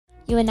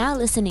You are now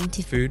listening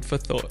to Food for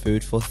thought.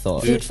 Food for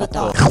thought. Food for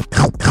Thought.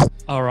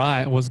 All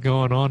right, what's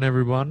going on,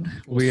 everyone?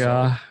 We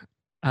are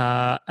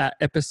at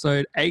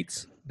episode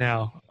 8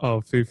 now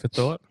of Food for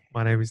Thought.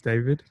 My name is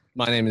David.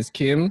 My name is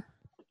Kim.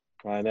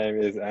 My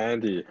name is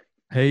Andy.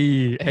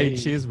 Hey,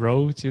 cheers,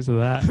 bro. Cheers to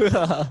that.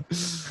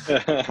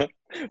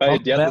 Hey,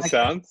 do you have the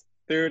sounds?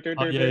 Yeah.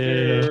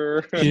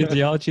 Cheers,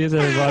 y'all. Cheers,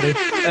 everybody.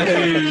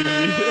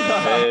 Hey.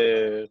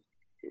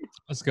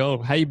 Let's go.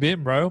 How you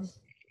been, bro?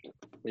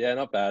 Yeah,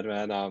 not bad,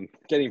 man.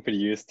 Getting pretty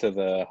used to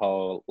the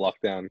whole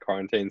lockdown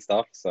quarantine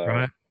stuff. So,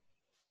 Right.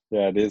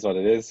 yeah, it is what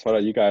it is. What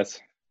about you guys?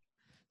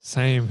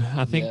 Same.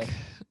 I think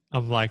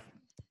I'm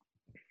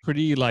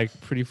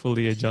pretty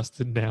fully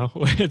adjusted now.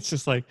 Where it's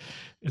just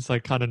it's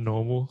kind of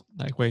normal,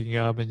 like waking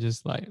up and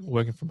just like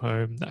working from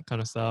home, that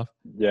kind of stuff.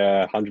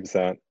 Yeah,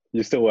 100%.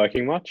 You still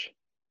working much?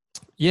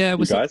 Yeah,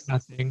 You guys?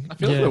 nothing. I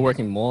feel like we're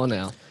working more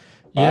now.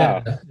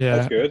 Yeah, Ah, yeah.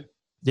 That's good.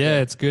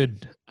 Yeah, it's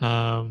good.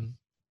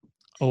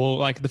 Well,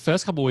 like the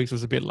first couple of weeks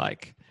was a bit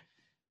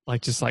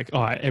just like,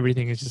 all right,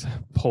 everything is just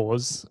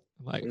pause.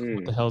 Like,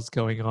 what the hell's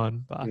going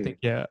on? But I think,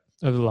 over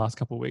the last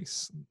couple of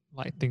weeks,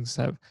 like things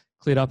have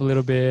cleared up a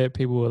little bit.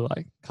 People were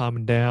like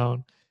calming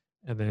down,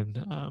 and then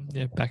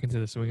back into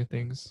the swing of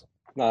things.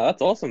 No,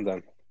 that's awesome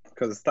then,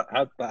 because that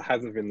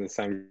hasn't been the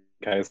same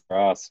case for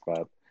us.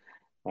 But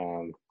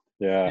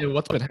Yeah,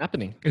 what's been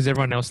happening? Is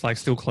everyone else like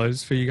still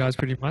closed for you guys,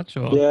 pretty much?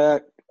 Or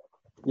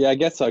yeah, I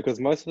guess so. Because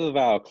most of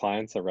our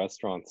clients are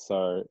restaurants,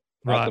 so.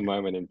 At right, the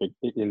moment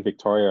in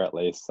Victoria, at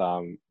least,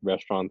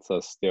 restaurants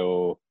are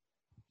still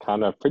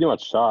kind of pretty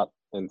much shut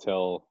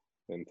until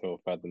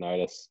further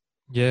notice.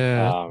 yeah,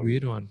 that's a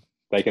weird one.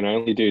 They can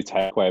only do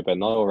takeaway, but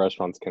not all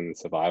restaurants can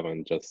survive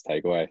on just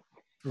takeaway.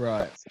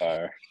 Right.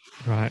 So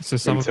Right, so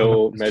some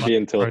until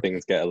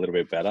things get a little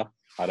bit better,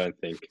 I don't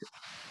think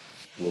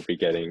we'll be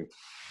getting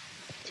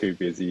too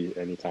busy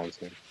anytime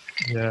soon.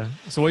 Yeah.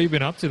 So what have you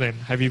been up to then?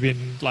 Have you been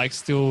like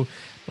still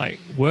like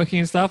working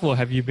and stuff, or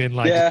have you been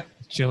like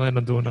chilling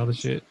and doing other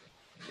shit?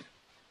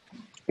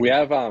 We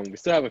have we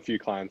still have a few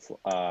clients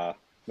that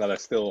are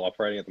still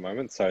operating at the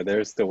moment, so there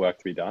is still work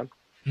to be done.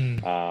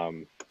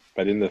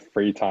 But in the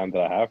free time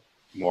that I have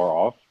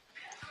more of,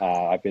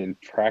 I've been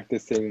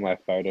practicing my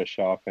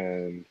Photoshop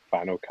and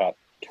Final Cut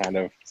kind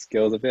of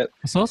skills a bit.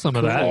 I saw some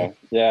of that. So,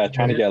 yeah,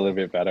 trying to get a little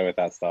bit better with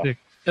that stuff. Sick.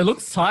 It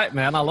looks tight,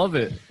 man. I love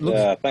it.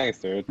 Yeah, thanks,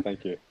 dude.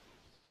 Thank you.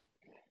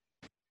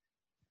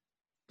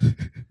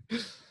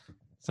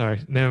 Sorry,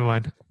 never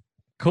mind.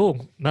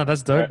 Cool. No,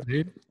 that's dope, Right.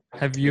 dude.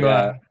 Have you?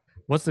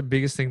 What's the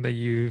biggest thing that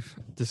you've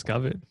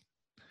discovered?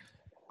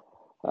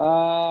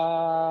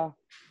 Probably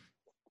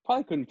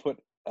couldn't put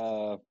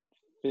a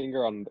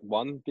finger on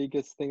one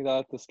biggest thing that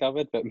I've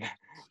discovered, but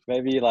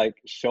maybe like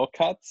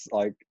shortcuts,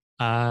 like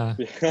Command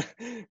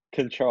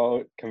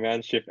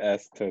Shift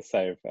S to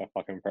save a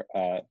document or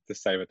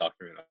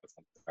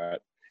something. Right?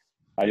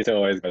 I used to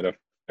always go to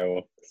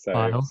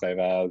file, save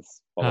as.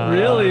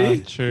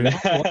 Really? True.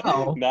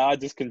 Wow. Now I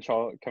just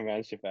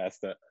Command Shift S,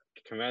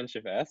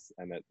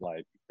 and it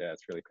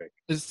it's really quick.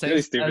 It's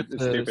Really stupid.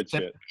 It's stupid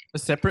shit. A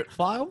separate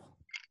file?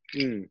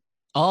 Mm,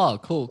 Oh,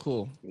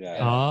 cool.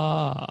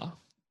 yeah.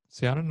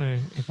 See, I don't know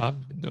if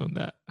I've been doing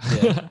that.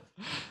 Yeah.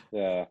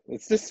 Yeah,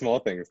 it's just small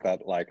things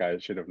that like I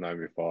should have known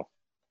before.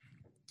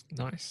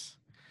 Nice.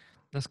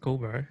 That's cool,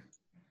 bro.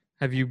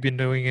 Have you been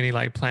doing any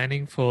like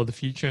planning for the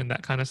future and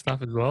that kind of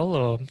stuff as well,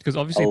 or because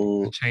obviously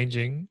things are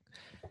changing?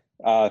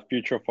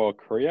 Future for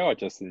Korea or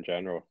just in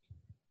general?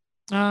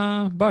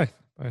 Both.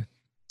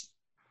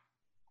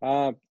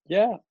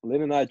 Yeah,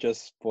 Lynn and I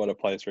just bought a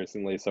place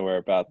recently, so we're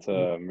about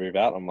to move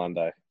out on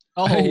Monday.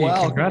 Oh, Hey,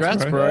 wow. congrats,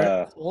 Congrats, bro. bro.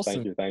 Yeah,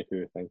 Awesome. Thank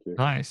you.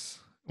 Nice.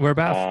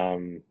 Whereabouts?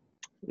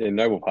 In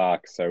Noble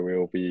Park, so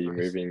we'll be Nice.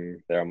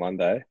 moving there on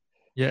Monday.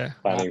 Yeah.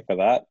 Planning for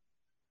that.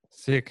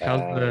 Sick.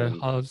 How's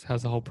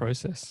the whole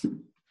process?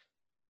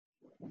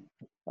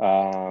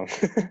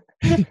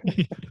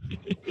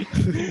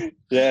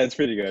 Yeah, it's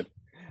pretty good.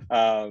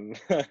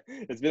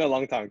 It's been a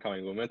long time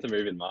coming. We're meant to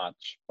move in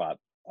March, but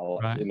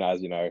Right.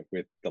 as you know,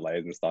 with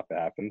delays and stuff, it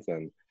happens.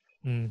 And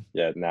Mm.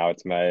 now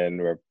it's May,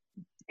 and we're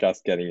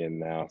just getting in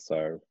now.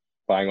 So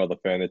buying all the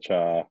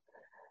furniture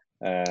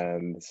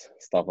and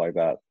stuff like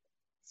that.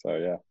 So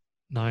yeah.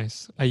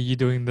 Nice. Are you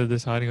doing the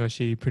deciding, or is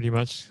she pretty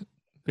much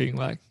being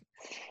like,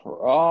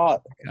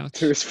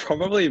 It was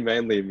probably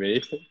mainly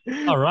me.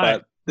 all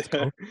right.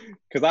 Because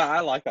Cool. I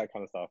like that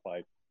kind of stuff,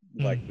 like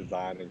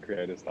design and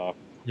creative stuff.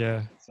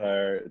 Yeah.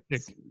 So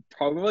it's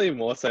probably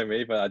more so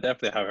me, but I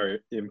definitely have her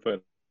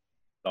input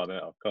on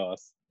it, of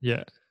course.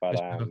 Yeah. But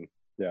for sure.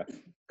 yeah.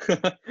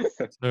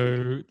 So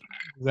does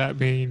that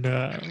mean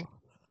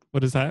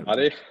what is that?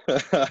 Buddy,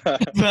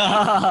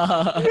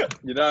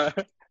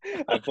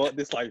 I bought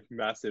this like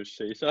massive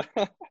shisha.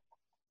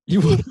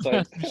 You want So-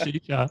 shisha?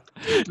 Yeah,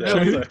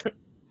 so,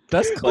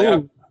 That's like,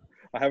 cool.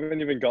 I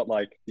haven't even got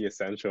like the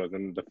essentials,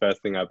 and the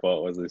first thing I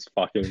bought was this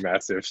fucking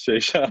massive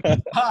shisha.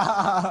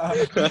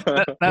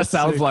 that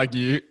sounds like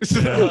you.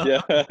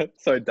 Yeah. Yeah,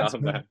 so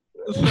dumb, man.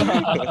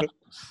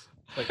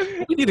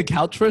 We need a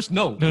couch first.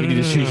 No, No, we need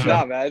a no, no, shisha. no.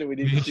 Nah, man, we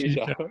need We a need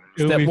shisha. shisha.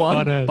 It'll Step be one,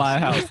 fun as. buy a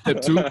house.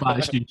 Step two, buy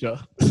a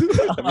shisha.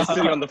 I'll be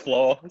sitting on the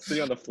floor, like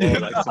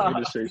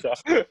smoking a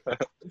shisha.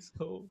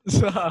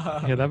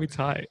 Yeah, that'd be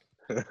tight.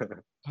 That's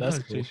That's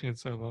cool. shisha in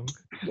so long.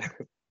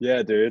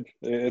 Yeah, dude,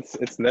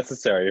 it's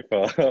necessary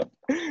for,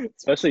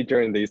 especially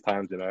during these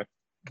times, you know.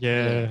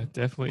 Yeah,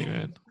 definitely,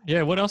 man.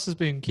 Yeah, what else has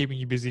been keeping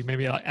you busy?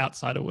 Maybe like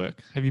outside of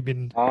work. Have you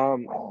been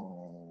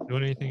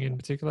doing anything in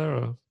particular,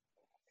 or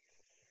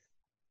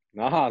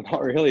Nah,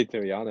 not really,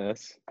 to be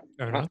honest.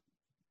 fair enough?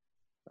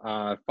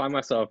 I find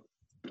myself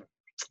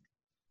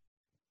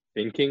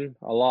thinking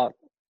a lot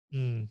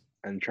Mm,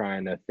 and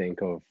trying to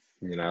think of,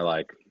 you know,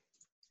 like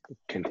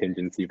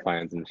contingency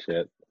plans and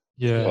shit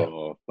yeah,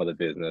 for the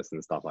business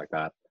and stuff like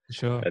that. for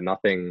sure. But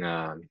nothing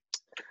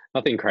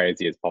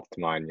crazy has popped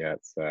to mind yet.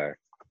 So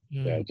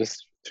yeah, Mm,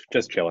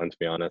 just chilling, to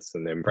be honest,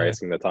 and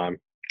embracing the time.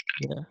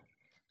 yeah,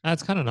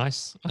 that's kind of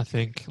nice. I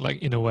think,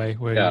 like in a way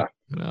where Yeah.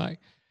 like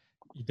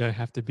you don't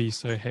have to be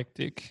so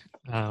hectic.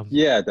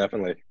 Yeah,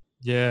 definitely.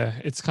 Yeah,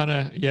 it's kind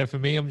of for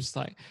me. I'm just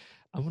like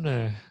I'm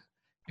gonna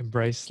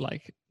embrace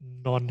like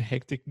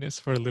non-hecticness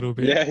for a little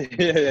bit.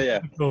 Yeah.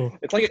 Cool.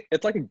 It's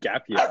like a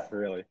gap year,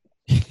 really.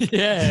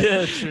 Yeah,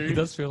 Yeah, true. It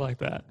does feel like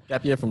that.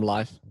 Gap year from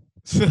life.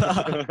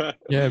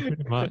 Yeah,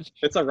 pretty much.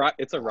 It's a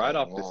write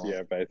off this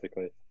year,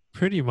 basically.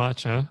 Pretty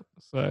much, huh?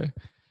 So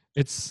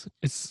it's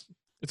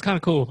kind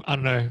of cool. I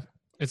don't know.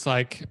 It's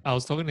like I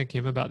was talking to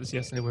Kim about this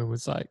yesterday when it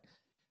was like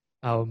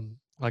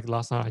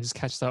last night I just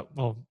catched up.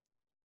 Well,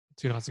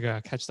 2 nights ago I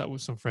catched up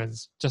with some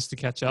friends just to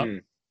catch up,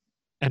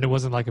 and it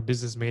wasn't like a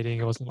business meeting.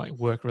 It wasn't like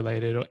work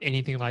related or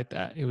anything like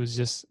that. It was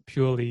just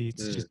purely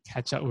to just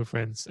catch up with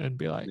friends and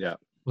be like, Yeah.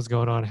 "What's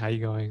going on? How you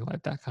going?"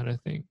 Like that kind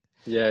of thing.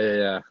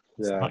 Yeah.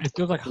 It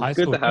feels like high It's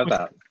good school. to have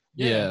that.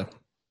 Yeah.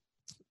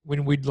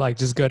 When we'd like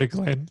just go to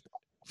Glen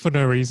for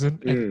no reason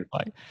and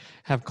like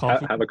have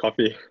coffee. Have a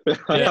coffee.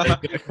 Yeah,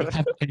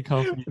 have a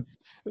coffee,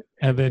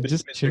 and then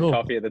just Drink chill.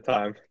 coffee at the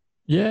time.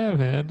 Yeah,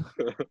 man.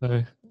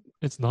 So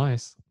it's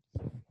nice.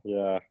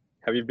 Yeah.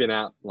 Have you been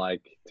out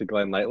like to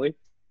Glen lately?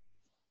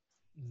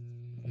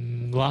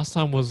 Last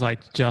time was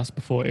like just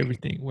before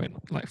everything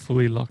went like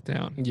fully locked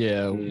down.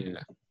 Yeah. Mm.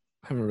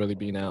 Haven't really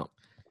been out.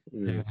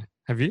 Mm. Yeah.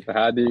 Have you? So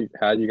how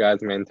are you guys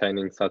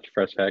maintaining such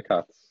fresh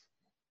haircuts?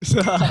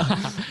 Dude,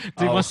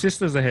 Oh. my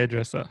sister's a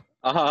hairdresser.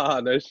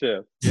 Ah, no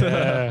shit.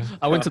 Yeah.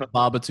 I went to the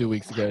barber 2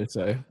 weeks ago,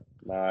 so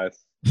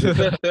Nice. Is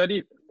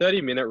the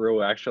 30-minute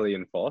rule actually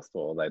enforced,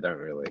 or they don't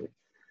really?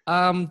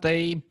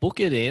 they book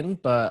it in,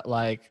 but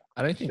like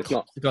I don't think It's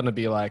not. it's gonna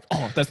be like,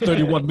 oh, that's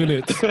 31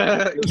 minutes.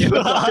 Get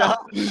the fuck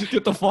out.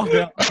 Get the fuck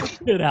out.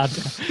 Get out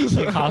there.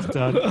 Like half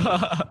done.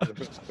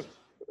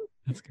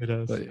 That's good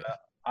as. But yeah.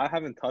 I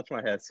haven't touched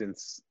my hair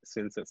since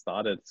it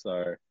started,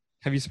 so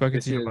Have you spoken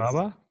This to your is-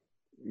 barber?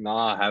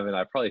 nah, I haven't.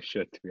 I probably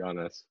should, to be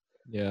honest.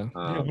 Yeah. Yeah,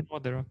 I Um, wonder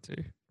what they're up to.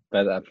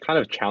 but I'm kind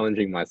of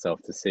challenging myself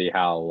to see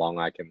how long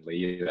I can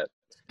leave it.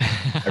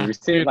 I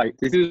received like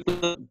this is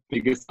the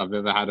biggest I've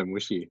ever had a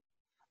mushy.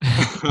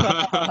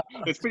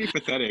 It's pretty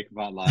pathetic,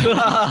 but like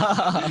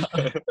I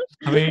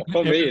mean,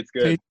 for me, it's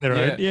good. Their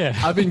own. Yeah.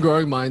 I've been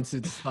growing mine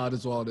since the start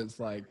as well, and it's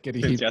like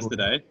getting Since heaps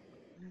yesterday.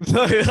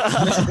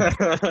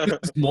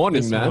 this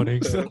morning, This man. morning.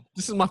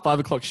 This is my 5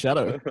 o'clock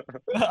shadow.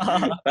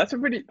 That's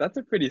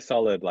a pretty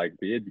solid like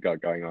beard you got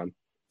going on.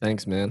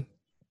 Thanks, man.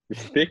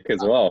 It's thick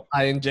as well.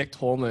 I inject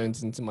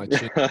hormones into my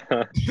chin.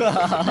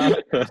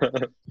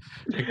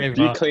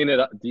 Do you clean it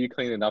up? Do you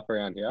clean it up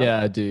around here?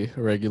 Yeah, I do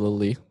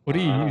regularly. What do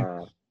you use?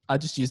 Ah, I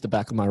just use the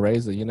back of my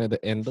razor, you know,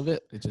 the end of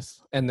it. It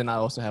just, and then I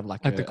also have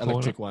like At an the corner?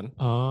 electric one.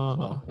 Oh,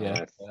 Oh, yeah.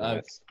 nice, I have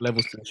nice.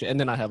 levels to the shit. And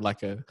then I have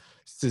like a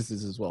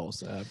scissors as well.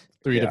 So I have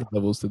 3 Yeah. different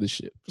levels to the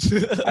shit.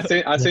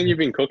 I seen you've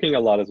been cooking a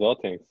lot as well,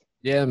 Tinks.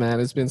 Yeah, man,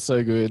 it's been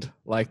so good.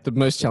 Like the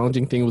most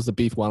challenging thing was the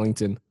beef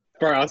Wellington.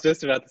 Bro, I was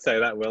just about to say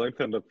that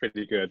Wellington looked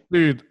pretty good.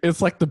 Dude,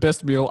 it's like the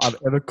best meal I've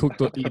ever cooked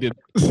or eaten.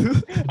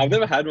 I've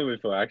never had one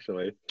before,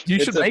 actually. You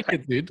It's should a make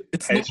it, dude.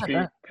 It's not like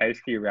that.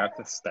 Pastry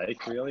wrapped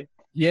steak, really?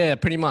 Yeah,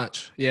 pretty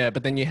much. Yeah,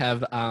 but then you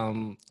have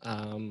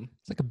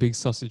it's like a big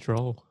sausage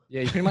roll.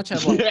 yeah, you pretty much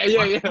have like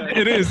Yeah.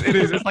 It is.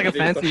 It's like a It is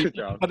fancy, sausage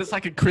roll. but it's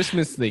like a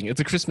Christmas thing. It's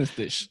a Christmas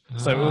dish.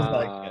 So it was Ah.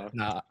 like,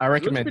 nah, I It was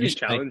recommend pretty you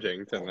should make-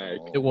 challenging to make.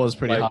 It was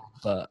pretty Like- hard,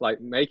 but Like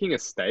making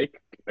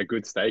a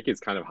good steak is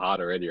kind of hard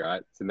already,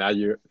 right? So now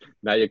you're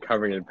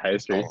covering it in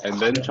pastry and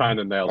then trying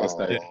to nail the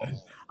steak.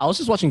 I was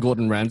just watching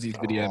Gordon Ramsay's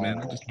video, man.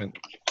 I just went,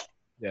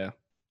 yeah.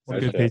 No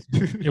Good shit.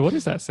 piece. Yeah, what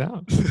is that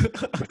sound?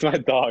 It's my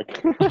dog.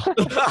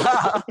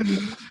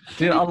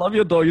 Dude, I love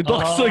your dog. Your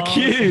dog's so Oh,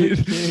 cute.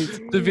 so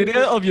cute. The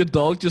video of your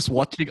dog just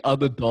watching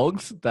other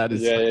dogs, that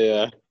is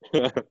yeah.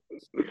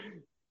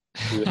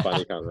 He's a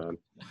funny kind of man.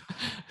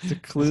 it's a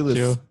clueless,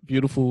 Chill.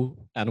 beautiful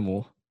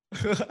animal.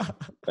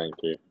 Thank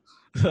you.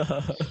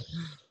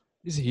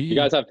 Is he? You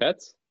guys have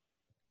pets?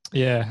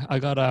 Yeah, I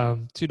got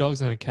 2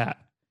 dogs and a cat.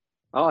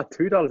 Oh,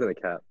 2 dogs and a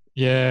cat.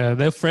 Yeah,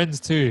 they're friends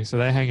too, so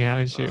they hang out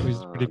and shit, which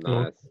is pretty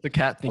cool. Nice. The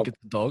cat think it's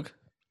a dog.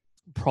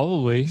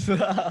 Probably,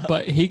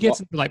 but he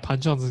gets into like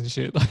punch-ons and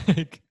shit.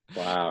 Like,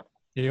 Wow.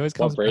 He always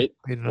comes What breed? back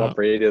cleaning What up.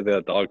 breed are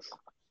the dogs?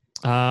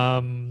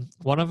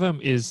 One of them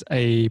is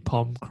a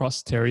Pom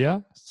Cross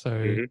Terrier, so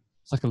Mhm.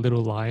 it's like a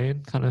little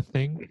lion kind of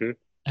thing. Mhm.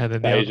 And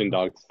then The the Asian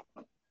other, dogs.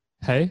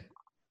 hey,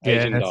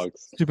 Asian it's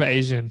dogs. super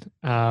Asian.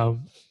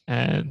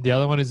 And the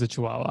other one is a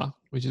Chihuahua,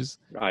 which is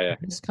Oh yeah.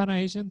 kind of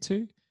Asian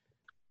too.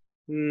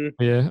 Mm,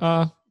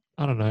 Yeah,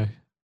 I don't know,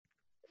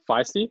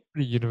 feisty.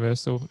 pretty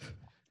universal.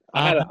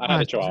 I had No, a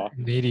she's Chihuahua.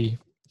 very needy.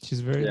 She's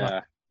very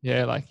like, Yeah.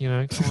 yeah, like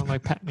come on,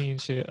 like pat me and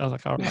shit. I was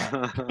like, all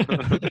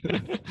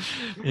right.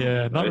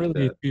 Yeah, not Nice, really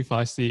man. too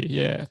feisty.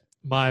 Yeah,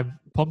 my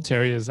Pom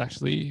Terrier is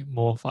actually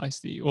more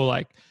feisty, or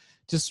like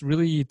just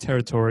really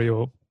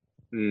territorial.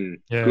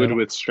 Mm, Yeah, good like,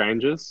 with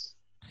strangers.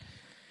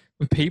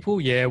 with people,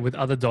 yeah. With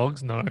other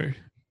dogs, no. Yeah.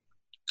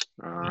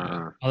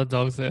 Ah. Other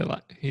dogs, they're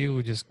like he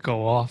will just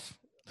go off.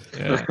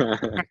 Yeah,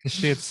 crack the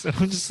shits. And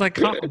I'm just like,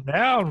 calm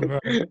down, bro.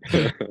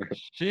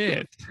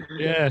 Shit.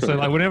 Yeah. So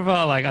like whenever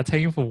like I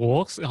take him for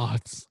walks, it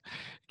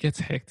gets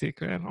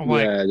hectic, man. I'm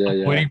like yeah.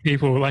 avoiding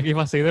people. Like if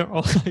I see them,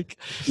 I'm like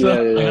Yeah.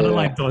 I gotta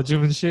like dodge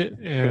them and shit.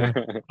 Yeah.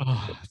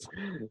 Oh,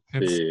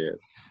 it's Shit.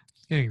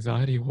 getting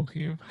anxiety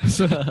walking him.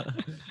 So,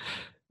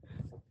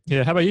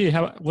 yeah. How about you?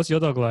 What's your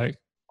dog like?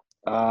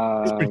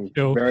 He's pretty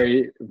chill.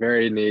 Very,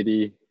 very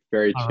needy,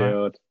 very All right.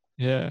 chilled.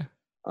 Yeah.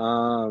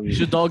 Is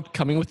your dog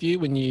coming with you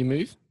when you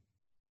move?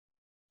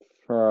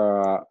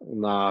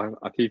 Nah,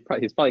 I think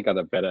he's probably got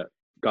it better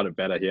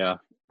here.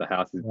 The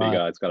house is Right.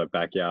 bigger. It's got a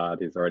backyard.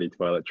 He's already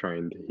toilet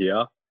trained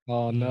here.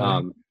 Oh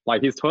no.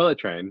 Like he's toilet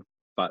trained,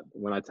 but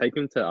when I take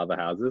him to other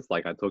houses,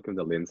 like I took him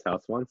to Lynn's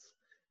house once.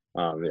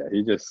 Yeah,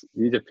 he just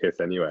piss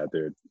anywhere,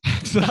 dude.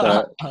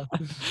 So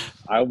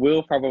I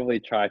will probably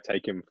try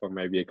take him for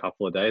maybe a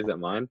couple of days at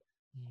mine.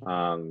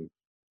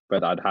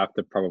 But I'd have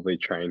to probably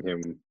train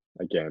him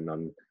again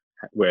on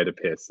where to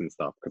piss and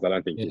stuff because I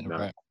don't think he'd know.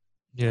 Right.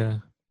 Yeah.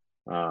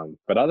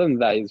 But other than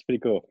that, he's pretty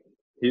cool.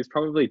 He's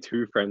probably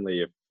too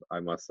friendly, if I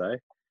must say.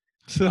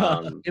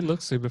 It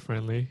looks super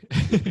friendly.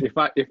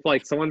 If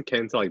like someone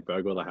came to like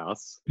burgle the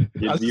house,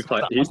 he'd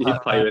play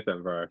with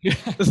them, bro.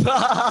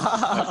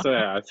 I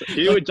swear,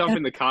 he would jump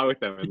in the car with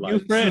them and New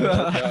like. friend.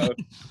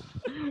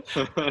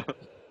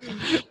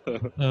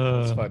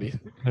 That's funny.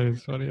 That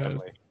is funny.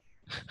 Definitely.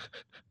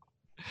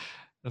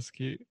 That's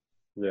cute.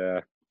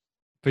 Yeah.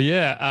 But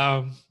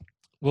yeah,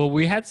 well,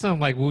 we had some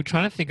like we were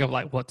trying to think of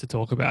like what to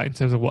talk about in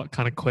terms of what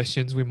kind of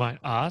questions we might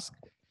ask,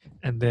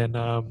 and then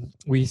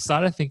we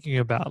started thinking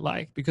about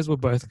like because we're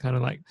both kind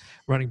of like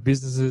running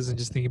businesses and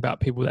just thinking about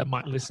people that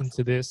might listen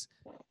to this.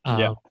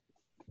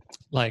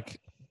 Like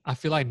I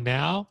feel like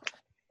now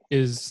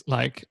is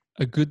like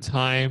a good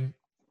time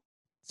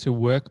to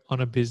work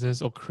on a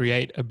business or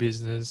create a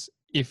business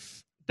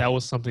if that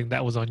was something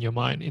that was on your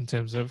mind in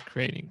terms of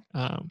creating.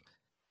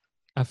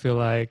 I feel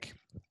like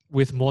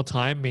with more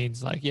time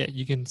means like, yeah,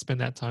 you can spend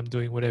that time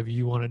doing whatever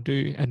you want to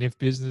do. And if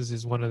business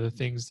is one of the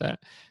things that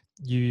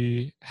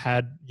you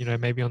had,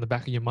 maybe on the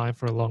back of your mind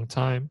for a long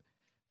time,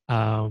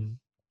 now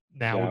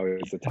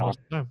is the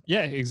time.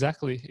 Yeah,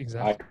 exactly.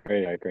 I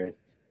agree.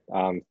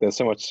 There's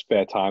so much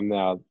spare time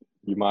now.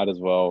 You might as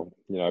well,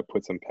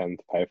 put some pen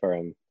to paper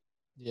and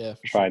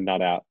try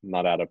nut out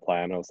a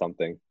plan or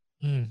something.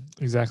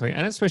 Exactly.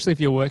 And especially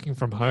if you're working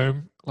from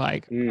home,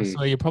 like,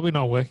 so you're probably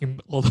not working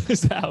all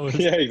those hours.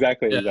 Yeah,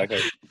 exactly.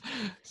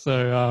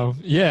 So,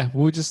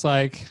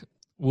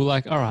 we're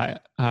like, all right,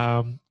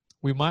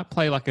 we might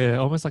play like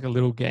almost like a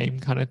little game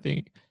kind of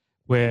thing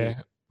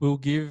where we'll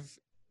give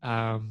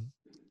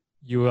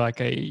you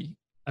like a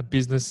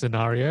business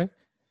scenario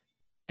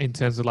in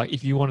terms of like,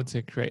 if you wanted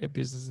to create a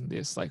business in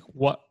this, like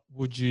what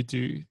would you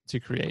do to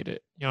create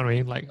it? You know what I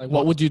mean? Like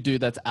what would you do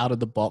that's out of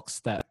the box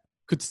that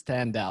could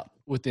stand out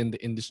within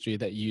the industry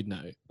that you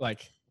know,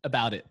 like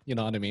about it, you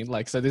know what I mean?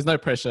 Like, so there's no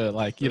pressure,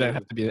 like you don't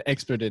have to be an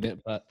expert in it,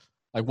 but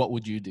like, what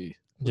would you do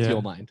with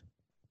your mind?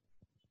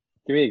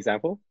 Give me an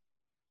example.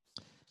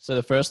 So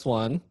the first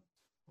one,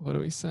 what do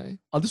we say?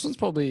 Oh, this one's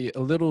probably a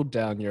little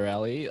down your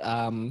alley.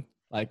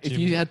 Like if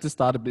you had to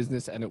start a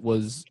business and it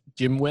was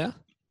gym wear,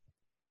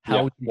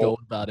 how would you go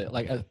about it?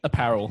 Like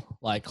apparel,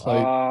 like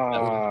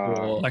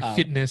clothes, like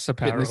fitness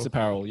apparel. Fitness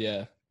apparel,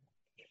 yeah.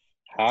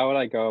 How would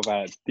I go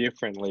about it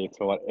differently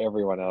to what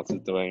everyone else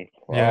is doing?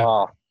 Yeah.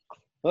 Oh,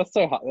 that's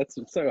so hard. That's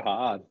so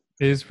hard.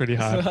 It is pretty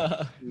hard.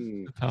 A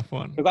tough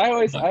one.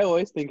 Because I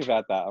always think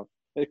about that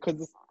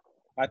because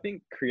I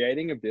think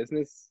creating a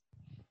business,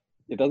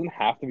 it doesn't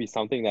have to be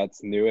something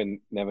that's new and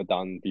never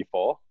done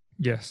before.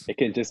 Yes. It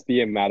can just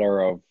be a matter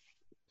of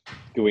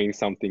doing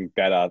something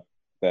better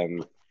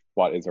than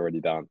what is already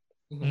done.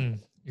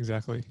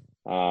 Exactly.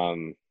 How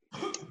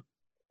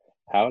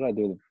would I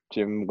do the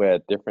gym wear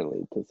differently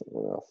to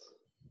someone else?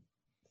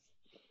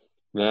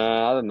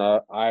 No, I don't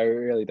know. I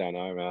really don't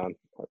know, man.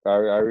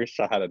 I wish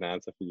I had an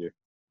answer for you.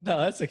 No,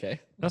 that's okay.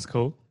 That's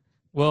cool.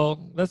 Well,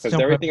 let's because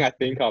everything I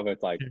think of,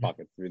 it's like, fuck,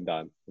 it's been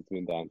done.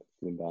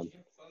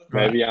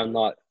 Maybe I'm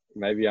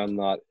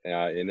not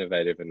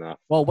innovative enough.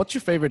 Well, what's your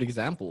favorite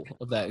example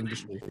of that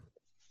industry?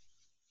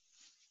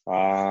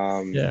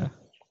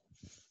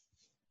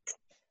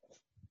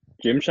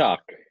 Gymshark.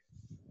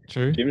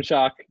 True.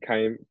 Gymshark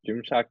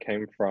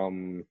came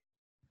from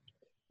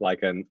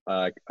like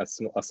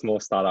a small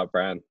startup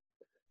brand,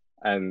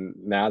 and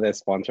now they're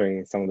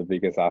sponsoring some of the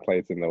biggest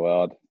athletes in the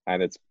world,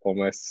 and it's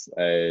almost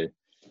a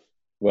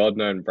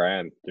well-known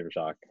brand,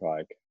 Gymshark.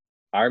 Like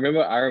I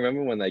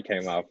remember when they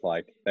came up,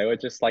 like they were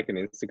just like an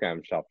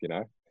Instagram shop,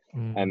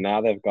 and now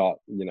they've got,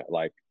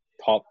 like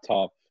top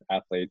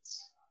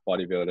athletes,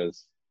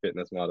 bodybuilders,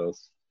 fitness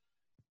models,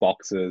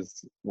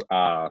 boxers,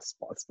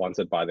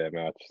 sponsored by their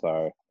merch.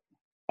 So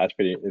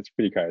it's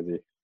pretty crazy.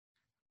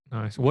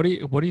 Nice. What do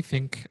you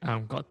think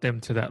got them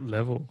to that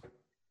level?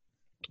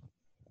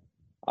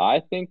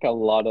 I think a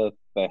lot of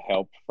the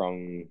help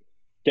from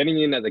getting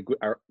in at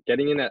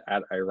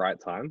a right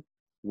time,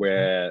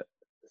 where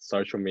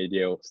social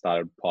media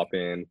started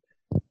popping,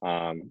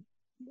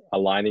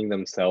 aligning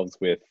themselves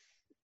with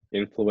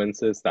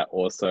influencers that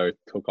also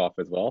took off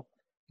as well.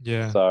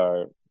 Yeah.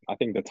 So I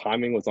think the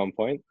timing was on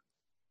point.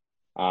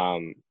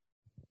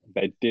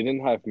 They didn't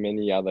have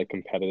many other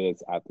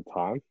competitors at the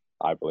time,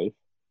 I believe.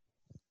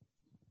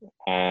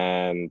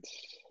 And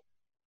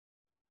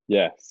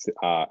yes,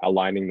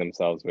 aligning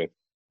themselves with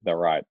the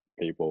right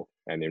people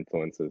and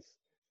influencers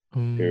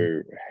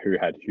who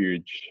had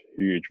huge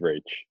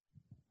reach.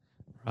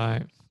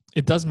 Right.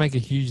 It does make a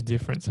huge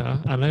difference, huh?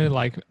 I know,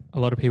 like, a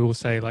lot of people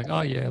say, like,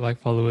 oh yeah, like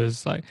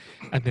followers, like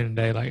at the end of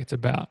the day, like it's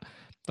about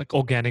like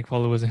organic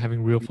followers and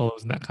having real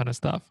followers and that kind of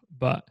stuff.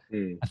 But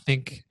I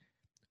think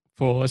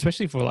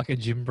especially for like a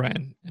gym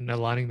brand and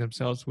aligning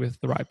themselves with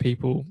the right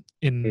people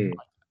in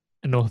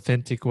an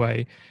authentic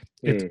way,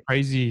 it's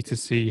crazy to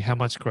see how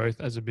much growth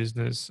as a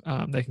business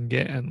they can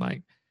get, and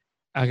like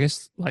I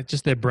guess like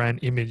just their brand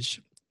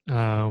image,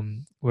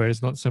 where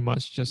it's not so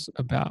much just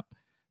about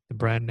the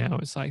brand now,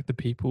 it's like the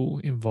people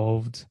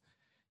involved,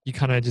 you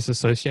kind of just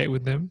associate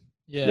with them.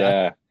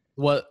 Yeah.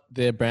 What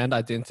their brand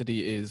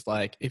identity is,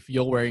 like if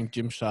you're wearing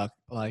Gymshark,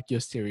 like you're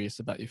serious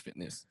about your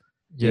fitness.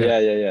 Yeah,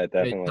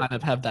 definitely. You kind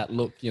of have that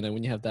look,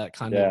 when you have that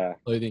kind of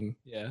clothing.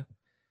 Yeah.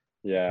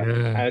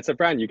 And it's a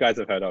brand you guys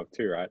have heard of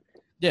too, right?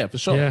 Yeah, for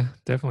sure. Yeah,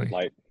 definitely.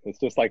 Like it's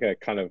just like a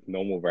kind of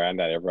normal brand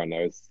that everyone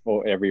knows,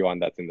 or everyone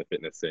that's in the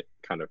fitness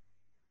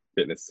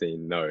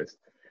scene knows.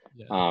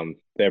 Yeah.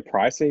 Their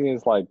pricing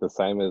is like the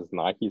same as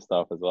Nike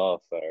stuff as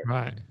well, so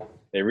right,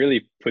 it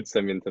really puts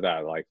them into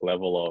that like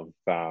level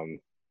of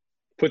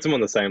puts them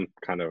on the same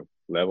kind of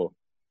level.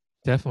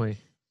 Definitely.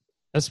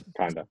 That's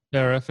kind of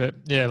their effort.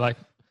 Yeah, like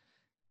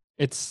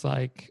it's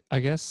like, I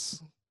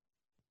guess,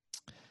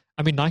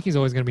 I mean, Nike's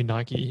always going to be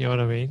Nike, you know what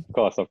I mean? Of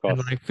course. And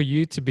like for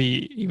you to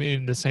be even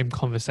in the same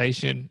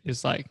conversation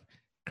is like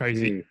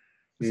crazy.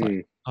 It's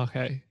like,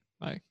 okay,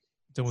 like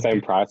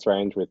same price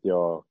range with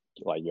your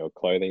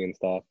clothing and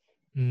stuff.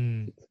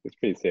 It's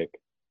pretty sick.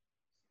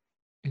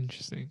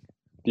 Interesting.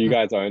 Do you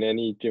guys own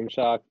any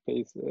Gymshark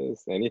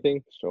pieces?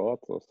 Anything?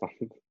 Shorts or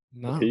something?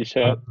 No.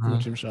 T-shirt?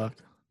 Gymshark.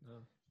 No.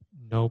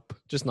 Nope.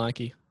 Just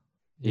Nike.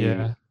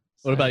 Yeah.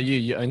 What about you?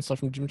 You own stuff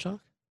from Gymshark?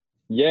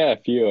 Yeah, a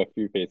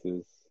few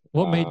pieces.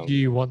 What made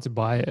you want to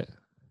buy it?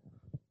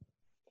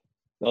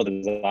 No,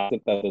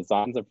 the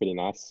designs are pretty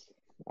nice.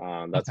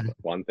 That's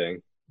one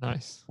thing.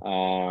 Nice.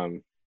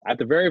 At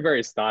the very,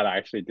 very start, I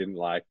actually didn't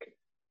like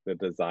the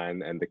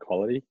design and the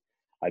quality.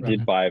 I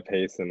did buy a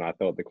piece and I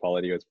thought the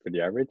quality was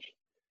pretty average.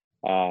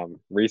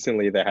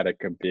 Recently they had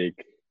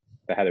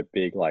a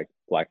big like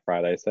Black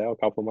Friday sale a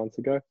couple months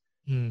ago.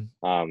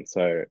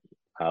 So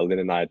Lynn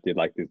and I did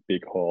like this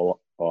big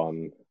haul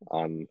on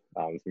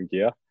some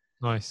gear.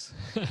 Nice.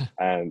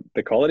 And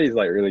the quality is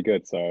like really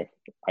good. So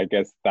I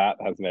guess that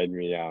has made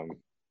me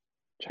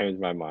change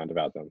my mind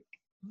about them.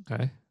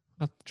 Okay.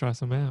 I'll have to try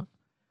some out.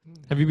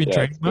 Have you been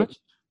training much?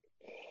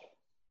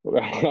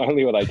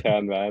 Only what I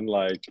can, man.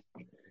 Like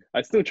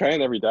I still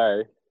train every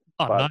day.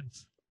 Oh,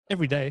 nice.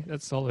 Every day.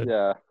 That's solid.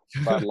 Yeah.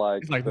 But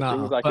like, like the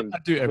things I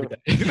do every day.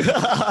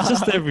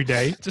 Just every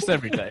day. Just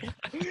every day.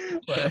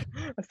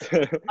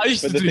 I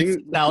used to do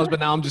 6 hours, but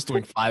now I'm just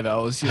doing 5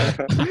 hours.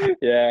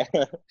 Yeah.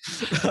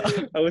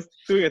 I was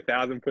doing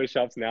 1,000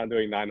 push-ups. Now I'm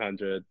doing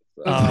 900.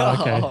 So.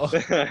 Oh,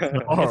 okay.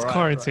 It's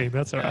quarantine. Right.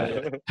 That's all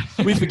right.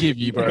 We forgive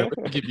you, bro.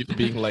 We forgive you for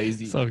being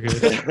lazy. So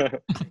good.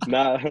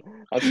 Nah,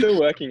 I'm still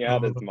working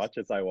out as much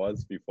as I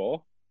was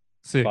before.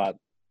 Sick. But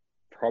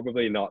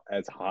probably not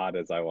as hard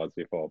as I was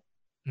before.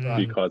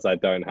 Because I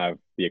don't have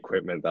the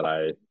equipment that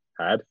I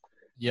had.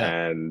 Yeah.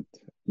 And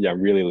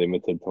I'm really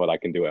limited to what I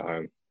can do at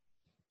home.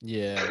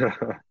 Yeah.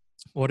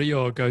 What are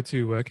your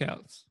go-to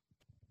workouts?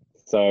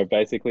 So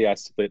basically I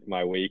split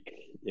my week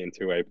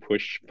into a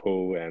push,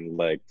 pull, and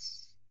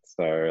legs.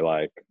 So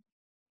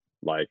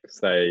like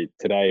say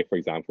today, for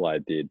example, I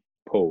did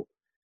pull,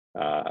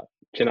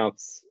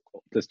 chin-ups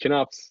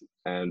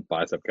and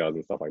bicep curls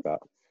and stuff like that.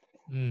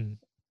 Nice.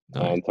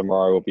 And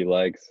tomorrow will be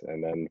legs,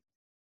 and then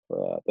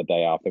the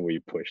day after we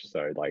push,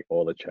 so like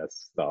all the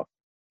chest stuff,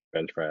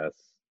 bench press,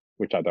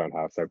 which I don't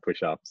have, so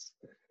push-ups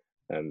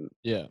and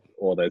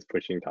all those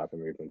pushing type of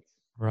movements.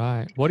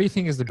 Right. What do you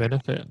think is the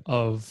benefit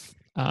of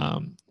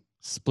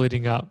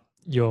splitting up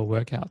your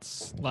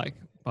workouts, like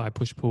by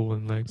push, pull,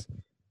 and legs?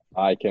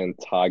 I can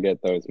target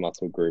those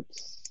muscle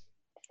groups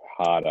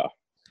harder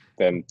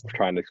than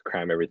trying to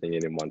cram everything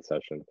in one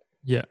session.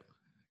 Yeah.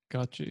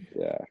 Got you.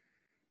 Yeah.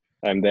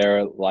 And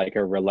they're like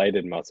a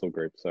related muscle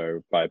group.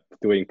 So by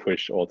doing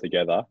push all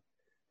together,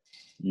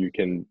 you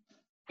can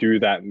do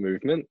that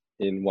movement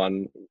in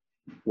one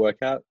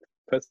workout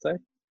per se.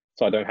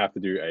 So I don't have to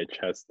do a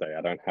chest day.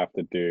 I don't have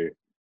to do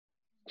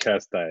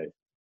chest day,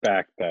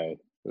 back day,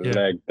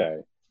 leg day,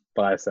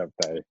 bicep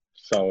day,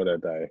 shoulder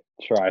day,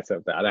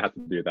 tricep day. I don't have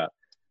to do that.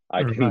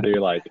 I can do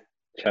like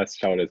chest,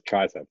 shoulders,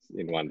 triceps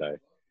in one day,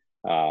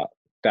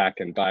 back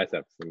and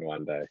biceps in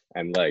one day,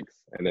 and legs,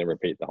 and then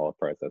repeat the whole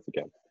process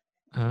again.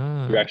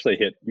 You actually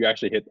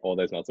hit all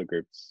those muscle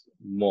groups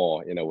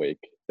more in a week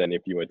than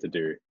if you were to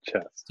do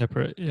chest,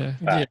 separate,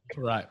 back,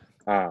 right,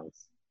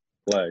 arms,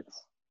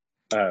 legs,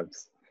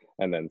 abs,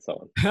 and then so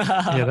on.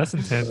 Yeah, that's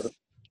intense.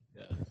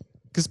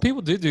 Because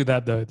people do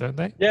that though, don't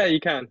they? Yeah, you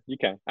can,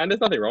 and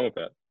there's nothing wrong with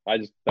it. I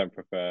just don't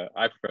prefer.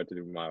 I prefer to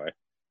do it my way.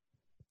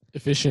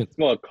 Efficient. It's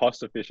more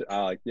cost efficient.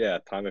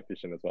 Time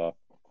efficient as well.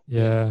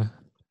 Yeah.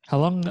 How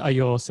long are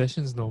your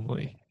sessions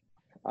normally?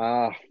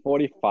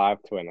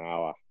 45 to an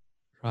hour.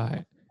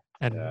 Right.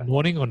 And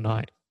morning or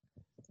night?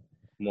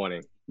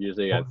 Morning.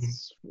 Usually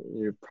it's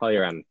probably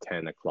around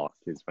 10 o'clock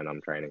is when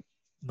I'm training.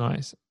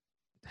 Nice.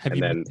 Have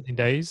you been any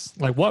days?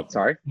 Like what?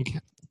 Sorry?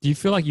 Do you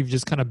feel like you've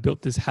just kind of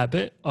built this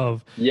habit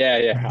of?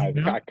 Yeah.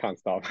 I can't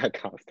stop.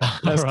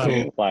 That's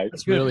cool. Like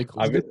it's really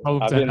cool. I've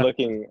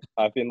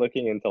been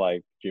looking into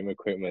like gym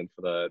equipment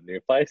for the new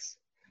place.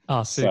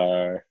 Oh, sick.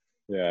 So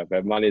yeah,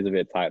 but money's a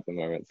bit tight at the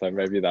moment, so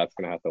maybe that's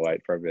gonna have to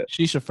wait for a bit.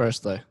 Shisha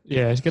first, though.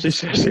 Yeah, get the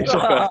Shisha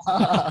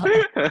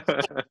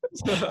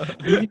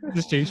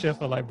the shisha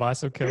for like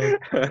bicep curl.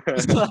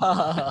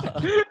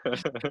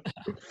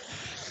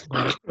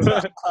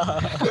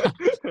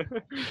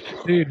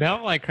 Dude, now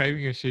I'm like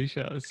craving a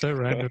shisha. It's so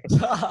random.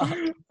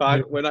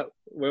 But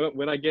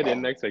when I get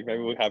in next week,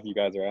 maybe we'll have you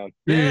guys around.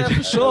 Yeah,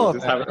 for sure.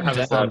 Just have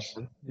a lunch.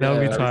 That'll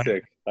be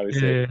tight. That'd be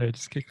sick. Yeah,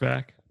 just kick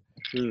back.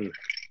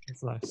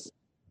 It's nice.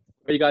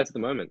 Where are you guys at the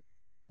moment?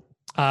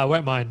 We're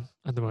at mine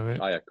at the moment.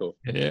 Oh yeah, cool.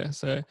 Yeah,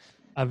 so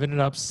I've ended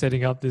up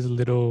setting up this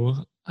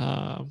little,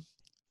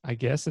 I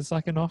guess it's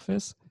like an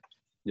office.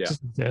 Yeah.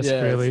 Just a desk,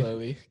 really.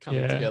 Slowly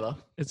coming together.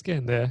 It's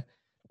getting there.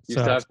 You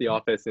still have the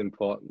office in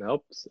Port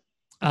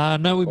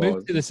Melbourne? No, we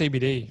moved to the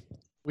CBD.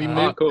 We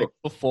moved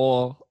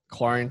before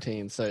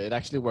quarantine, so it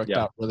actually worked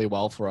out really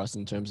well for us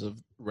in terms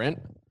of rent.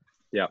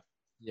 Yeah.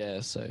 Yeah,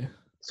 so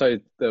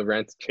the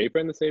rent's cheaper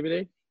in the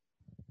CBD?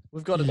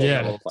 We've got it.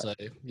 Yeah,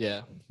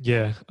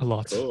 a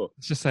lot. Cool.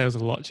 Let's just say it was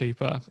a lot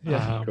cheaper.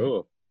 Yeah,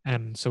 cool.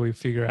 And so we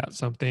figure out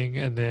something,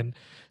 and then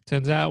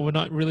turns out we're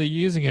not really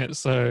using it.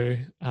 So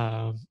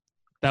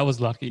that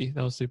was lucky.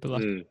 That was super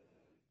lucky.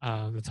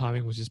 The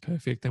timing was just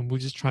perfect, and we're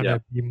just trying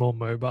to be more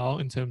mobile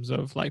in terms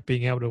of like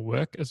being able to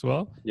work as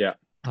well. Yeah,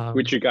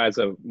 which you guys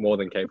are more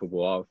than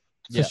capable of.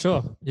 For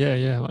sure.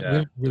 Yeah. Like we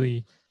don't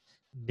really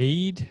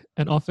need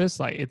an office.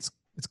 Like it's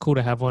cool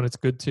to have one. It's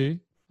good too.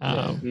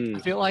 I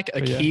feel like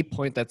a key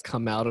point that's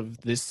come out of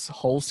this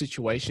whole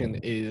situation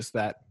is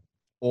that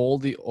all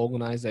the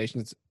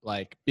organizations,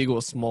 like big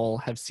or small,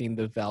 have seen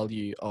the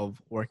value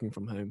of working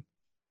from home.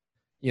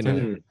 You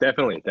know,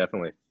 definitely.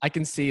 I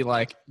can see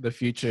like the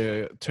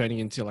future turning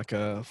into like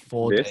a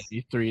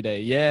 4-day,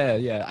 3-day.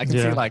 Yeah. I can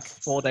see like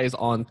 4 days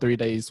on, 3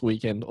 days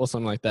weekend or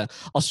something like that.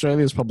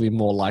 Australia is probably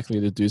more likely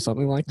to do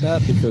something like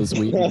that because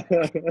we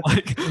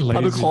like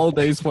public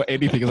holidays for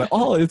anything. It's like,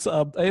 oh, it's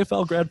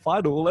AFL Grand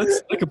Final.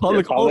 Let's make a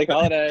public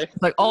holiday.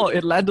 It's like, oh,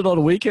 it landed on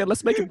a weekend.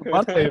 Let's make it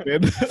Monday,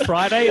 man.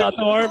 Friday? I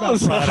don't worry about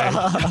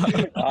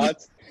Friday.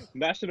 It's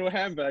National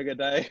Hamburger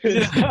Day.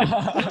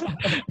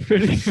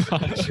 Pretty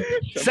much.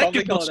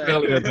 Second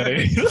Australia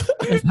Day.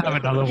 Let's have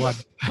another one.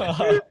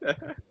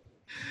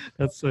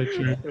 That's so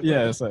true.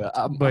 Yeah, so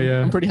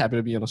I'm pretty happy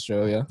to be in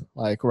Australia,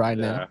 like right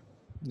now.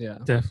 Yeah,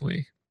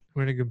 definitely.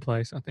 We're in a good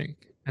place, I think,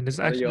 and it's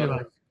actually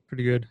like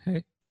pretty good.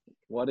 Hey,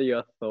 what are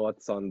your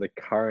thoughts on the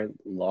current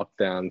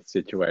lockdown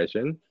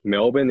situation?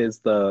 Melbourne is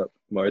the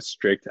most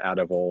strict out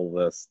of all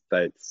the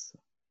states.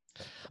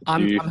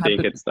 Do you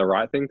think it's the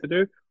right thing to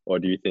do? Or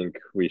do you think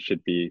we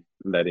should be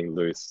letting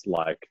loose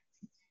like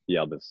the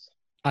others?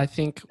 I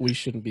think we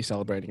shouldn't be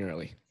celebrating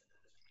early.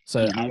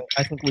 So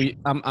I think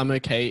I'm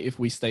okay if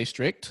we stay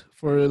strict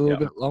for a little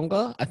bit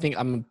longer. I think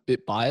I'm a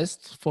bit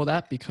biased for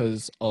that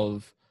because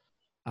of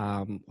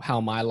how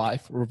my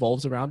life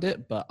revolves around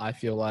it. But I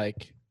feel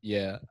like,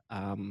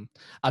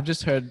 I've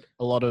just heard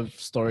a lot of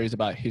stories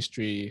about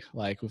history,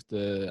 like with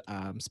the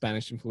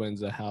Spanish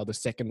influenza, how the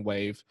second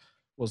wave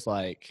was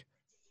like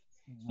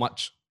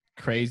much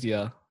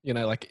crazier. You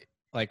know, like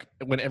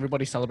when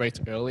everybody celebrates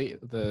early,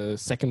 the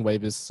second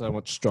wave is so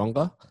much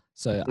stronger.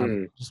 So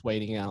I'm just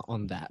waiting out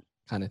on that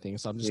kind of thing.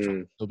 So I'm just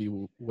trying to be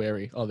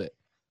wary of it.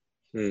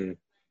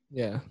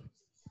 Yeah.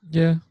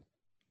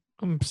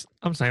 I'm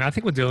saying I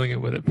think we're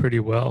dealing with it pretty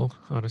well,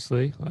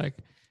 honestly. Like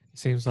it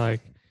seems like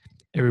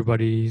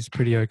everybody's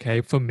pretty okay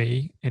for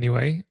me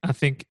anyway. I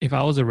think if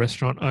I was a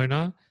restaurant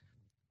owner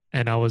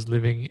and I was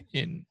living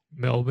in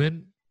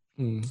Melbourne,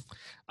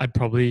 I'd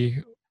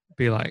probably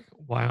be like,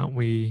 why aren't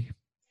we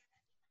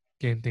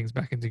getting things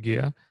back into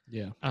gear.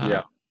 Yeah.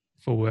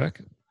 For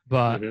work.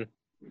 But Mhm.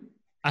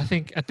 I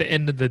think at the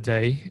end of the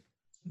day,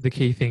 the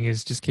key thing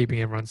is just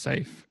keeping everyone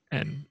safe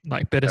and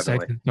like better safe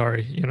Definitely. than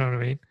sorry. You know what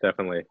I mean?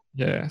 Definitely.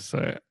 Yeah.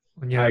 So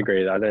I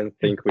agree. I don't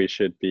think we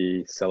should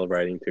be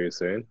celebrating too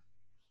soon.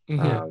 Mhm.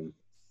 Yeah. Um,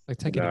 like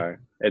take it. no,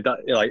 it does.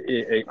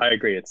 I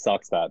agree. It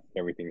sucks that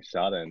everything's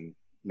shut and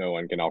no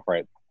one can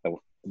operate the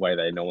way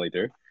they normally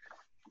do.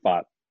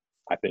 But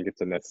I think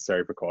it's a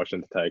necessary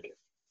precaution to take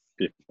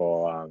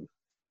before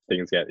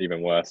things get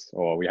even worse,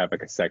 or we have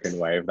like a second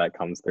wave that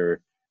comes through,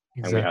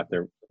 and we have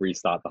to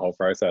restart the whole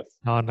process.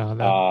 Oh no,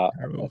 I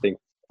terrible. think,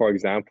 for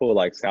example,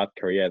 like South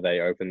Korea, they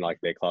opened like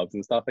their clubs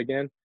and stuff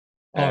again,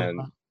 and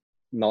wow.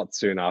 not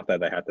soon after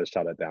they had to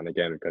shut it down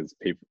again because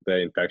the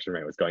infection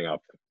rate was going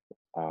up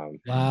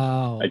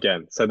Wow.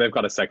 again. So they've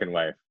got a second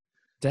wave.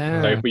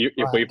 Damn. So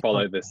if we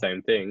follow the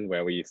same thing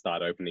where we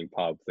start opening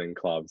pubs and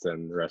clubs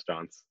and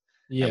restaurants,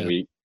 and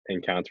we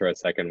encounter a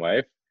second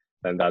wave,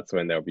 then that's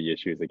when there'll be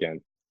issues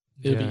again.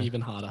 It'll be even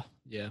harder.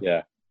 Yeah.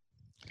 Yeah.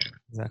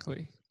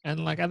 Exactly.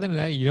 And like at the end of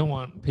the day, you don't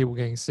want people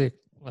getting sick.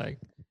 Like,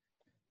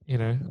 you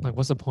know, like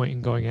what's the point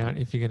in going out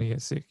if you're gonna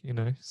get sick, you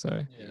know?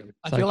 So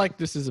I feel like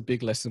this is a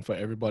big lesson for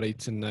everybody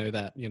to know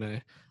that, you know,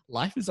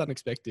 life is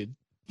unexpected.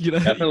 You know,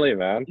 Definitely,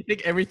 man. you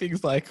think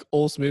everything's like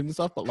all smooth and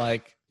stuff, but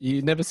like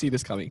you never see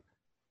this coming.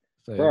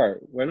 So, Bro,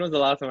 when was the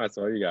last time I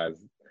saw you guys?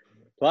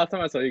 The last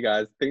time I saw you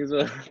guys, things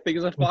were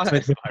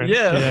fine.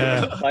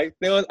 Yeah. Like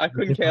I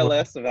couldn't care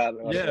less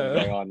about what's Yeah.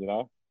 going on, you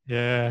know?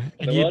 Yeah.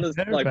 And The you world has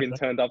know like that- been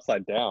turned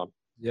upside down.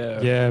 Yeah.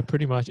 Yeah,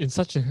 pretty much. In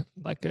such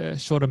a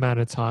short amount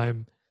of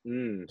time,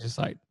 just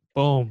like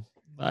boom,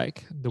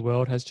 like the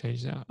world has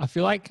changed now. I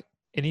feel like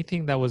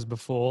anything that was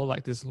before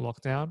like this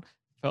lockdown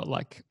felt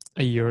like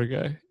a year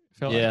ago.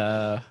 Felt like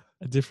a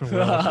different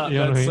world. You know what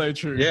I That's mean? so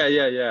true.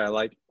 Yeah.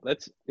 Like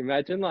let's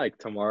imagine like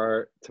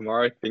tomorrow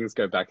things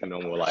go back to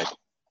normal, like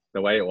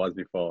the way it was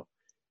before.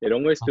 It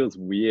almost feels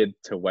weird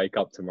to wake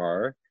up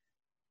tomorrow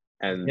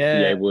and be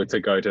able to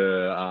go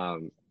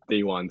to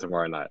D1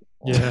 tomorrow night.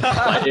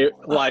 Yeah.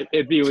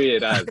 It'd be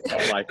weird as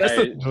like,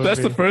 hey,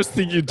 That's the first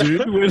thing you do.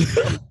 When...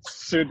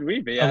 should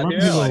we be I out love here?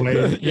 people Like,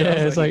 waiting. Yeah,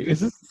 it's like, is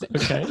this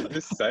okay? is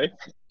this safe?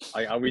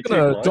 Like, are we too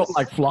gonna close? drop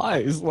like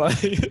flies. Like,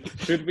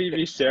 Should we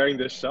be sharing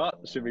this shot?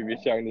 Should we be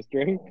sharing this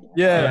drink?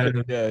 yeah.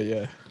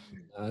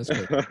 That's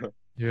great.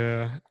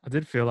 Yeah, I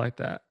did feel like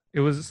that. It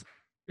was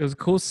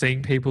cool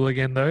seeing people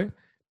again though.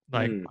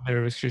 Like when the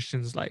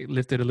restrictions like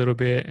lifted a little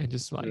bit and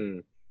just like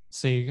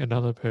seeing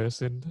another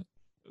person,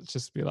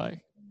 just be like,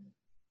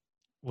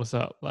 what's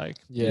up? Like,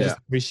 just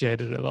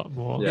appreciate it a lot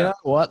more. You know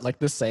what? Like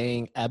the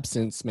saying,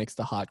 absence makes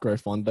the heart grow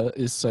fonder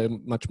is so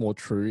much more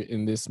true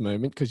in this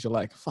moment because you're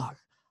like, fuck,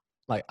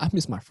 like I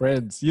miss my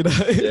friends, you know?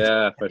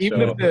 Yeah, for Even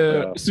sure. if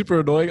they're super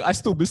annoying, I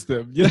still miss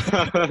them, you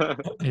know?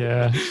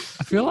 Yeah.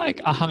 I feel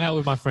like I hung out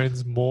with my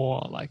friends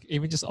more, like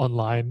even just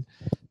online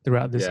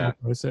throughout this whole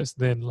process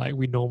than like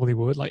we normally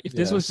would. Like if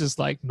this was just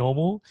like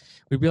normal,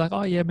 we'd be like,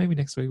 oh yeah, maybe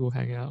next week we'll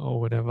hang out or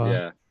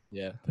whatever.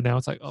 Yeah. But now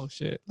it's like, oh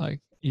shit, like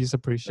you just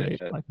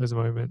appreciate like those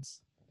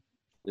moments.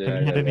 Yeah, Have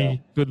you had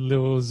any good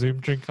little Zoom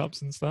drink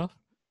ups and stuff?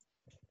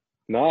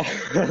 No,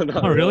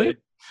 not really?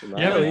 No,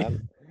 Yeah, really?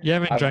 man. You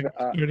haven't drank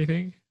or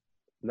anything?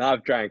 No,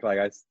 I've drank like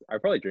I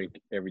probably drink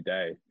every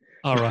day.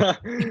 All right.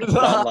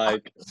 But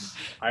like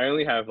I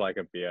only have like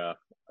a beer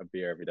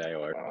every day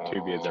or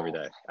 2 beers every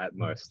day at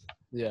most.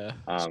 Yeah.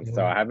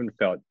 So I haven't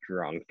felt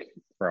drunk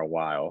for a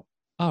while.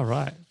 All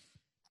right.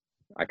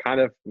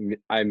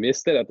 I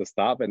missed it at the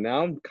start, but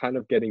now I'm kind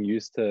of getting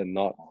used to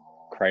not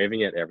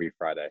craving it every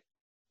Friday.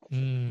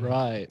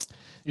 Right.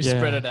 You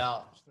spread it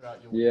out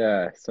throughout your week.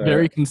 Yeah, so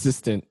Very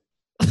consistent.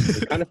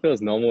 it kind of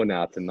feels normal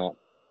now to not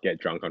get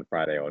drunk on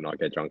Friday or not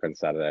get drunk on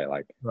Saturday.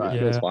 Like it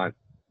feels fine.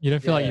 You don't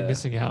feel like you're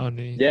missing out on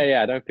anything.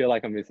 Yeah, I don't feel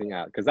like I'm missing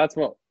out because that's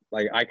what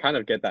like I kind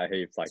of get that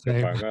heaps like the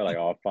Same. FOMO, like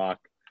oh fuck,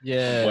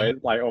 Yeah. boys,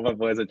 like all my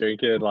boys are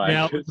drinking, like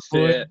Now,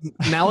 shit.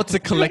 Now it's a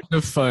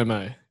collective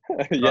FOMO.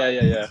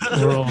 yeah.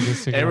 We're all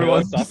missing out.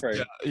 Everyone's suffering.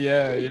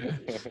 Yeah.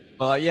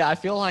 But yeah, I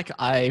feel like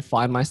I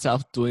find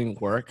myself doing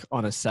work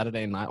on a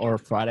Saturday night or a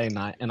Friday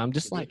night, and I'm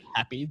just like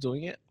happy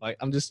doing it. Like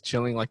I'm just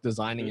chilling, like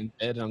designing in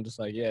bed, and I'm just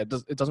like, it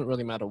doesn't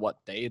really matter what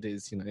day it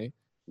is, you know.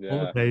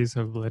 All the days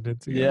have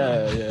blended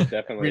together. Yeah.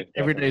 Definitely.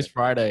 Every day's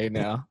Friday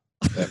now.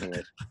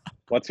 Definitely.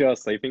 What's your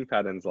sleeping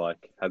patterns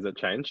like? Has it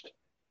changed?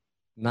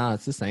 Nah,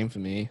 it's the same for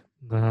me.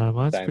 Nah,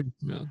 mine's Same. pretty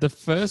similar. The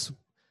first,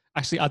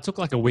 actually, I took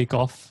like a week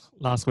off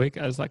last week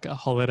as like a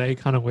holiday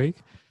kind of week.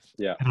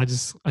 Yeah. And I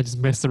just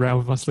messed around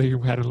with my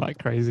sleeping pattern like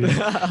crazy.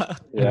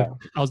 Yeah. And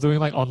I was doing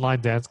like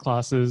online dance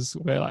classes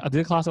where like, I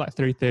did a class at like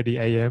 3:30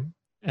 a.m.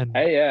 And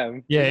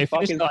AM. Yeah, Who it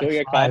finished fucking at, like, doing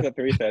a class 5. at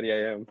 3:30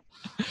 a.m.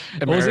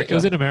 it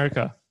was in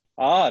America.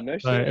 Ah, no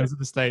So it shit. was in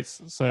the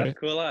States. So That's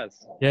cool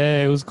as.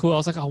 yeah, it was cool. I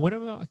was like, oh, when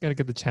am I gonna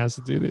get the chance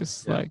to do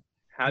this? Yeah. Like,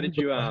 How did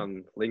you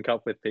link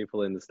up with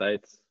people in the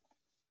States?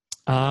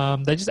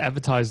 they just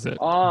advertised it.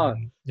 Oh,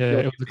 Yeah, You're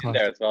it was a in class.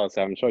 there as well,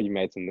 so I'm sure you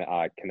made some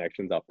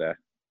connections up there.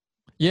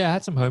 Yeah, I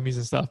had some homies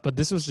and stuff, but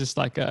this was just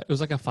like it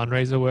was like a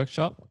fundraiser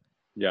workshop.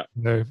 Yeah.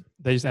 No,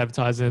 they just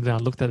advertised it, and then I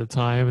looked at the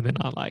time, and then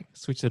I like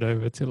switched it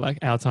over to like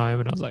our time,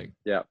 and I was like,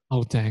 Yeah.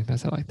 oh dang,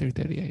 that's at like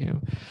 3:30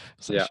 a.m.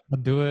 So Yeah. should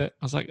I do it?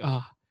 I was like, you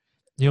know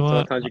So what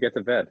what? time did you get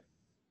to bed?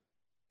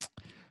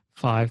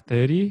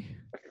 5:30.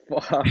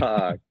 Fuck.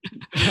 I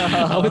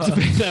went to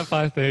bed at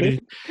 5:30.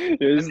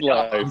 It was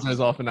like, Alarm goes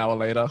off an hour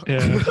later. Yeah,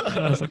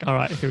 I was like, all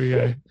right, here we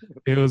go.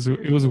 It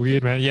was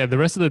weird, man. Yeah, the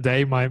rest of the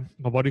day, my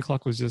body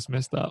clock was just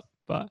messed up,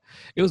 but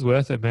it was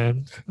worth it,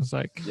 man. It was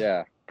like,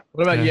 yeah.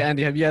 What about you, Yeah.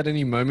 Andy? Have you had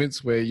any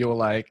moments where you're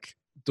like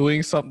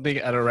doing something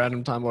at a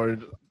random time, or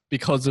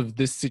because of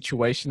this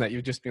situation that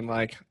you've just been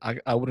like,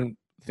 I wouldn't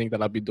think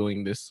that I'd be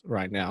doing this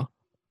right now?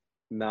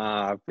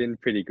 Nah, I've been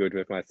pretty good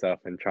with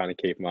myself and trying to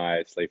keep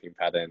my sleeping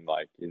pattern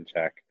like in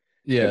check.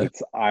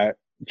 'Cause Yeah.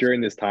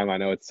 during this time I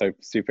know it's so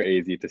super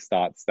easy to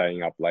start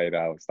staying up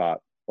later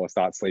or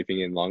start sleeping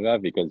in longer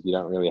because you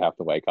don't really have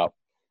to wake up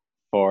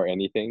for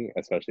anything,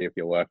 especially if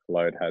your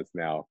workload has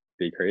now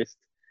decreased.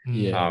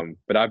 Yeah.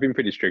 But I've been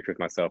pretty strict with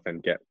myself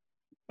and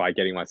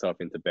getting myself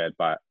into bed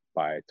by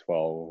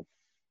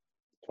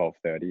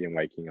 12:30 and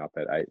waking up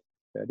at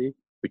 8:30,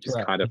 which is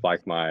Right. kind of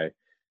like my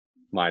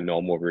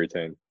normal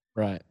routine.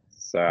 Right.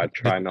 So I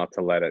try not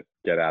to let it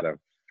get out of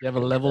You have a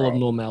level of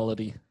control.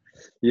 normality.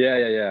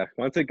 Yeah.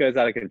 Once it goes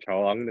out of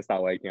control, I'm gonna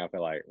start waking up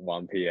at like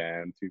 1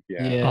 p.m., 2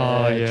 p.m.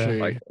 Yeah. Oh, yeah. True.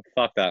 Like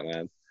fuck that,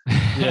 man.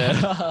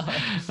 Yeah.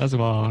 That's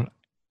wild.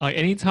 Like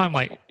anytime,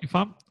 like if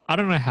I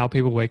don't know how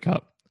people wake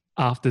up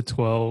after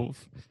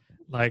 12.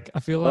 Like I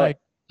feel But like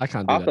I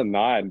can't do after that.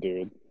 9,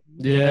 dude.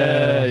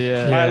 Yeah.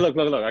 Yeah. Alright, look.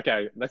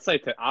 Okay, let's say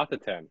after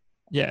 10.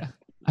 yeah,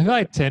 I feel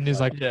like 10 is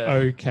like Yeah.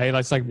 okay,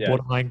 like it's like Yeah.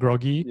 borderline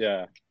groggy.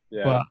 Yeah.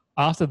 But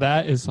after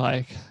that, it's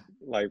like,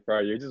 Like, bro,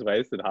 you just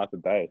wasted half the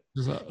day.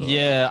 just like, ugh.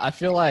 Yeah. I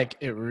feel like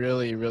it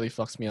really, really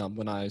fucks me up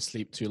when I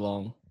sleep too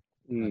long.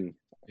 Mm.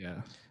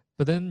 Yeah.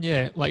 But then,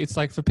 yeah, like it's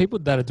like for people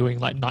that are doing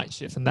like night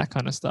shifts and that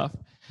kind of stuff,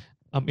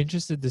 I'm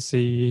interested to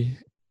see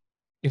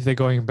if they're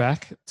going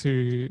back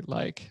to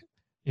like,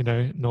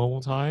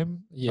 normal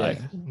time, Yeah.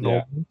 like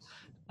normal,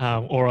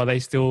 or are they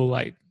still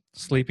like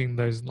sleeping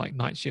those like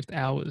night shift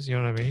hours? You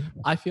know what I mean?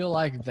 I feel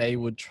like they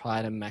would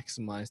try to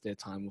maximize their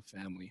time with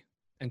family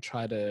and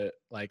try to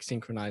like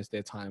synchronize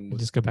their time with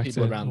Just go back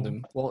people to around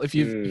normal. them. Well, if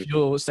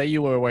you say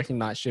you were working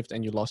night shift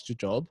and you lost your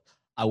job,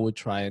 I would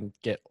try and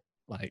get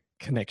like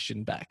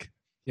connection back,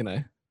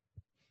 Yeah.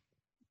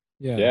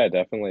 Yeah,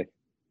 definitely.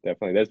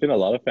 There's been a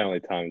lot of family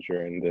time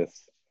during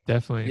this.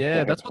 Definitely.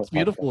 Yeah, that's what's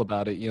beautiful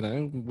about it,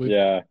 We've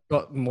Yeah.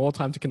 got more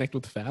time to connect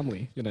with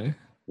family,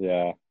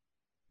 Yeah.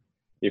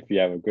 If you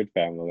have a good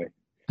family.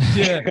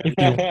 Yeah. If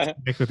you want to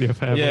connect with your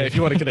family. Yeah, if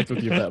you want to connect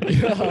with your family.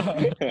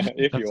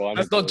 If you want.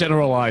 Let's not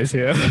generalize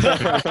here.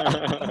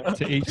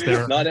 To each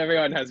their own. Not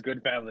everyone has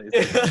good families.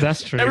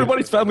 That's true.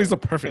 Everybody's families are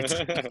perfect.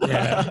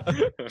 Yeah.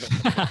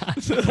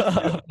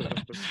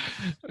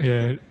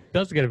 Yeah, it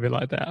does get a bit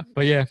like that.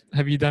 But yeah,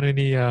 have you done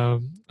any I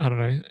don't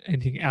know,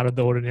 anything out of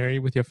the ordinary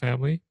with your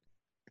family?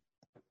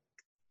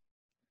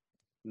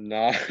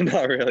 No,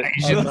 not really.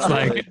 Asians, Not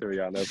like- really, to be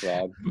honest,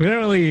 Rob. We don't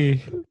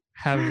really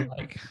have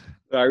like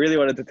I really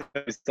wanted to tell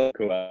you so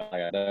cool. Like,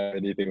 I don't know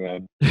anything,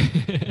 man.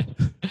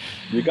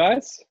 You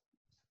guys?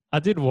 I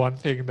did one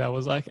thing that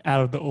was like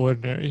out of the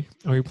ordinary,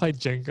 and we played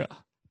Jenga.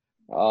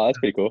 Oh, that's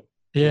pretty cool.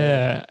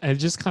 Yeah, and it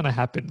just kind of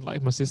happened.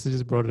 Like my sister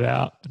just brought it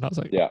out, and I was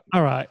like, Yeah.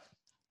 all right,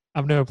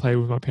 I've never played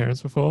with my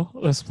parents before.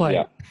 Let's play."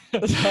 Yeah.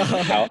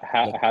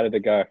 How did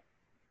it go?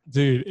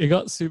 Dude, it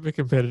got super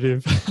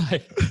competitive.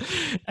 Like,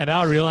 and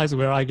I realized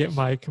where I get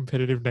my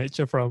competitive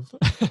nature from.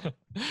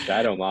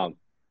 Dad or mom?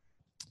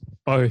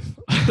 Both.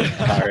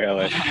 Oh,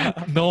 really?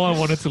 No one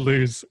wanted to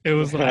lose. It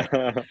was like,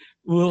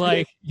 we were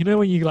like,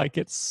 when you like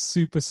get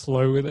super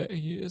slow with it and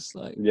you just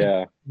like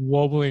Yeah.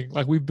 wobbling.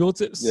 Like we built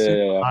it super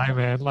Yeah. high,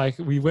 man. Like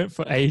we went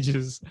for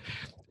ages.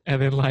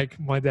 And then like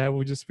my dad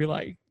would just be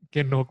like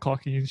getting all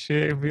cocky and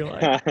shit and be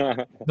like,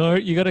 no,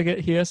 you got to get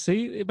here.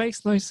 See, it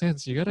makes no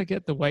sense. You got to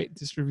get the weight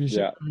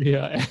distribution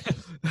here.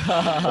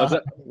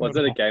 Was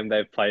it a game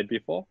they've played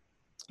before?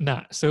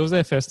 Nah, so it was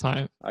their first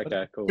time.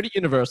 Okay, cool. Pretty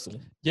universal.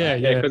 Yeah,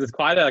 Yeah, yeah, because it's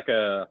quite like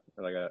a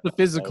The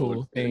physical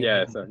old- thing.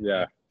 Yeah, so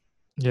yeah.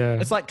 yeah.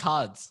 It's like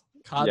cards.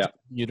 Cards Yeah. are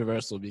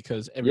universal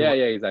because Yeah, everyone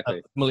yeah, is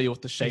exactly. familiar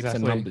with the shapes and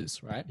Exactly.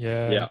 numbers, right?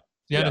 Yeah. Yeah. You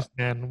Yeah.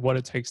 understand what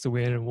it takes to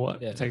win and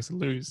what Yeah. it takes to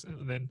lose.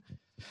 And then,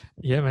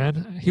 yeah,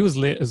 man. He was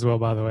lit as well,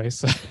 by the way.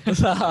 So,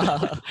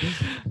 Well,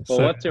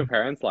 so- what's your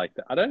parents like?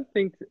 I don't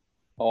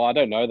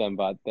know them,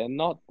 but they're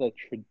not the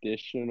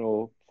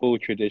full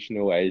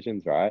traditional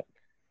Asians, right?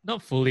 not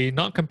fully,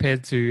 not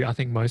compared to, I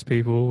think, most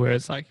people, where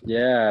it's like,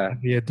 Yeah,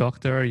 be a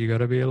doctor or you got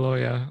to be a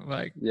lawyer.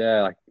 Like,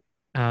 yeah. Like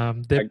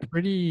they're Like-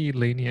 pretty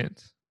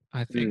lenient,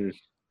 I think.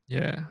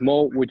 Yeah.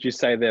 more. Would you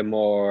say they're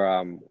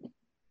more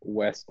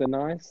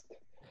westernized?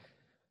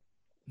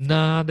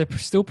 Nah, they're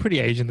still pretty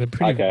Asian. They're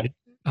pretty Okay. vid.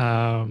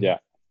 Yeah.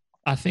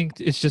 I think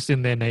it's just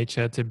in their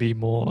nature to be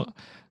more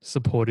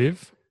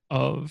supportive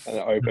of And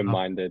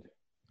open-minded.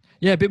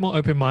 yeah, a bit more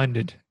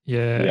open-minded.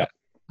 Yeah.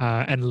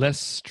 And less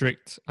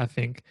strict, I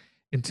think,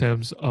 in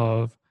terms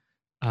of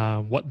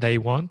what they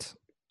want.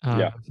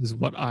 Yeah. Is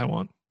what I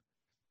want.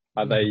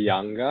 Are they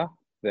younger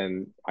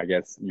than, I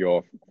guess,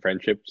 your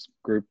friendship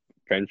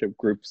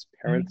group's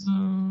parents?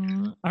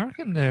 I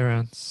reckon they're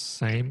around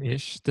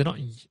same-ish. They're not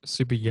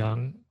super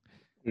young.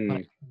 Mm.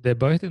 Like, they're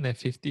both in their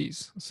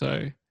 50s.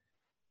 So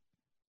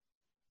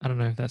I don't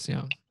know if that's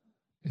young.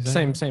 Is that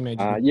young? Same age.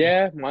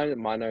 Yeah, mine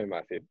are in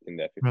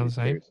their Around the 50s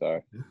same? too.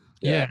 So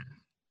Yeah.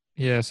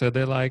 Yeah. So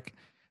they're like a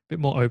bit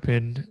more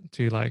open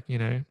to like,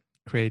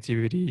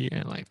 creativity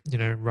and like,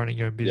 running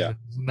your own business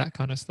and that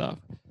kind of stuff.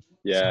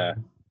 yeah,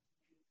 So,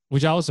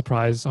 which I was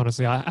surprised,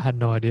 honestly. I had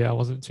no idea. I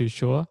wasn't too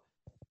sure.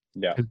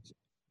 yeah, 'Cause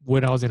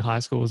when I was in high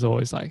school, it was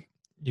always like,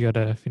 you got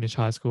to finish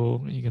high school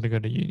and you're going to go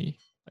to uni.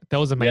 Like, that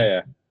was the main.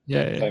 yeah,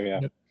 Yeah. Same, yeah.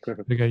 You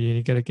gotta go to uni,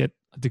 you got to get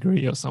a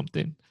degree or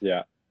something.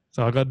 yeah.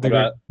 So I got a What degree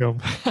about- in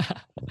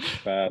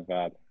film.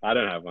 Bad. I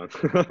don't have one.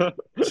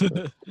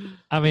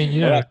 I mean,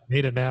 you What don't about-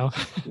 need it now.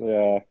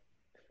 Yeah.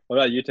 What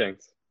about you,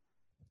 Tanks?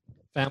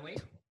 Family,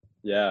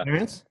 Yeah.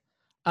 parents,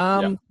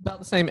 Yeah. about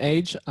the same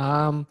age.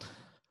 My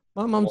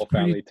mom's More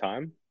pretty. family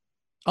time.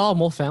 Oh,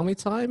 more family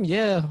time.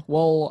 Yeah.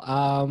 Well,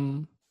 Are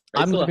you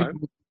I'm still at living.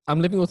 home? I'm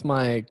living with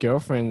my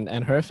girlfriend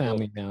and her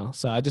family now.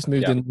 So I just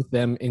moved Yeah. in with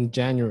them in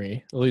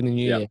January, Lunar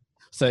New Yeah. Year.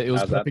 So it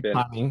was How's that perfect been?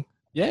 timing.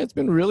 Yeah, it's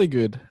been really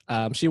good.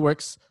 She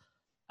works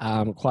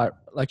quite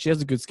like she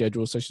has a good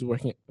schedule. So she's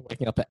waking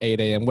up at 8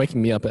 a.m.,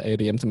 waking me up at 8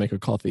 a.m. to make her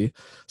coffee.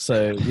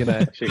 So,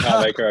 She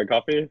can't make her a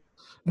coffee?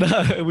 no,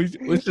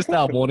 it's just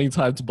our morning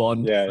time to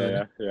bond.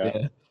 Yeah, so,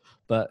 yeah.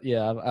 But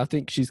yeah, I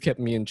think she's kept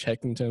me in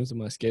check in terms of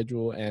my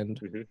schedule. And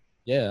Mhm.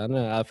 yeah, I don't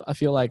know. I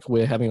feel like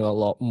we're having a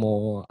lot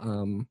more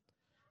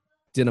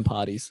dinner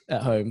parties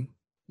at home.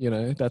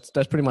 That's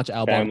pretty much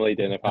our bond. Family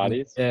dinner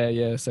parties?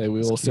 Yeah. So we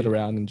That's all sit cute.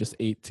 around and just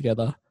eat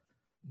together.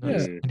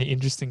 Nice. Mm. Any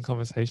interesting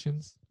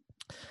conversations?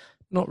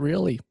 Not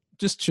really.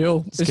 Just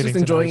chill. Just It's getting just to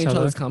know enjoying each each other.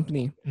 other's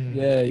company. Mm.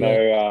 Yeah.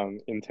 No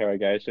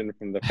interrogation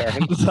from the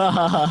parents?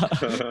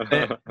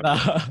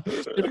 Nah,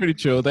 they're pretty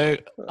chill.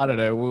 I don't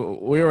know.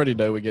 We already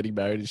know we're getting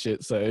married and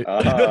shit. So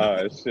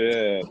Oh,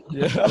 shit.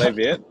 yeah, Are they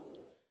bit?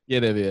 yeah,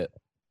 they're it.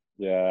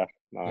 Yeah,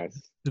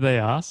 nice. Did they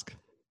ask?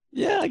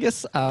 Yeah, I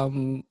guess. I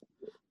don't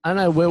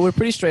know. We're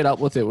pretty straight up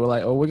with it. We're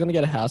like, oh, we're gonna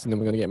get a house and then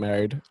we're gonna get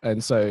married.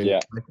 And so Yeah.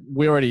 like,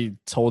 we already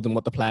told them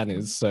what the plan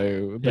is,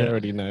 so they Yeah.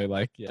 already know.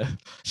 Like, yeah,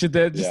 should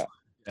they just?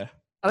 Yeah.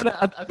 I don't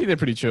know. I think they're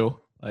pretty chill.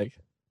 Like,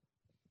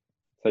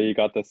 So you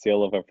got the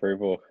seal of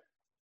approval.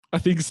 I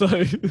think so.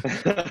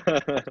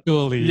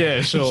 Surely.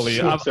 Yeah, surely.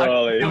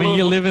 Surely. I mean,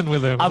 you're living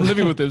with them. I'm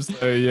living with them,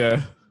 so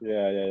yeah.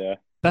 Yeah.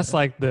 That's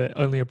like the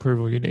only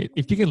approval you need.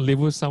 If you can live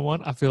with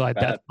someone, I feel like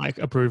that's like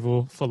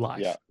approval for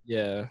life.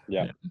 Yeah.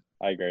 Yeah.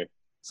 I agree.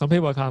 Some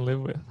people I can't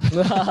live with.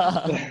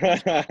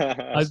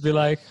 I, I'd be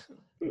like,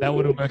 that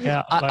wouldn't work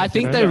out. I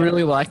think they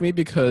really like me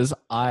because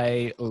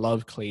I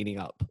love cleaning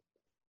up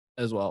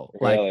as well.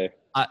 Like, Really?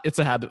 it's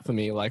a habit for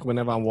me. Like,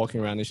 whenever I'm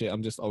walking around and shit,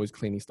 I'm just always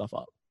cleaning stuff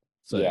up.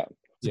 So, Yeah.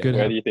 It's good.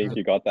 Where do you think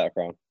you got that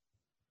from?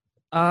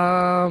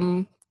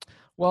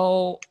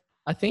 Well,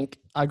 I think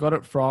I got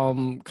it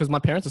from because my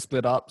parents are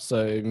split up,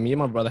 so me and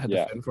my brother had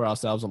Yeah. to fend for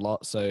ourselves a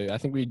lot. So I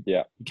think we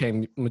Yeah.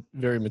 became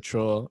very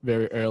mature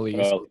very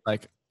early. So,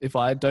 like, if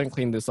I don't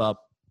clean this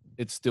up,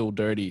 it's still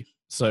dirty.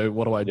 So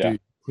what do I Yeah. do?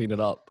 Clean it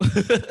up.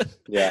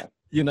 Yeah.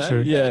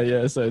 True.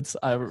 Yeah. So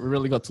I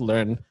really got to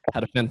learn how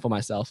to fend for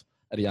myself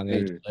at a young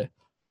age. Mm. So,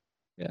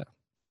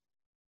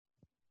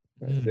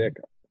 Mm. Sick.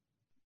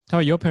 How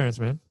are your parents,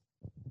 man?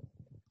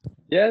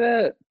 Yeah,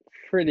 they're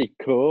pretty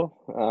cool.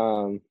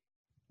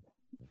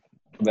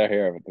 They're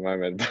here at the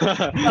moment. So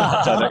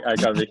I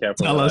gotta be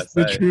careful tell what us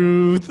I the say.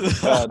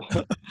 truth.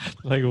 But,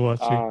 Like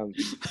watching.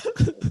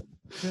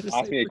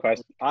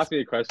 ask me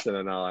a question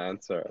and I'll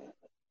answer it.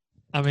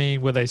 I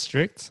mean, were they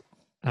strict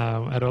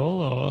at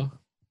all, or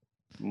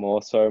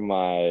More so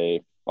my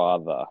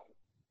father.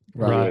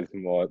 Right. He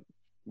was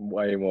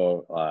way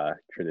more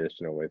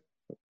traditional with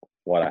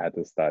what I had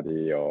to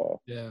study or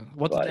Yeah.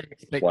 What did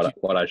like they expect?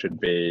 what I should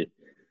be.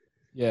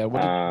 Yeah.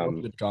 What did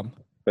you become?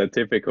 The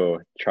typical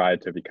try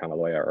to become a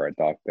lawyer or a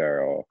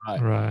doctor or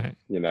right?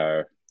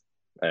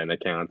 an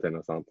accountant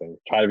or something.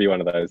 Try to be one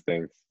of those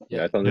things.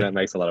 Something Yeah. that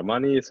makes a lot of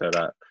money so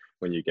that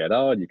when you get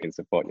old, you can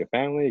support your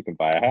family, you can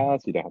buy a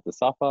house, you don't have to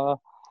suffer.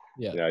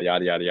 Yeah.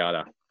 Yada yada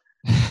yada.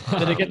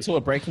 Did it get to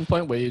a breaking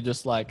point where you're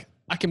just like,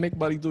 I can make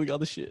money doing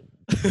other shit?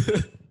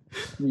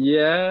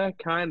 Yeah,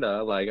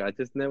 kinda. Like I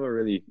just never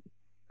really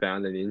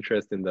found an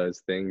interest in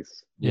those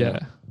things. Yeah.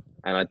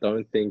 And I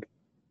don't think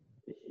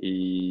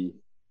he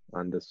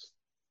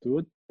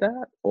understood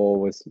that or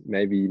was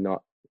maybe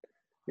not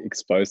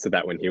exposed to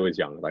that when he was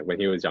young. Like when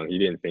he was young, he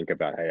didn't think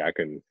about, hey, I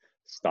can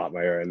start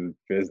my own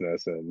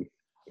business and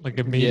Like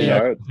a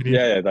Yeah.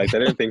 media. like they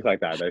don't think like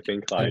that. They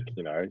think like,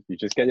 you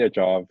just get your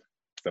job,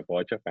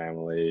 support your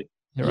family,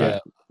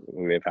 Right.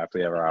 live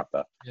happily ever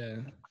after. Yeah.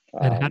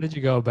 And how did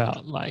you go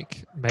about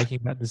like making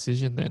that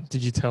decision then?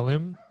 Did you tell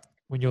him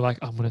when you're like,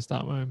 I'm going to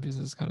start my own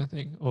business kind of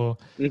thing? Or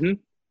Mhm.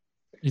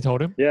 you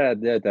told him? Yeah,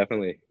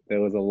 definitely.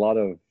 There was a lot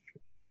of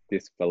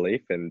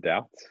disbelief and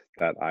doubt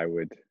that I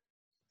would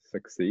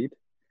succeed.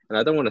 And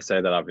I don't want to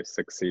say that I've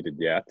succeeded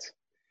yet,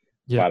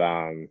 Yeah. but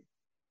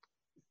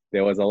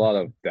there was a lot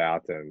of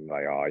doubt and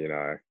like,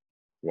 oh,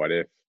 what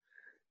if,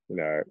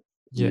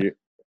 Yeah.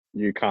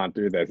 you can't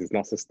do this, it's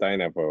not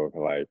sustainable.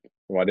 Like,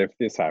 what if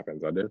this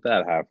happens? What if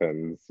that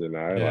happens?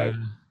 Like,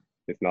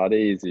 it's not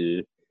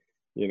easy.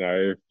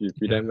 If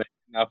you don't make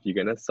enough,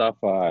 you're gonna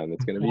suffer and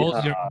it's gonna be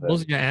hard. What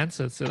was your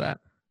answer to that?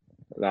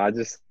 And I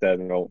just said,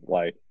 well,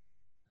 like,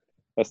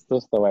 that's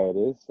just the way it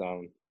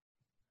is.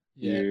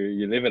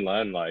 You live and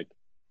learn. Like,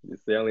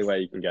 it's the only way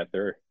you can get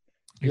through.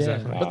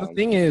 Exactly. Yeah. But the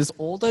thing is,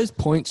 all those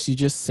points you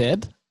just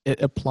said,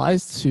 it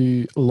applies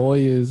to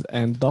lawyers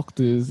and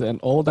doctors and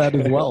all that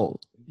as well.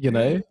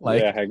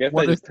 Like, yeah, I guess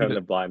they just turn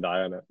a blind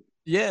eye on it.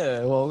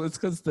 Yeah, well, it's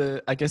because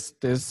I guess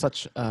there's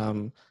such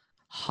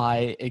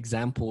high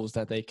examples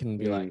that they can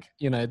be like,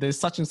 there's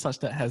such and such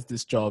that has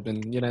this job,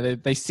 and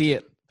they see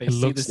it. They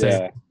see the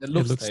same. It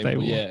looks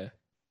stable. Yeah,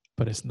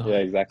 but it's not. Yeah,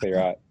 exactly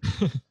right.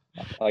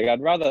 Like,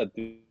 I'd rather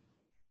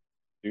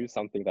do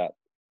something that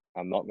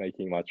I'm not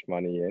making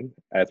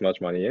as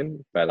much money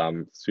in, but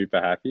I'm super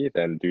happy,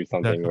 than do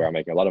something where I'm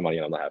making a lot of money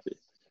and I'm not happy.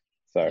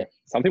 So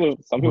some people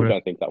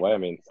don't think that way. I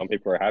mean, some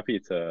people are happy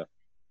to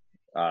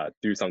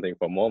do something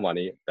for more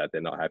money that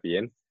they're not happy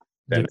in,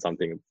 than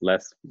something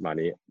less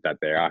money that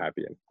they are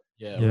happy in.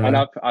 Yeah. And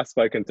I've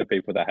spoken to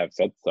people that have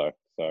said so.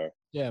 So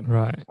yeah,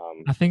 right.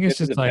 I think it's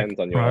just like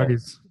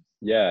priorities.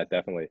 Yeah,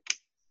 definitely.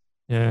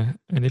 Yeah,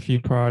 and if you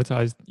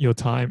prioritize your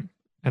time,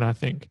 and I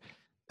think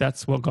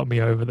that's what got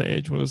me over the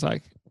edge. Was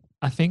like,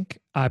 I think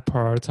I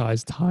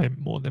prioritize time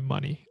more than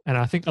money, and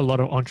I think a lot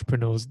of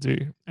entrepreneurs do.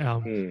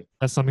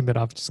 That's something that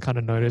I've just kind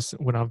of noticed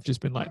when I've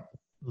just been like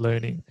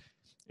learning.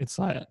 It's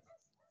like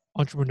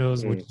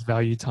entrepreneurs would just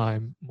value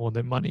time more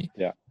than money.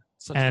 Yeah,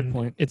 such a good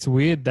point. It's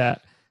weird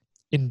that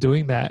in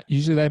doing that,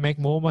 usually they make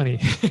more money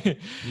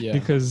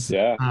because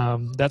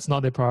that's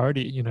not their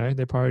priority.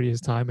 Their priority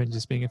is time and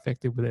just being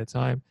effective with their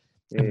time.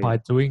 And by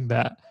doing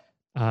that,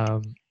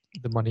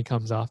 the money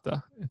comes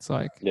after. It's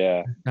like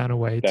found a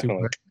way to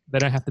work. They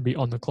don't have to be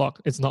on the clock.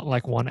 It's not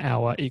like 1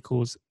 hour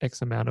equals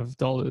X amount of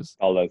dollars.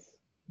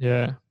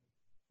 Yeah.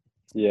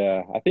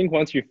 Yeah. I think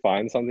once you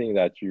find something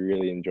that you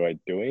really enjoy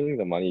doing,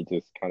 the money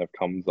just kind of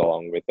comes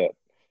along with it.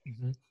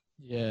 Mm-hmm.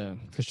 Yeah,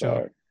 for sure.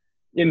 So,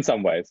 in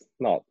some ways,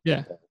 not.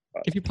 Yeah.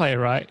 If you play it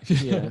right.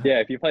 Yeah,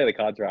 if you play the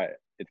cards right,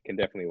 it can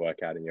definitely work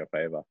out in your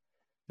favor.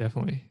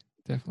 Definitely.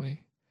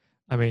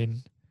 I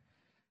mean,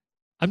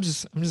 I'm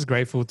just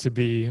grateful to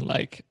be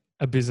like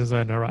a business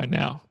owner right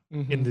now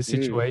in this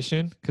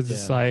situation, because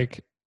it's like,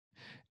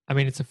 I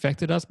mean, it's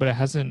affected us, but it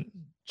hasn't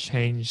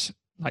changed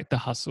like the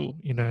hustle,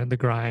 the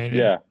grind.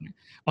 Yeah.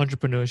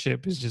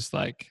 Entrepreneurship is just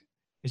like,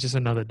 it's just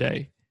another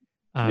day.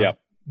 Yeah.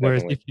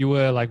 Whereas if you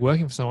were like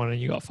working for someone and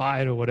you got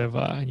fired or whatever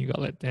and you got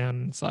let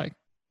down, it's like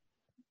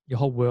your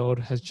whole world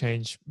has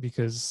changed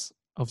because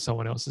of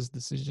someone else's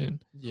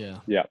decision. Yeah.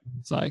 Yeah.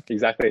 It's like,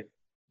 exactly.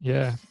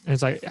 Yeah. And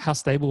it's like, how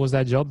stable was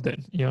that job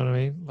then? You know what I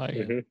mean? Like,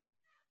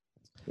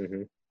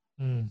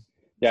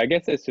 yeah, I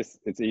guess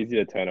it's easy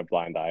to turn a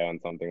blind eye on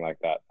something like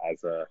that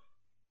as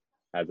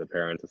a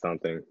parent or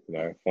something.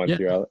 Once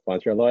you're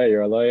a lawyer,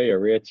 you're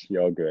rich,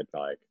 you're good.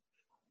 Like,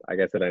 I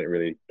guess I don't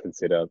really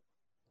consider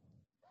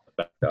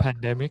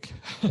pandemic,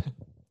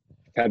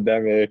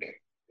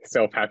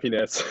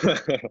 self-happiness. Yeah,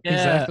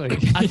 exactly.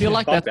 I feel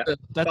like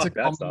that's a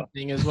common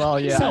thing as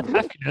well. Yeah,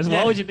 self-happiness.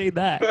 Why would you need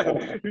that?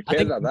 Who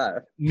cares about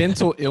that?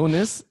 Mental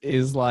illness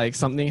is like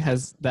something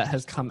that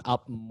has come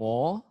up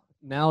more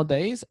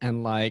nowadays,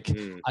 and like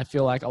I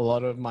feel like a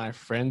lot of my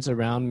friends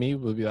around me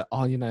will be like,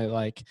 oh,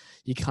 like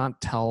you can't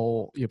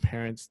tell your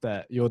parents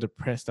that you're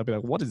depressed. I'll be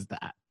like, what is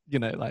that?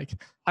 Like,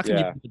 how can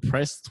you be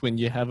depressed when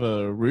you have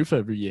a roof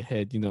over your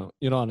head? You know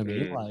what I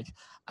mean? Like,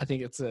 I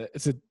think it's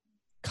a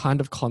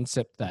kind of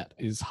concept that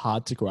is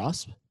hard to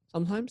grasp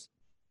sometimes,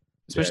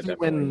 especially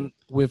when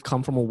we've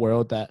come from a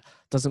world that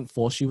doesn't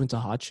force you into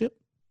hardship.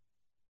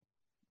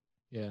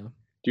 Yeah.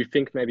 Do you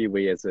think maybe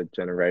we as a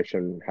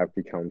generation have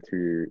become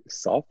too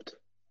soft,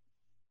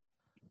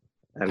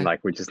 and like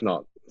we're just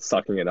not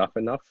sucking it up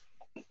enough?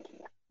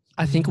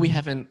 I think we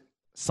haven't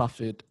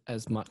suffered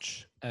as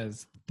much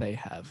as they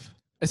have.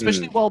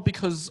 Especially,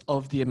 because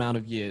of the amount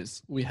of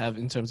years we have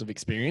in terms of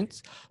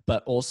experience,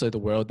 but also the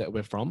world that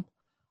we're from.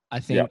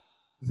 I think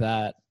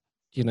that,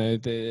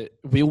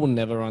 we will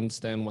never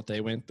understand what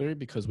they went through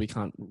because we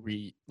can't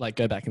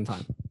go back in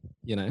time,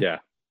 Yeah.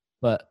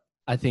 But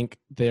I think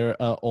there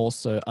are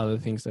also other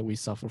things that we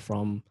suffer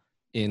from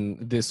in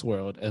this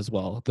world as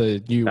well,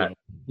 the new world,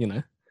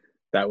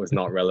 That was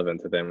not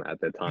relevant to them at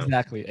their time.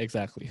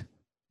 Exactly.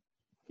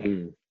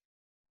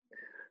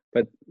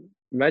 But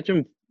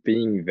imagine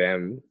being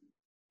them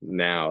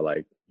now.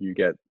 Like,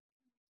 you're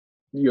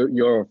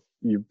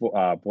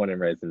born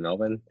and raised in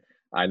Melbourne.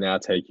 I now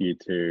take you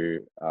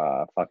to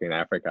fucking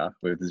Africa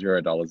with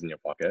 $0 in your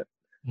pocket,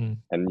 and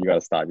you got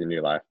to start your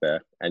new life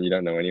there, and you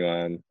don't know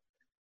anyone.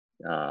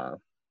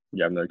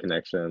 You have no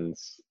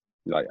connections.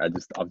 Like, I've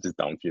just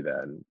dumped you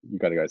there, and you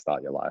got to go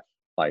start your life.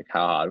 Like,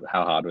 how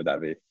hard would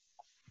that be?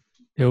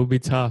 It will be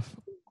tough,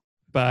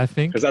 but I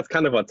think because that's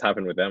kind of what's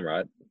happened with them,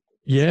 right?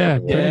 Yeah,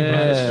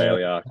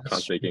 Australia,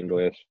 can't speak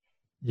English.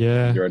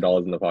 Yeah.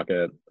 $0 in the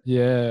pocket.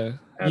 Yeah.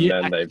 And You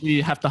then they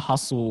actually have to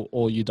hustle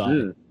or you die.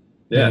 Yeah,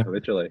 Yeah.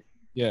 literally.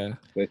 Yeah.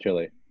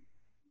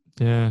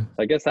 Yeah.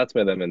 I guess that's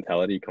where the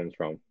mentality comes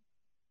from.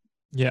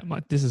 Yeah.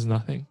 This is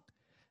nothing.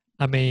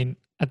 I mean,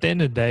 at the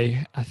end of the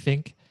day, I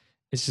think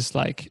it's just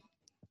like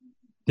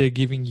they're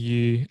giving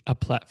you a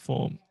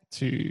platform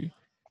to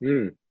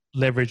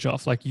leverage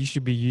off. Like you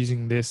should be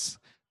using this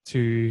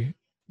to,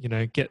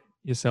 get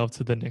yourself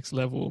to the next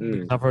level.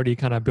 Because I've already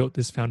kind of built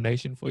this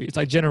foundation for you. It's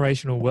like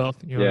generational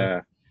wealth. You know what I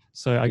mean?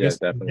 So I guess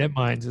in their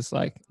minds, it's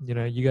like,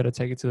 you got to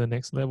take it to the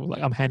next level.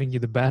 Like I'm handing you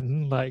the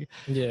baton. Like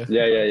Yeah.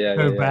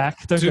 Go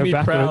back. Don't Do go me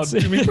proud. backwards.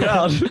 Do me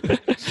proud.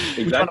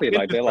 Exactly.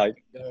 Like they're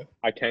like,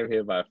 I came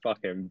here by a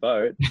fucking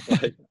boat.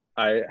 Like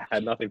I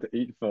had nothing to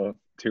eat for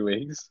 2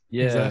 weeks.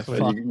 Yeah. Exactly.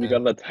 Fuck, You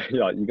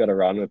gotta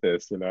run with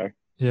this.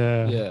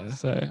 Yeah. Yeah.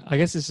 So I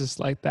guess it's just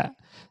like that.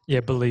 Yeah.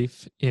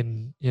 Belief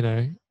in,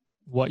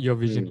 what your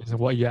vision is and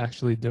what you're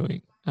actually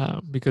doing.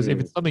 Because if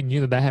it's something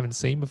new that they haven't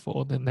seen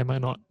before, then they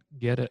might not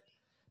get it.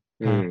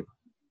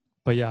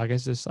 But yeah, I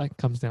guess it's like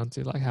comes down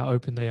to like how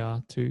open they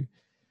are to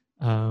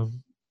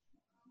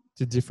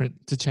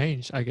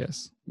change, I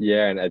guess.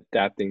 Yeah, and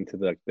adapting to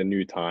the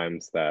new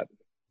times and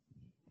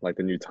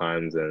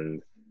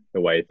the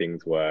way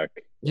things work.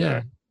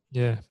 Yeah.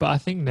 But I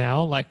think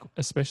now, like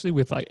especially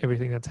with like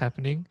everything that's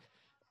happening,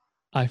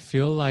 I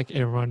feel like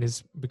everyone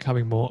is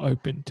becoming more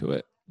open to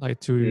it, like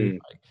to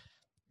like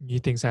new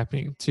things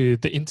happening, to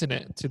the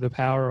internet, to the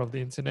power of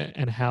the internet,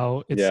 and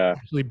how it's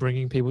actually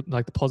bringing people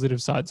like the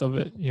positive sides of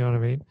it. You know what I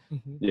mean?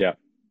 Yeah.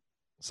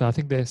 So I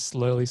think they're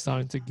slowly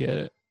starting to get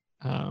it.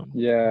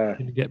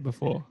 Didn't get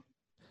before.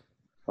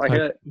 Like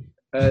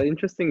an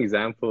interesting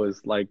example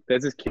is like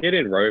there's this kid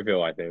in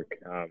Rowville. I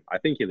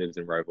think he lives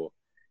in Rowville.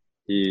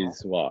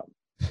 He's what,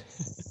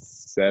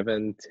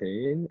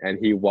 17, and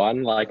he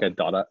won like a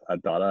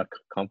Dota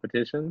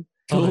competition.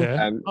 Oh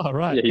yeah. And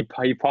right. Yeah,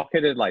 he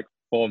pocketed like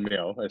 4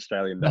 mil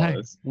Australian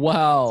dollars.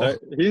 Wow. So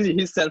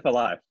he's set for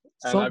life.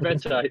 And So I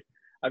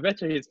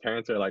bet you his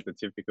parents are like the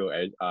typical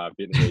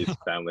Vietnamese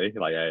family.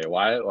 Like, hey,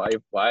 why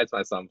is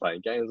my son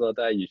playing games all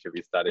day? You should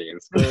be studying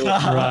in school.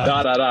 Right.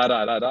 Da da da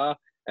da da da.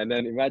 And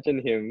then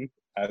imagine him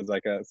as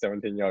like a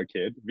 17-year-old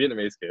kid,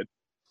 Vietnamese kid,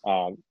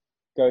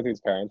 go to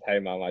his parents, hey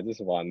mom, I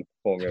just won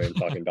 $4 million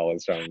fucking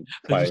dollars from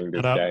playing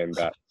this game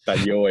that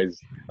you always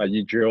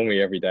you drill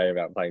me every day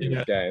about playing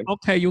this game.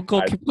 Okay, you'll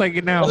go keep playing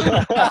it now.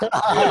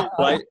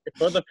 Like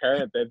for the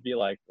parent, they'd be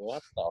like,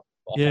 what the fuck?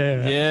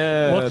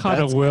 Yeah. What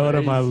kind of world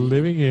am I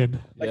living in?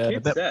 Like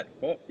kid's set.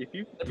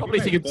 They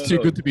probably think it's too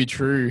good to be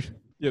true.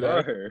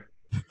 Bro,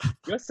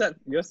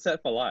 you're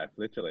set for life,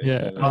 literally.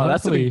 Yeah. Oh,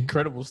 that's an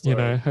incredible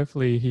story.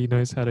 Hopefully he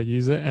knows how to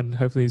use it, and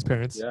hopefully his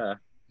parents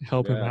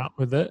help him out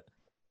with it.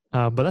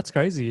 But that's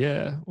crazy,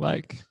 yeah.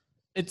 Like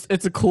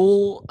it's a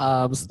cool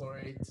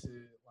story to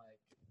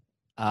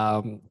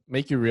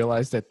make you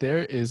realize that there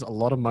is a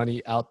lot of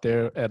money out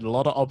there and a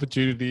lot of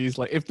opportunities.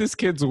 Like if this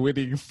kid's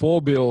winning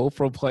 4 mil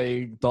from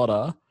playing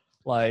Dota,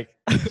 like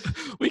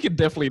we can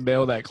definitely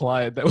nail that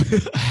client.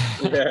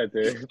 Yeah,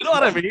 dude. You know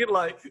what I mean?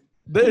 Like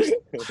there's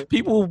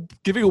people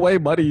giving away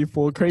money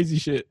for crazy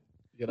shit.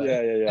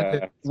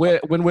 Yeah.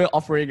 When we're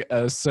offering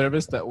a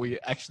service that we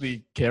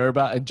actually care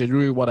about and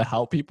genuinely want to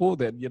help people,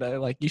 then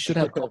like you should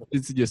have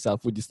confidence in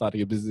yourself when you're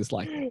starting a business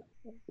like that.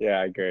 Yeah,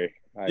 I agree.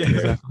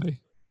 Exactly.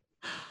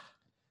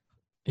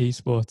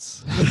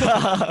 Esports.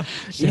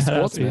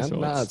 Esports, man.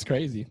 Nah, it's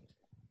crazy.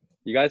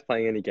 You guys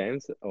playing any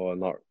games or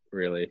not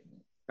really?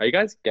 Are you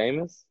guys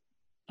gamers?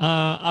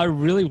 I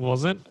really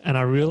wasn't, and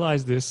I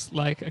realized this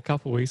like a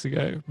couple of weeks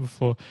ago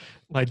before,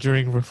 like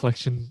during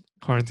reflection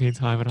quarantine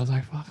time, and I was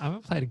like, fuck, I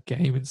haven't played a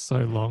game in so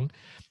long.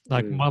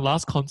 Like my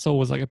last console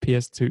was like a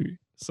PS2,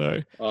 so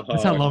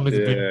that's how long it's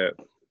been.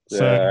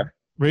 So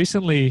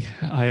recently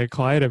I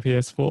acquired a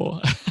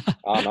PS4.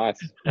 Oh, nice.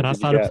 And I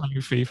started playing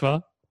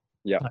FIFA.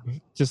 Yeah.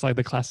 Just like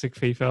the classic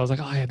FIFA. I was like,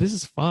 oh yeah, this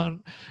is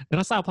fun. Then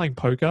I started playing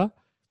poker,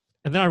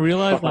 and then I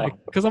realized like,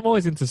 because I'm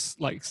always into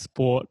like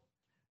sport,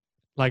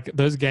 like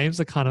those games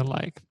are kind of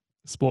like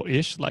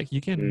sport-ish. Like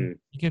you can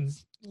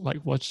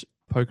like watch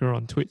poker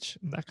on Twitch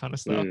and that kind of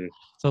stuff.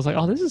 So I was like,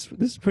 oh, this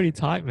is pretty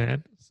tight,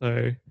 man.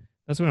 So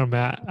that's where I'm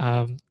at.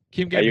 Are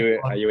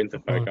you into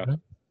poker?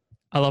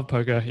 I love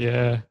poker.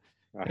 Yeah.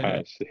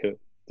 Shit.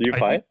 Do you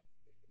play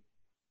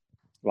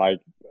like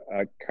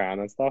a crown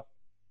and stuff?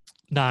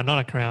 Nah, not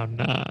a crown.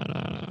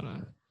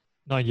 No.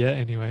 Not yet,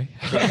 anyway.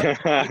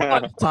 How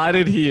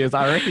excited he is.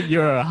 I reckon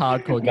you're a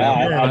hardcore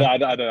guy. No, I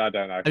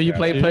don't know. Have you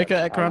played poker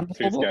at Crown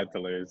before? I'm too scared to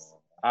lose.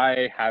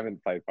 I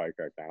haven't played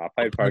poker at Crown. I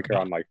played poker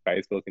on like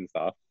Facebook and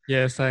stuff.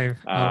 Yeah, same.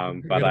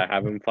 But I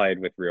haven't played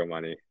with real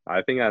money.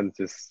 I think I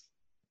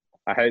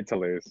hate to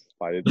lose.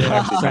 Like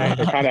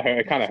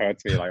it kind of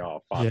hurts me. Like,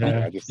 oh fuck.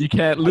 Yeah. You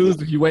can't lose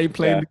if you ain't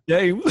playing the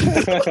game.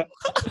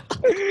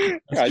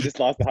 I just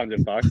lost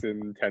 $100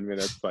 in 10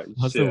 minutes. Like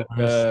shit.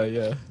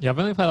 Yeah, I've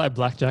only played like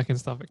blackjack and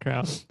stuff at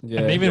Crown.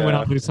 Yeah. And even when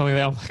I lose something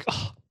there, I'm like,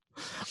 oh,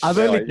 I've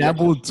Yeah, only like, yeah.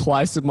 gambled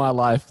twice in my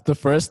life. The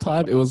first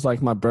time it was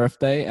like my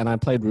birthday, and I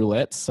played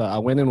roulette. So I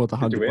went in with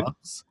Did you win?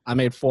 $100. I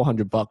made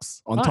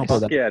 $400 on top Nice. of Fuck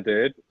that. yeah,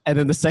 dude. And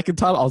then the second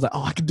time, I was like,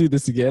 "Oh, I can do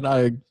this again."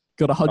 I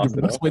got Lost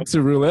it $100. all. Went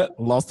to roulette,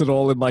 lost it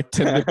all in like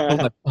 10 minutes. I was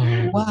like,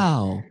 Oh,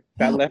 "Wow,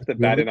 That that left a was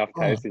bad really enough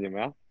fun." taste in your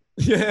mouth.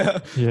 Yeah,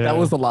 yeah. that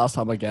was the last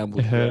time I gambled.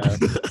 It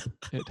hurts.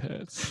 It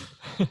hurts.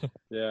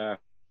 Yeah.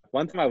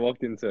 One time I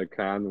walked into a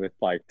Crown with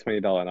like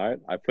 $20 note.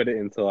 I put it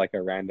into like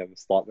a random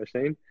slot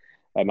machine,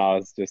 and I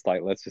was just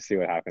like, let's just see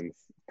what happens.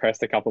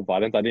 Pressed a couple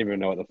buttons. I didn't even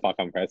know what the fuck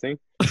I'm pressing,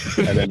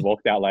 and then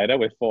walked out later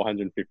with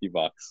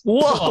 $450.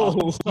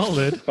 Whoa!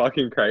 Solid.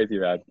 Fucking crazy,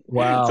 man.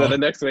 Wow. So the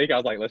next week I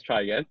was like, let's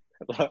try again.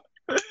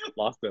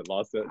 Lost it.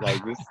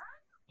 Like this,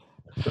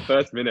 the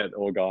first minute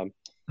all gone.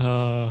 Oh,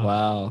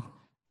 Wow.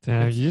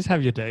 damn. You just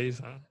have your days,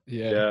 huh?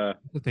 Yeah. Yeah.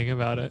 The thing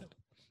about it.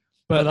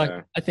 But like,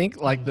 Yeah. I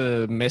think like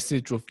the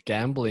message with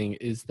gambling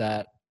is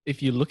that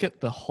if you look at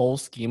the whole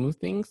scheme of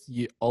things,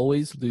 you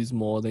always lose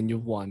more than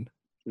you've won.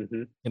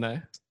 hmm You know.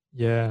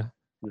 yeah,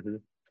 hmm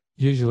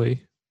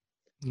usually.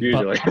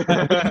 Usually.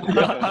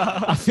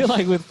 I feel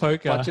like with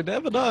poker, But you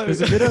never know.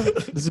 there's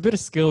a bit of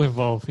skill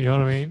involved. You know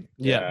what I mean?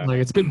 Yeah. Like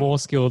it's a bit more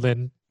skill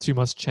than too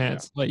much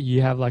chance. Like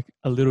you have like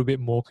a little bit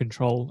more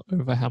control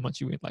over how much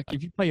you win. Like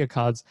if you play your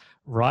cards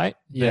right,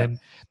 Yeah. then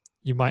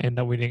you might end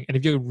up winning. And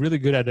if you're really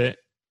good at it,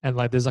 and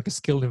like there's like a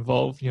skill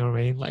involved, you know what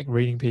I mean? Like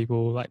reading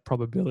people, like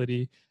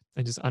probability,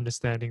 and just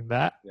understanding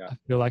that. Yeah. I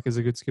feel like is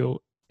a good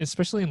skill,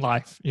 especially in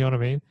life. You know what I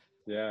mean?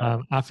 Yeah.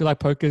 I feel like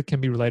poker can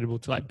be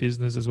relatable to like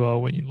business as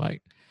well. When you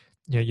like,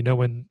 you know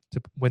when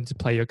to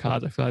play your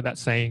cards. I feel like that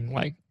saying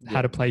like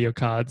how to play your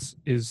cards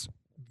is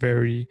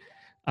very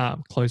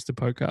close to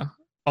poker.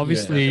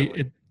 Obviously,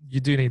 definitely. you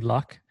do need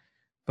luck,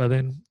 but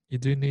then you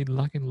do need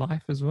luck in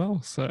life as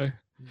well. So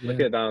Look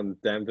at Dan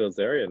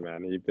Bilzerian,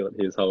 man. He built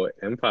his whole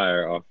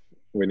empire off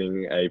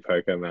winning a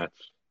poker match.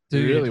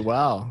 dude, Really?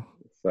 Wow.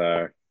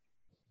 So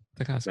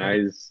that guy's now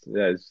great. he's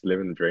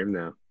living the dream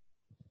now.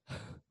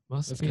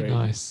 Must That's be crazy.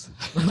 nice.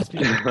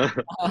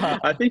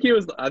 I think he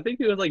was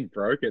like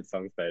broke at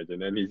some stage,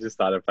 and then he just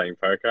started playing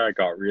poker.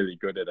 Got really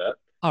good at it.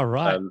 All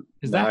right. And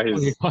Is now that how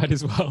he he's acquired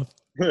his wealth?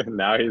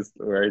 now he's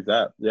where he's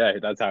at. Yeah,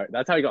 that's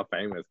how he got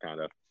famous, kind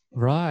of,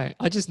 Right.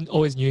 I just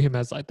always knew him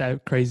as like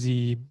that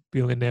crazy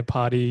billionaire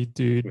party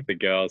dude. with the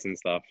girls and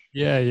stuff.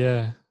 Yeah,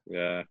 yeah.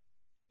 Yeah.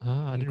 Ah,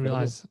 I didn't Incredible.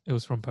 realize it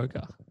was from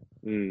poker.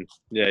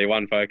 Yeah, he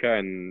won poker,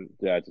 and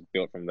yeah, just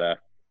built from there.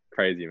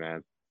 Crazy,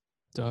 man.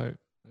 Dope.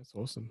 That's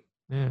awesome.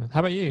 Yeah. How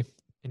about you?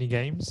 Any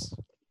games?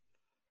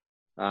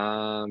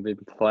 Been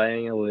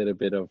playing a little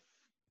bit of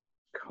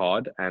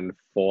COD and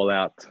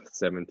Fallout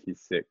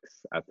 76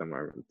 at the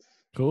moment.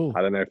 Cool.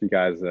 I don't know if you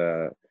guys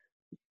know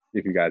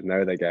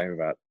the game,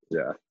 but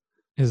yeah.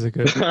 Is it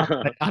good?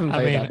 I haven't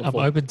I played mean, that I'm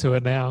before. open to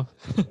it now.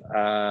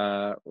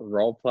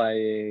 Role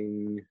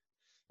playing,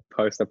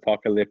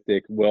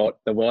 post-apocalyptic world.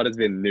 The world has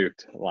been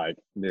nuked,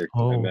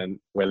 Oh. and then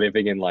we're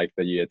living in like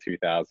the year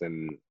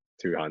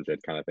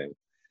 2200 kind of thing.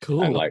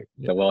 Cool. And like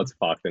Yeah. the world's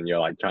fucked, and you're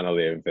like trying to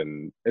live,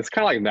 and it's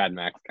kind of like Mad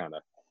Max, kind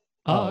of.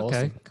 Oh, Oh, okay.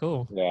 awesome.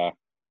 Cool. Yeah.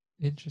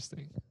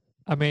 Interesting.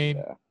 I mean,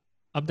 Yeah.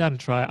 I'm down to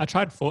try. I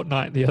tried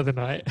Fortnite the other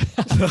night.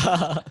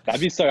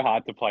 That'd be so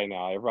hard to play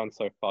now. Everyone's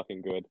so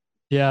fucking good.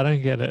 Yeah, I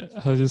don't get it.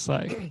 I was just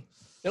like,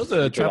 There was a You'd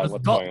be like, Travis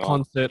what's Scott going on?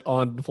 concert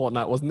on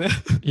Fortnite, wasn't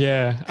there?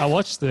 yeah, I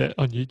watched it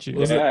on YouTube.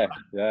 Was it?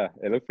 Yeah,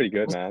 it looked pretty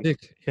good, man.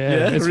 Sick. Yeah,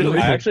 Yeah, it's really? really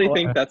I good. actually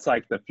think that's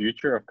like the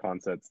future of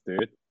concerts,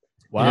 dude.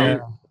 Wow. Yeah.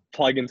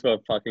 Plug into a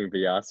fucking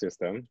VR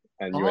system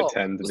and you Oh,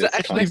 attend was this it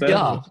actually concert.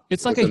 VR?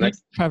 It's like It's a the huge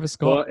next- Travis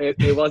Well, Scott.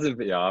 it wasn't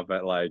VR,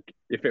 but like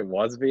if it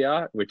was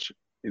VR, which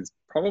is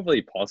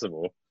probably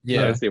possible, I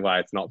Yeah. don't see why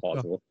it's not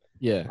possible.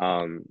 Yeah.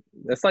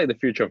 That's like the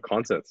future of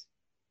concerts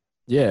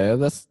Yeah.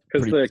 That's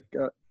because pretty-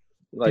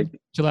 like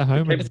Chill at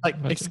home. it's like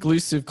watch it.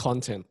 exclusive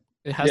content.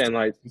 It has yeah, to and be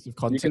like exclusive you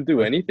content. can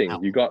do anything. Wow.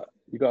 You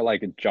got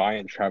like a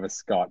giant Travis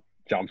Scott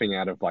jumping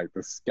out of like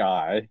the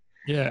sky.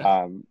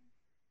 Yeah.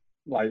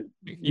 Like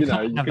You know,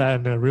 can't you have could- that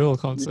in a real you,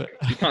 concert.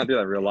 you can't do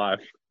that in real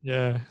life.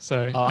 Yeah.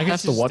 So Oh, I have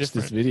guess to it's watch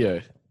different. this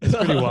video. It's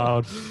pretty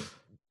wild.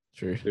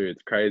 True. Dude,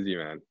 it's crazy,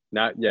 man.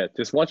 Now, yeah,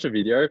 just watch a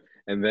video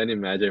and then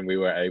imagine we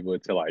were able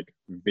to like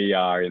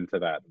VR into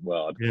that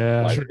world.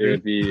 Yeah. Like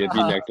it'd be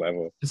next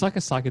level. It's like a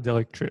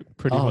psychedelic trip,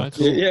 pretty Oh, much.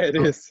 cool. Yeah, it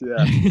is.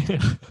 Yeah.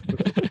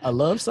 I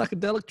love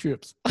psychedelic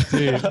trips.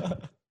 Dude.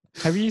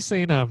 Have you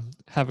seen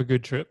Have a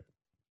Good Trip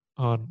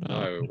on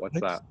No, what's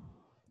Netflix? that?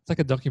 It's like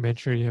a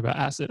documentary about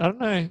acid. I don't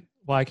know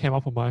why it came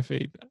up on my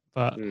feed,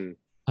 but Hmm.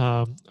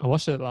 I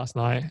watched it last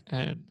night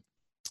and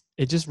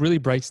it just really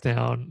breaks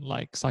down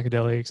like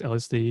psychedelics,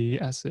 LSD,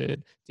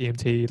 acid,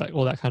 DMT, like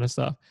all that kind of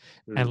stuff,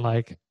 and Hmm.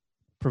 like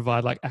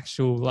provide like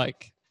actual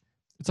like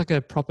it's like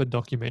a proper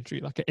documentary,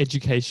 like an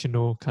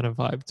educational kind of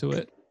vibe to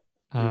it,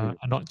 and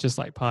not just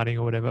like partying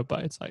or whatever,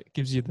 but it's like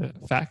gives you the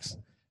facts.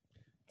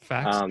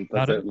 Does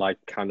about it like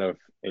kind of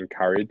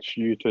encourage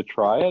you to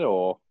try it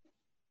or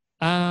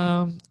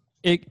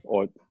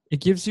It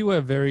gives you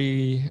a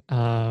very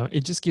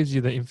it just gives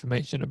you the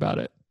information about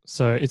it.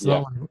 So it's Yeah.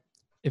 not like,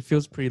 it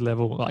feels pretty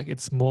level. Like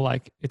it's more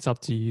like it's up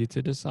to you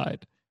to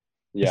decide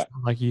Yeah. It's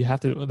not like you have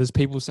to. There's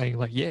people saying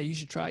like, yeah, you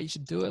should try, you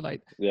should do it.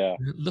 Like, Yeah.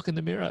 look in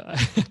the mirror.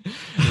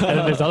 And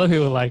then there's other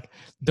people like,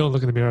 don't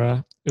look in the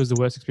mirror. It was the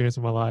worst experience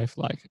of my life.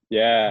 Like,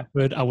 Yeah.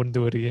 but I wouldn't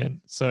do it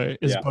again. So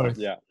it's Yeah. both.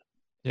 Yeah.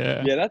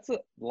 Yeah. Yeah. That's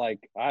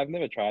like, I've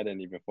never tried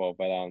any before,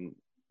 but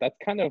that's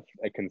kind of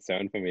a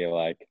concern for me.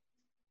 Like,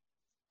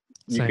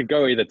 you Same. could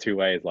go either two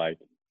ways. Like,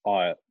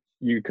 oh,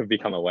 you could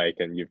become awake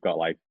and you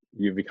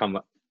become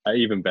an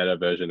even better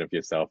version of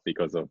yourself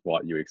because of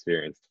what you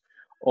experienced,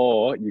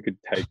 or you could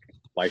take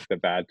like the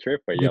bad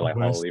trip where you're like,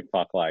 Worse. holy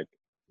fuck, like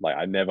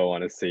I never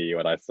want to see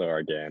what I saw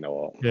again,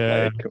 or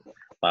Yeah. like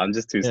I'm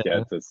just too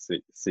scared to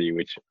see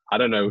which, I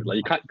don't know, like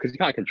you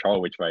can't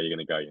control which way you're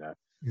gonna go, you know.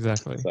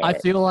 Exactly. So I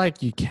feel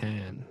like you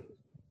can,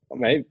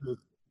 maybe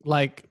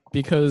like,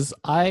 because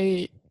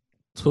I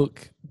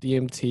took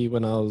DMT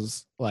when I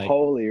was like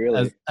holy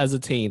really as a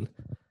teen,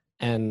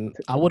 and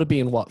I would have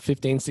been what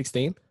 15,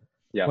 16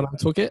 yeah when I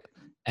took it,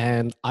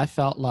 and I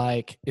felt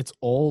like it's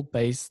all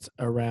based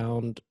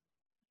around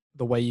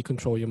the way you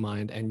control your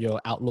mind and your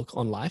outlook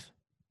on life.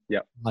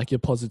 Yep. Like your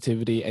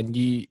positivity, and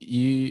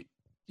you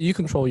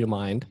control your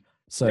mind,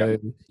 so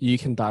you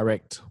can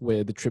direct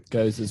where the trip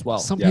goes as well.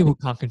 Some people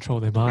can't control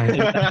their mind.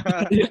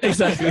 Yeah,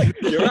 exactly.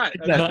 You're right.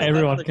 Not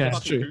everyone That's can. the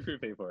True. cuckoo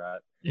people, right?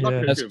 Yeah.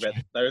 Not That's cuckoo,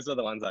 but those are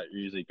the ones that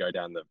usually go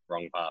down the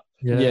wrong path.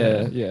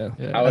 Yeah.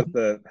 How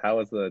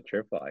was the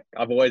trip like?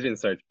 I've always been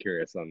so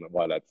curious on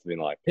what that's been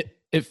like.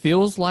 It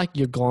feels like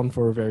you're gone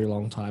for a very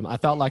long time. I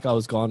felt like I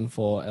was gone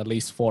for at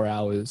least 4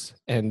 hours,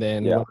 and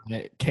then when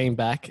I came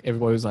back,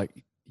 everybody was like,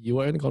 "You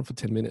were only gone for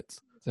 10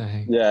 minutes."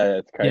 Dang. Yeah,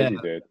 it's crazy,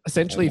 dude.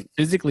 Essentially,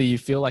 physically, you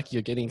feel like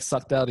you're getting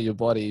sucked out of your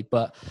body,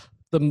 but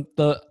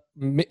the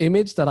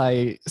image that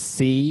I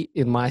see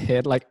in my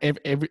head, like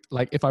every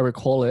like if I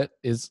recall it,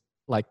 is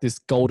like this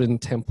golden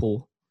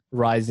temple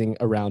rising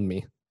around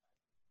me.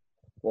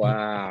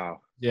 Wow.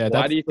 Yeah.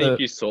 Why do you think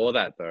you saw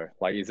that though?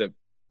 Like, is it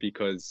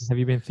because Have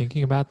you been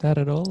thinking about that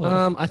at all?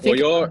 or- I think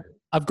you're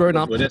I've grown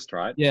up. Buddhist,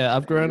 right? Yeah,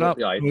 I've grown up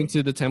Yeah, going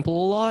to the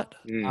temple a lot.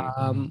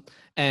 Mm.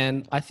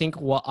 And I think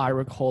what I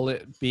recall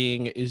it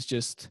being is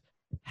just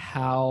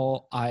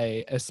how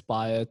I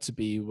aspire to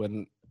be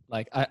when,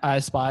 like, I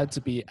aspired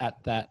to be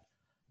at that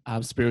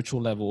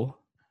spiritual level.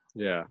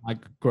 Yeah. I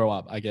grow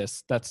up, I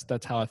guess. That's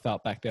how I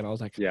felt back then. I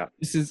was like, Yeah.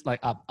 this is like,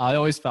 I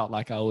always felt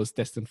like I was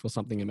destined for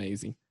something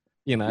amazing.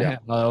 You know, Yeah.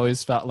 I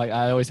always felt like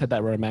I always had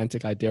that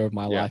romantic idea of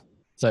my Yeah. life.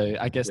 So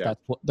I guess Yeah.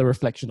 that's what the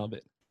reflection of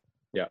it.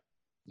 Yeah.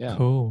 Yeah.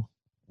 Cool.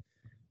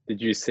 Did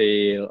you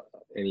see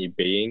any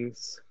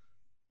beings?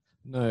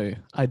 No,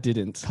 I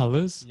didn't.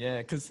 Colors? Yeah,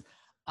 because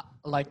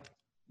a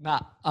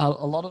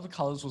lot of the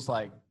colors was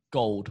like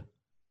gold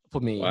for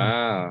me.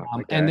 Wow.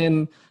 Okay. And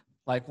then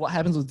like what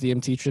happens with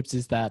DMT trips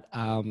is that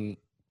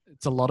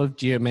it's a lot of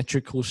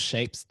geometrical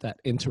shapes that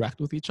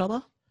interact with each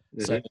other.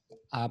 Mhm. So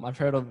I've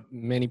heard of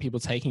many people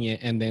taking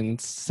it and then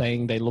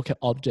saying they look at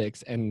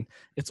objects and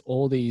it's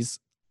all these,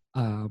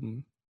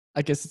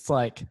 I guess it's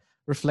like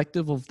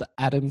reflective of the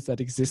atoms that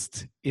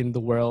exist in the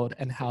world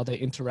and how they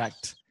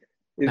interact.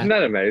 Isn't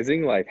that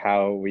amazing? Like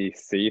how we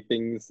see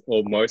things,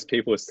 or most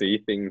people see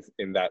things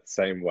in that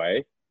same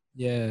way.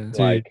 Yeah.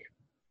 Like,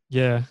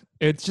 Yeah.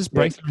 It just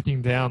breaks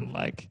everything down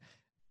like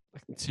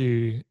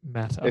to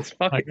matter. it's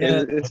fucking,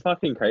 Like, it's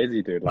fucking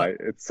crazy, dude. Like,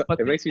 but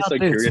it makes me think so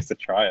about this. curious to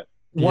try it.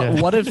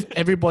 Yeah. What if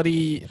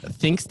everybody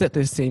thinks that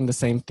they're seeing the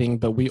same thing,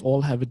 but we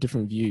all have a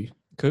different view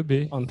could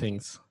be. on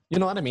things? You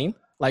know what I mean?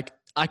 Like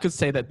I could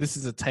say that this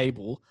is a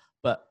table,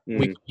 but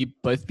we could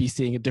both be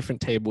seeing a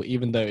different table,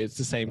 even though it's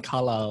the same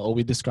color or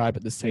we describe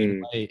it the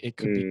same way. It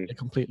could be a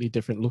completely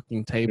different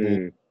looking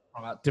table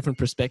from different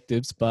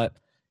perspectives, but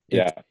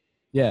Yeah.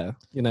 yeah,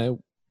 you know,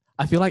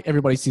 I feel like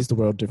everybody sees the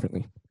world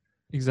differently.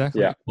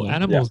 Exactly. Yeah. Well, Yeah.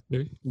 animals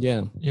do.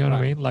 Yeah. You know what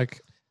I mean?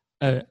 Like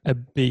a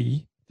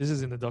bee. This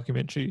is in the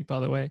documentary, by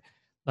the way.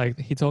 Like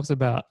he talks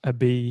about a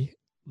bee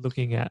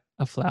looking at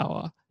a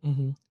flower,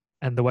 Mm-hmm.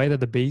 and the way that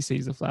the bee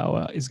sees a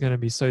flower is going to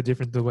be so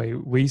different the way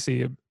we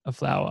see a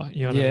flower.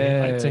 You know what I mean?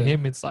 Like to Yeah.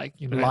 him, it's like,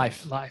 you know, Life.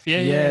 Yeah. It's like,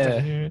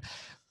 Yeah. yeah.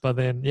 But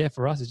then, yeah,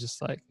 for us, it's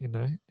just like, you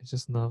know, it's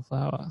just another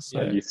flower. So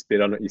Like you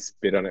spit on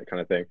it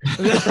kind of thing.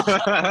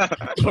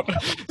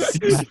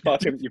 you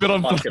Spit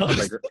on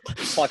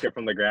pluck it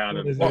from the ground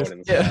and What throw is it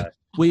in the Yeah. sky.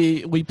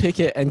 we pick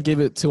it and give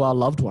it to our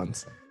loved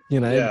ones. You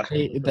know, Yeah.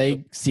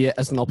 they see it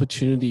as an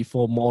opportunity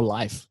for more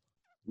life.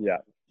 Yeah,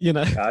 You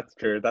know, that's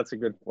true. That's a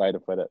good way to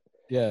put it.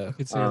 yeah,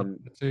 it's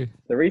too.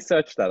 The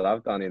research that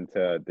I've done into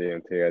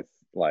DMT is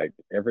like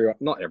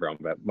not everyone,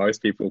 but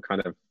most people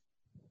kind of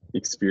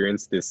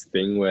experience this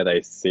thing where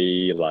they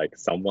see like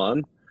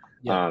someone.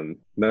 Yeah.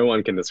 No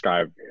one can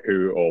describe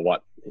who or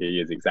what he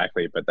is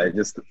exactly, but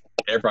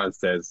everyone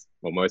says,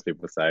 well, most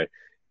people say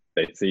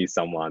they see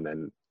someone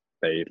and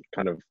they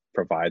kind of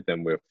provide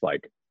them with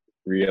like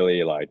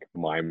really like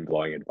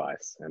mind-blowing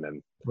advice, and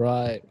then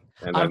right.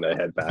 they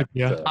head back.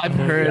 Yeah. to I've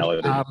heard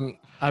reality.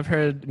 I've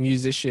heard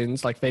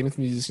musicians, like famous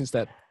musicians,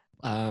 that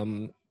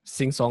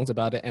sing songs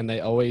about it, and they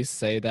always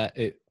say that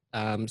it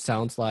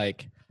sounds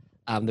like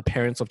the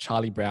parents of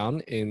Charlie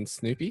Brown in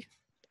Snoopy,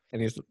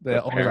 and they're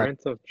The always like,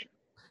 parents of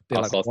they're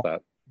I like, saw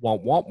that.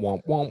 womp womp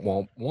womp womp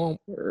womp womp.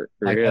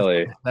 Like,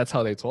 Really? that's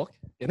how they talk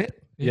in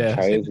it. Yeah. Yeah,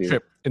 Crazy.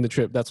 in the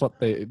trip, that's what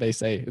they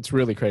say. It's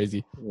really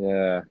crazy.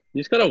 Yeah.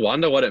 You just gotta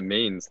wonder what it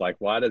means. Like,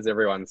 why does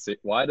everyone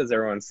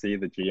see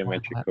the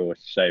geometrical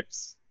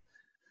shapes?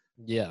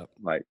 Yeah.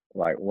 Like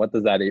what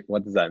does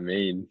that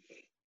mean?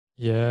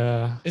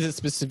 Yeah. Is it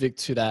specific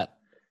to that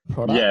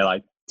product? Yeah,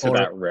 like to Or-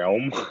 that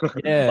realm.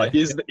 Yeah. Like,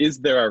 is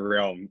there a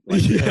realm?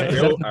 Like, Yeah.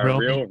 a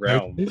real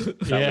realm that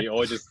Yeah. we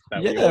all just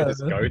Yeah.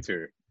 go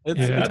to. It's,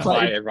 Yeah. it's That's why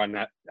like,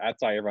 everyone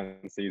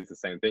sees the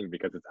same thing,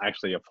 because it's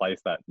actually a place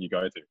that you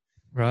go to.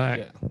 Right.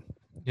 yeah.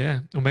 Yeah.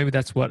 Or maybe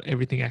that's what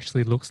everything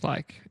actually looks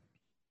like.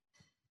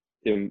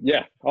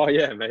 Yeah. Oh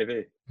yeah,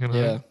 maybe. You know?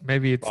 Yeah.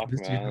 Maybe it's Fuck,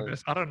 this man.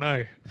 universe. I don't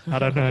know. I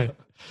don't know.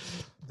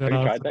 Have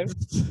you tried, David?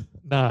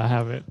 No, I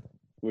haven't.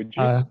 Would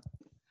you?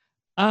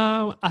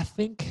 I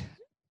think.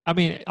 I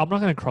mean, I'm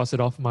not going to cross it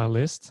off my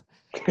list.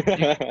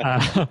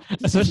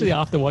 Especially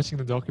after watching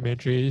the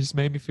documentary, it just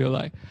made me feel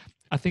like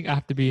I think I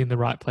have to be in the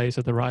right place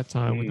at the right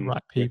time with the right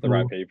With people. the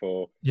right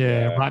people.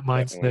 Yeah, right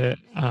definitely. mindset.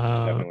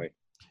 Definitely.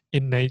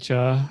 In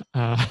nature.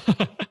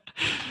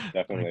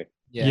 Definitely.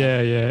 Yeah.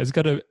 It's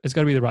got to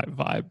be the right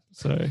vibe.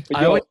 So But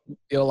I you're- always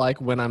feel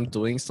like when I'm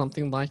doing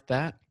something like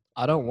that,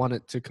 I don't want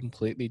it to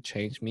completely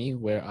change me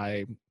where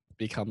I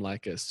become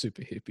like a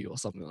super hippie or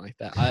something like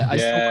that. I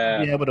still want Yeah.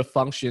 to be able to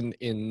function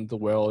in the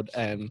world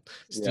and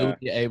still Yeah.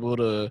 be able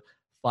to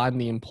find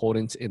the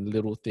importance in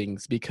little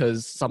things,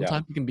 because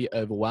sometimes it can be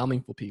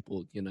overwhelming for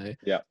people, you know,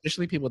 Yeah.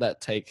 especially people that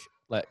take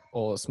like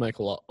or smoke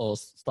a lot or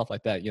stuff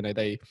like that. You know,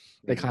 they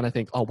kind of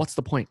think, oh, what's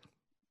the point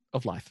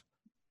of life?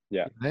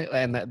 Yeah. You know?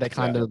 And they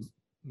kind of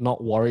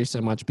not worry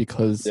so much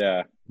because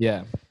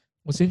Yeah.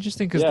 what's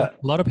interesting because Yeah.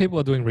 a lot of people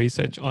are doing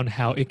research on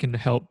how it can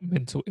help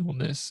mental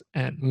illness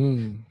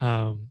and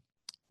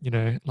you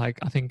know, like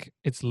I think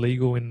it's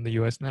legal in the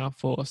US now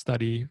for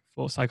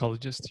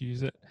psychologists to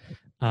use it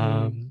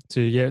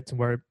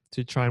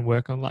to try and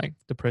work on like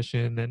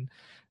depression and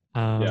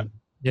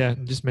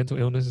just mental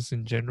illnesses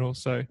in general.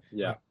 So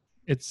Yeah.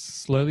 it's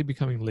slowly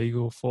becoming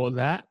legal for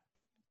that,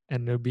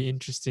 and it'll be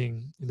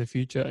interesting in the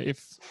future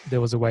if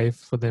there was a way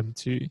for them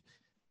to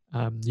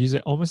use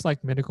it almost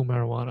like medical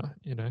marijuana,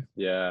 you know,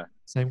 Yeah.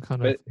 same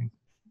kind of But- thing.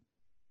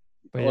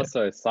 But yeah.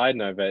 Also, side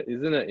note, but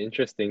isn't it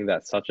interesting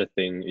that such a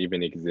thing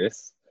even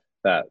exists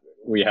that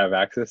we have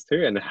access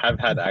to and have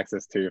had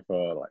access to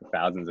for like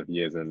thousands of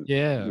years? And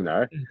you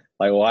know,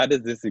 like, why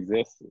does this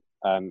exist?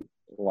 And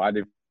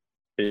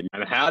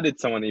how did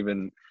someone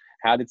even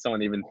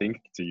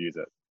think to use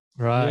it?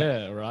 Right.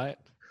 Yeah, right.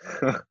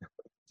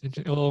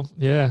 Well,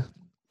 yeah.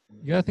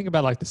 You gotta think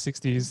about like the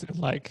 60s and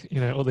like, you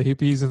know, all the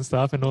hippies and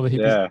stuff and all the hippies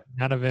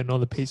Yeah. out of it and all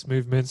the peace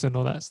movements and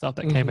all that stuff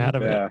that came out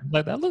of Yeah. it.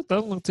 Like that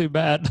doesn't look too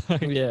bad.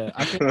 Yeah,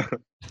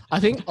 I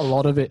think a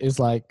lot of it is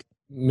like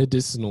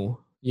medicinal.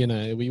 You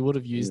know, we would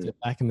have used it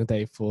back in the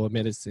day for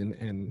medicine,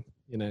 and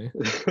you know,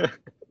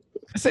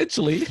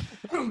 essentially.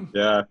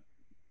 Yeah.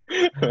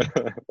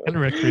 And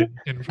recreation,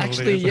 probably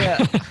Actually, as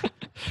well. yeah.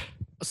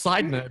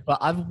 Side note, but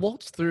I've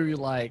walked through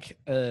like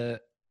a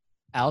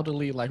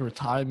elderly like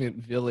retirement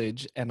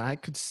village, and I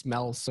could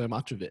smell so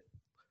much of it.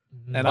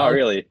 Mhm. And Oh,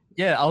 really?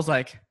 Yeah, I was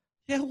like,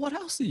 yeah, what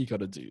else are you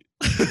gonna do?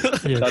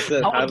 Yeah. Does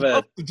it I have would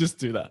love to just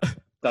do that.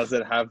 Does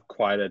it have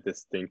quite a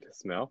distinct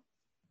smell?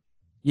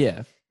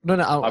 Yeah. No,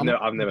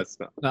 I've never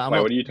smelled. No, I'm Wait,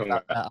 not what are you talking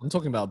about? that. I'm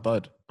talking about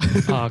bud.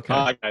 Oh, okay.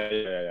 Oh,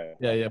 okay,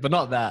 yeah. Yeah, but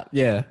not that.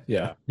 Yeah.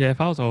 Yeah,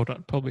 if I was old,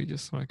 I'd probably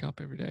just smoke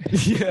up every day.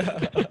 Yeah.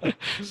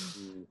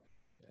 Mm.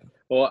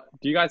 Well,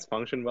 do you guys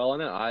function well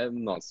on it?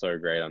 I'm not so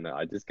great on it.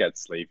 I just get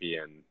sleepy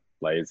and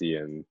lazy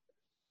and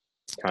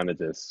kind of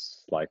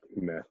just like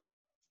meh.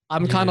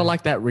 I'm kind Yeah. of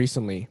like that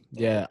recently.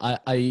 Yeah,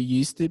 I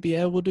used to be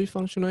able to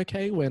function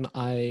okay when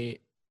I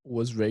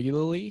was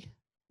regularly,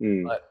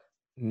 Mm. but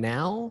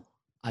now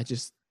I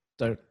just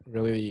don't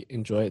really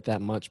enjoy it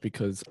that much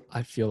because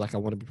I feel like I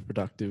want to be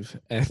productive.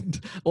 And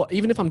or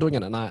even if I'm doing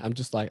it at night, I'm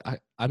just like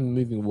I'm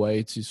moving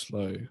way too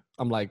slow.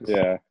 I'm like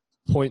Yeah.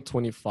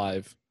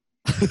 0.25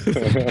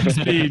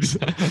 speed.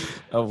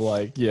 I'm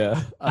like,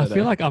 yeah. I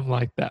feel like I'm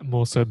like that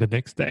more so the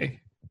next day.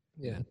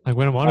 yeah. Like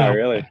when I'm on Oh, it,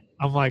 really?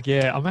 I'm like,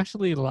 yeah, I'm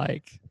actually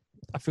like,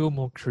 I feel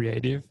more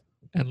creative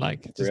and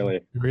like just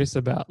Really? curious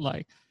about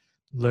like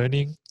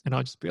learning, and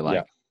I'll just be like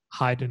Yeah.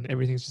 hiding,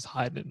 everything's just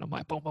hiding. And I'm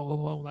like, boom, boom,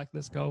 boom, boom, like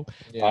let's go.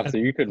 Yeah. So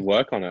you could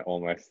work on it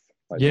almost.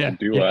 Like, Yeah,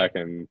 do yeah. work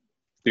and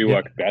do Yeah.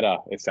 work better,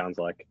 it sounds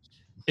like.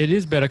 It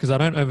is better because I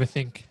don't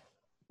overthink.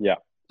 Yeah.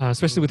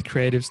 Especially with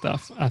creative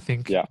stuff, I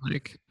think. Yeah.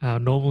 Like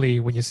normally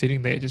when you're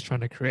sitting there just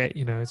trying to create,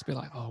 you know, it's a bit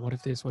like, oh, what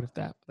if this, what if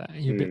that?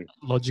 And you're a bit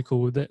logical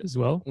with it as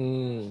well.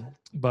 Mm.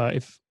 But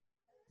if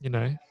you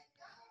know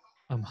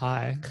I'm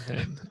high,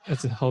 then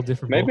it's a whole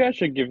different. Maybe I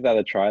should give that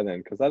a try then,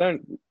 because I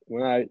don't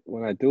when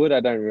I do it, I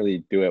don't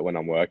really do it when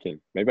I'm working.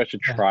 Maybe I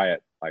should Yeah. try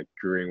it like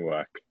during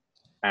work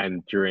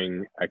and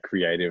during a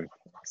creative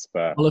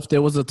spur. Well, if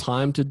there was a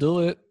time to do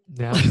it.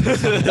 now.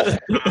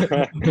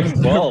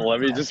 Well, let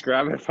me just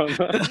grab it from In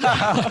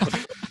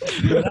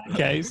that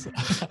case,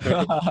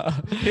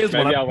 Here's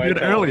what maybe I I'll wait did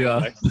till earlier.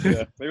 next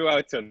year. Maybe I'll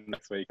wait till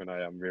next week when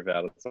I move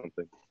out or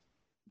something.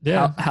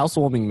 Yeah.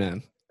 Housewarming,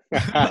 man.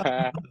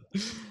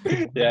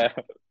 Yeah.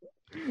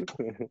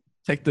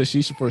 Take the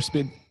shisha for a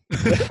spin.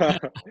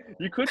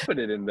 You could put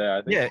it in there,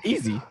 I think. Yeah,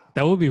 easy.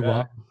 That would be Yeah.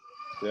 wild.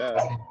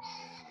 Yeah.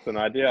 It's an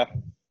idea.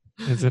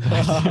 It's an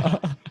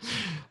idea.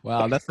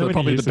 Wow, that's So many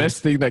probably the uses.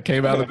 best thing that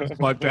came out of this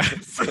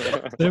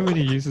podcast. So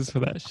many uses for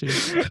that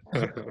shit.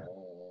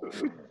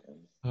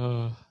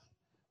 Oh,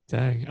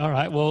 dang. All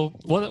right. Well,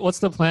 what's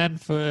the plan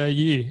for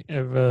you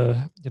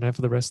ever,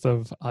 for the rest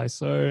of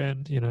ISO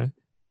and,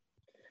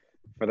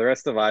 For the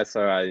rest of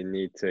ISO, I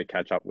need to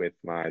catch up with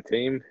my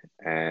team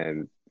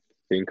and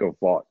think of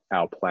what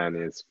our plan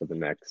is for the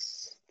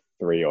next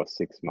 3 or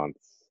 6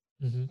 months.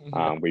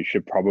 Mhm. We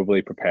should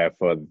probably prepare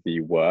for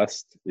the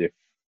worst if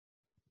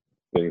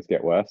things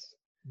get worse,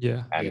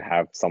 Yeah. and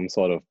have some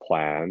sort of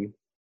plan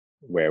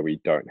where we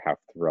don't have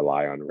to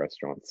rely on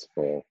restaurants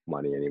for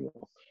money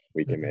anymore.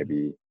 We can Mhm.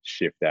 maybe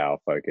shift our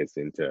focus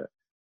into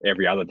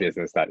every other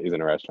business that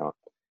isn't a restaurant,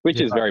 which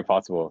Yeah. is very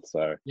possible.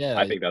 So Yeah.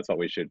 I think that's what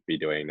we should be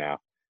doing now,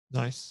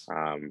 Nice.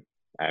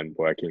 and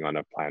working on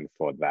a plan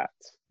for that.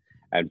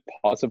 And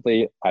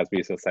possibly, as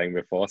we were saying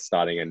before,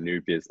 starting a new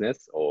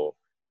business or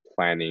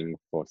planning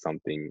for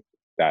something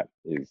that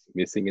is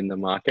missing in the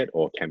market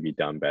or can be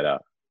done better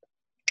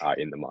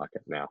in the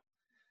market now.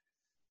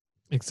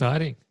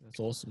 Exciting. That's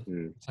awesome.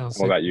 Sounds What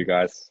sick. about you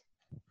guys?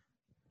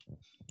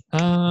 I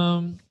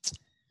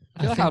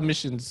feel like think- our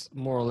mission's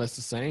more or less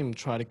the same.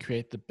 Try to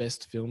create the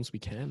best films we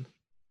can.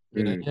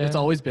 You know, Yeah. it's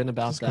always been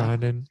about just that.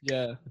 grinding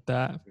Yeah. with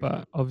that,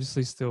 but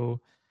obviously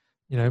still,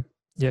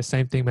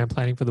 same thing, man.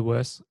 Planning for the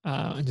worst,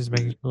 and just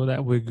making sure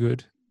that we're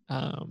good,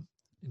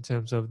 in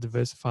terms of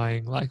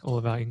diversifying like all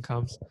of our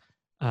incomes,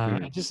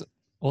 and just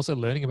also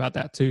learning about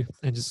that too.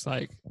 And just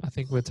like I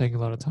think we're taking a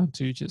lot of time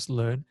to just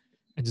learn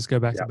and just go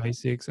back to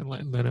basics and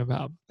like learn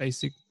about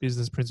basic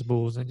business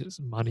principles and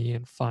just money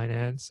and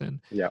finance and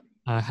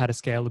how to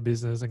scale a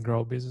business and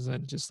grow a business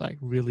and just like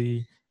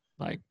really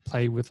like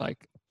play with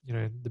like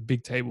the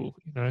big table,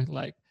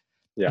 like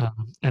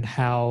and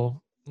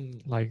how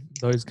like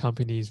those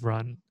companies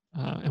run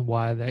and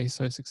why are they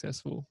so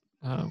successful.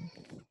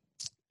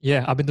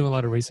 I've been doing a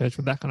lot of research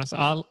with that kind of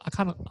stuff.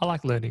 I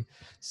like learning,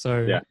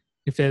 so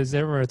if there's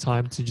ever a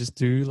time to just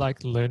do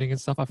like learning and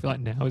stuff, I feel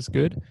like now is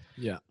good.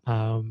 Yeah.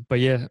 But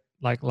yeah,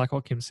 like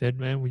what Kim said,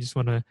 man, we just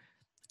want to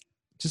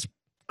just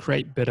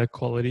create better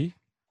quality,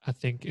 I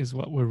think is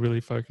what we're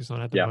really focused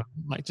on at the moment.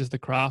 Like just the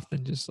craft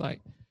and just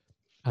like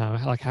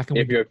how can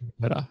we do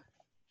better?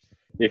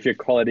 If your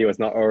quality was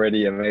not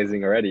already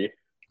amazing already.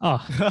 Oh,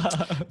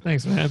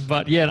 thanks, man.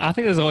 But yeah, I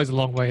think there's always a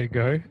long way to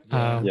go.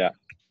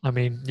 I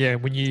mean,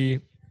 when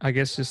you, I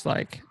guess, just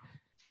like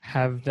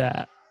have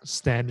that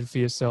standard for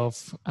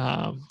yourself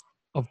of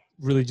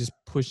really just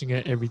pushing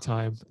it every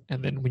time,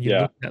 and then when you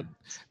look at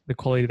the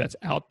quality that's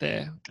out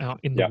there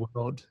in the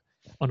world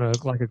on a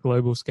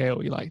global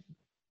scale, you're like,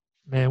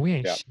 man, we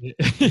ain't shit.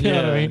 You know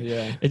what I mean?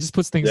 Yeah. It just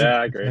puts things. Yeah,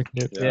 in I agree.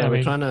 perspective. Yeah, I we're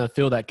mean, trying to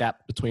fill that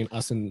gap between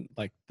us and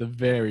like the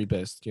very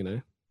best,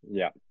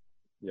 yeah.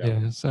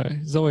 So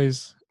there's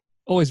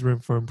always room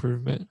for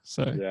improvement.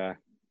 So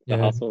the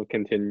hustle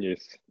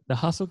continues. The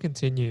hustle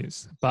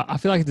continues, but I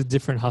feel like it's a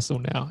different hustle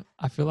now.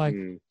 I feel like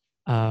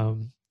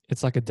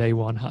it's like a day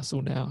one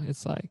hustle now.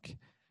 It's like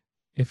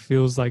it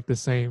feels like the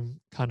same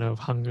kind of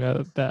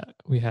hunger that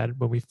we had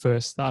when we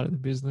first started the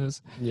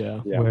business.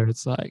 Where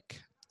it's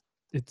like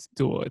it's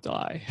do or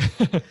die.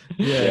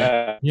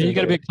 You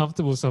got to be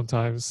comfortable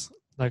sometimes,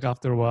 like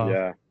after a while.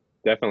 Yeah,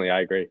 definitely,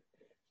 I agree.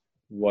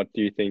 What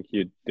do you think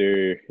you'd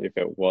do if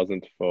it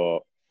wasn't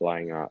for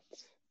flying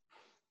arts?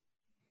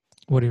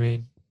 What do you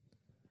mean?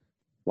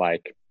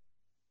 Like,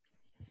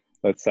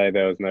 let's say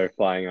there was no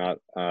flying art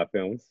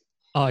films.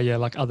 Oh yeah,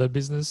 like other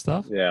business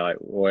stuff. Yeah, like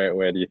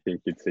where do you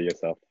think you'd see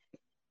yourself?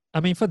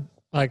 I mean, for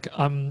like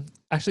I'm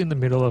actually in the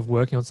middle of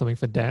working on something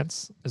for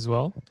dance as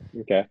well.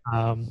 Okay.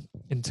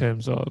 In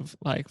terms of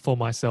like for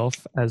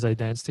myself as a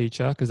dance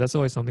teacher, because that's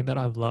always something that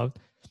I've loved.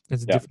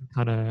 It's a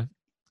different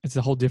it's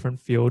a whole different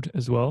field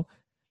as well.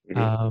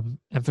 And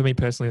for me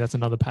personally, that's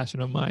another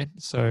passion of mine.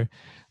 So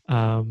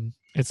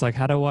it's like,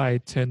 how do I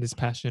turn this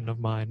passion of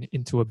mine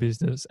into a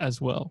business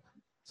as well?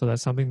 So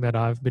that's something that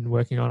I've been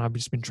working on. I've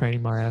just been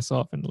training my ass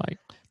off and like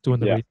doing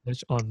the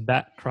research on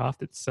that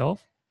craft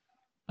itself.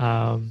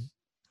 And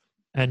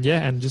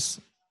just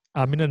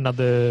I'm in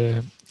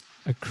a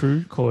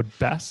crew called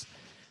Bass.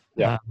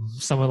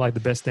 Some of like the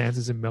best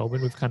dancers in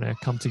Melbourne. We've kind of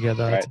come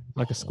together to,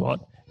 like a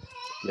squad.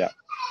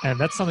 And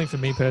that's something for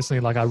me personally,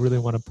 like I really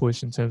want to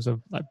push in terms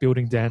of like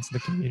building dance in the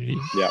community.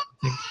 I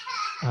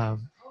think,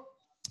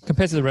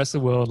 compared to the rest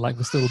of the world, like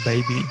we're still a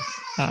baby.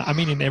 I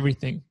mean, in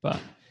everything, but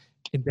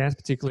in dance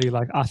particularly,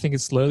 like I think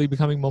it's slowly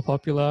becoming more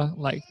popular.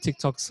 Like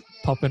TikTok's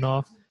popping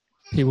off.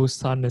 People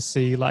starting to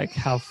see like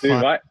how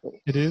fun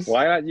it is.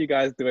 Why aren't you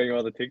guys doing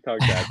all the TikTok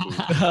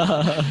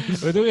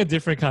dances? We're doing a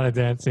different kind of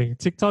dancing.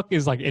 TikTok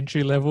is like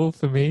entry level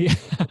for me.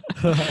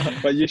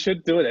 But you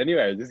should do it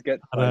anyway. Just get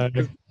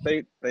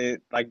they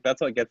like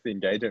that's what gets the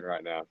engagement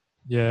right now.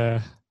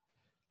 Yeah.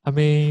 I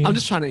mean, I'm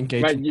just trying to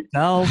engage you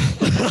myself.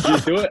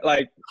 do it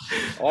like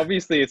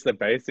obviously it's the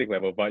basic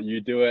level, but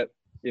you do it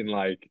in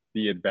like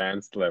the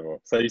advanced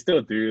level. So you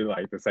still do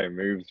like the same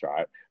moves,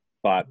 right?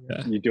 But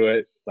Yeah. you do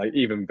it like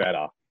even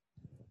better.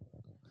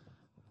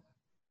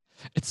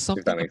 It's that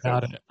something makes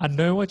about sense. it. I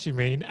know what you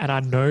mean, and I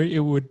know it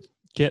would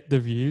get the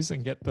views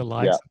and get the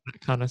likes and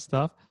that kind of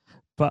stuff.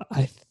 But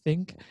I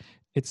think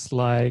it's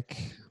like,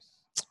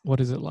 what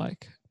is it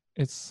like?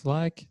 It's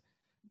like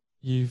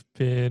you've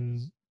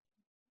been,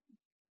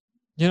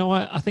 you know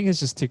what? I think it's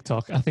just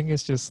TikTok. I think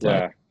it's just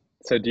Yeah. like,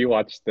 So do you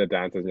watch the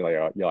dances and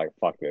you're like,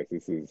 fuck this.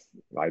 This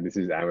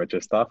is amateur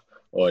stuff,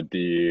 or do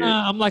you?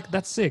 I'm like,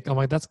 that's sick. I'm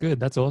like, that's good.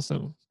 That's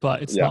awesome.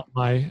 But it's not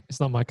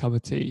my cup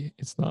of tea.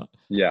 It's not.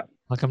 Yeah.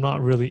 Like, I'm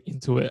not really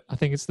into it. I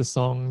think it's the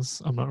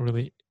songs I'm not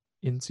really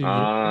into yet.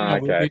 Ah, I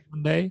will okay. be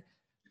one day,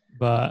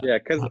 but Yeah,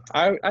 because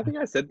I think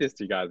I said this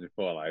to you guys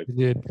before. Like, I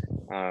did.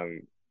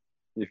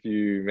 if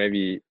you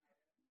maybe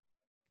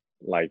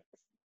like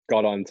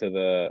got onto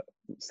the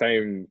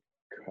same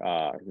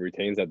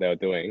routines that they were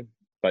doing,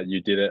 but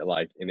you did it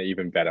like in an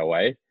even better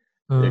way,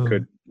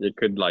 it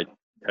could like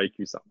take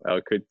you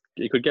somewhere.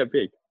 It could get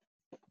big.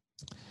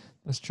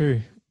 That's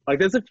true. Like,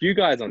 there's a few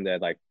guys on there,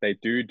 like they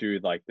do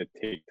like the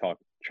TikTok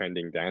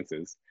trending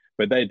dances,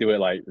 but they do it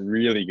like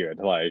really good.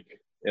 Like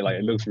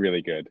it looks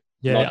really good.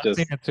 Yeah, Not I've just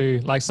seen it too.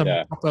 Like some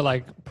proper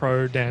like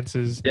pro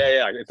dancers.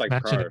 yeah, it's like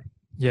matching pro. it.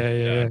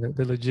 Yeah,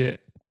 they're legit.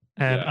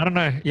 And I don't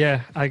know.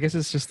 Yeah, I guess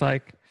it's just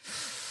like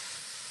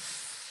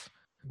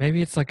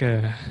maybe it's like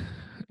a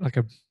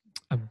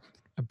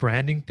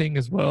branding thing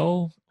as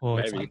well,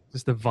 or it's like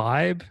just the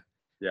vibe.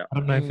 Yeah, I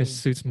don't know if it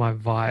suits my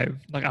vibe.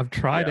 Like I've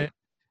tried it,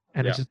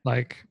 and it's just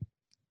like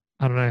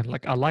I don't know.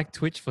 Like I like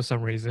Twitch for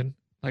some reason.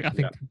 Like I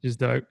think Twitch is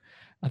dope.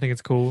 I think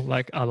it's cool.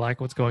 Like I like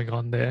what's going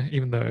on there,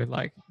 even though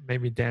like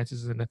maybe dance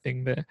isn't a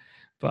thing there.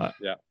 But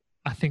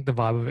I think the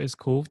vibe of it is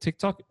cool.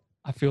 TikTok,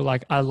 I feel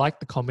like I like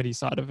the comedy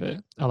side of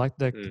it. I like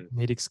the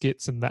comedic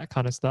skits and that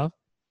kind of stuff.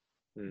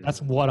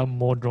 That's what I'm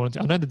more drawn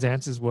to. I know the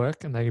dances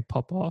work and they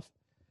pop off,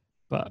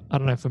 but I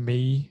don't know. For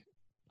me,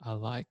 I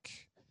like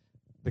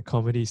the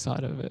comedy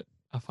side of it.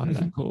 I find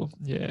that cool.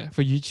 Yeah.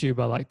 For YouTube,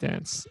 I like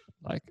dance.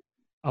 Like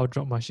I'll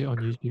drop my shit on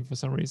YouTube for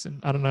some reason.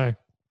 I don't know.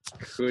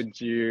 Could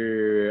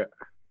you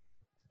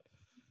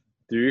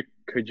do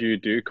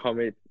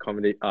comedic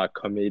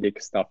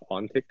stuff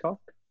on TikTok?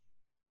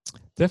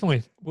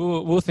 Definitely. We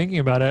were thinking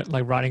about it,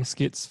 like writing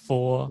skits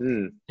for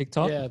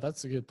TikTok. Yeah,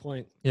 that's a good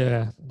point.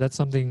 Yeah, that's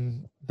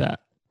something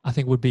that I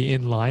think would be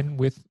in line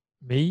with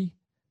me,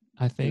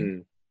 I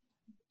think.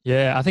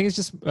 Yeah, I think it's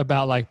just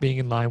about like being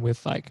in line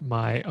with like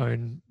my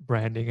own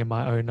branding and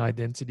my own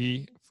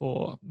identity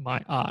for my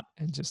art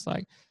and just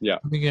like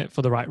doing it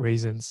for the right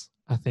reasons,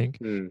 I think.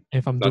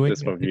 If I'm not doing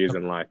just for views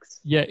and likes.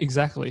 Yeah,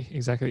 exactly.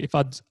 If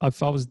I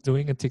was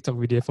doing a TikTok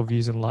video for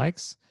views and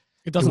likes,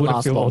 it doesn't wouldn't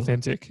last feel long.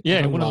 authentic. Yeah,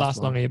 it wouldn't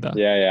last long either.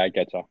 Yeah, I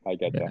get you.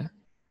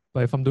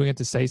 But if I'm doing it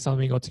to say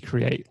something or to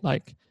create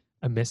like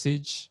a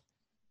message,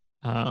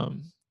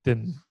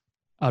 then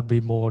I'd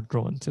be more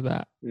drawn to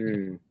that.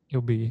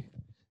 It'll be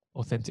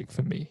authentic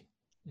for me.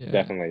 Yeah.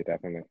 Definitely.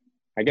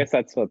 I guess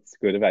that's what's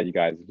good about you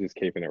guys, just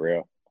keeping it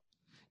real.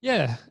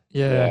 Yeah.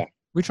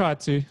 We tried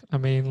to. I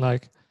mean,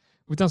 like,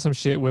 we've done some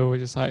shit where we're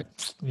just like,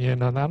 I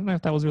don't know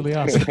if that was really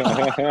us.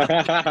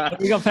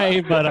 We got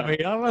paid, but I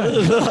mean, I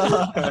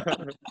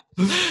don't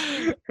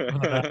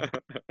know.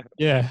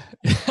 Yeah.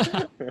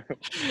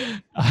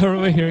 I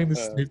remember hearing the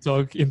Snoop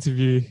Dogg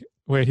interview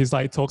where he's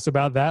like talks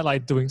about that,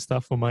 like doing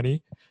stuff for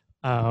money.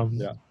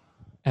 And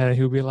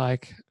he'll be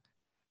like,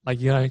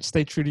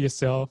 stay true to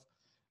yourself.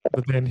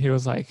 But then he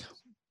was like,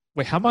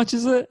 wait, how much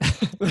is it?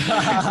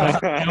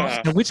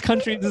 Like, which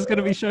country is this going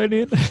to be shown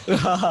in?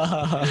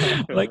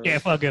 Like, yeah,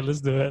 fuck it, let's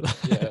do it.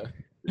 Yeah.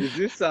 Is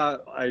this like,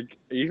 are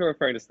you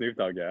referring to Snoop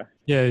Dogg?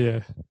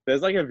 Yeah.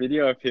 There's like a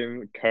video of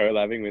him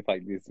collabing with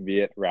like this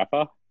Viet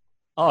rapper.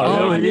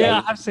 Oh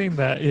yeah, I've seen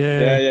that.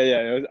 Yeah.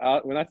 It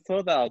was, when I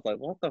saw that, I was like,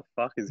 what the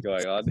fuck is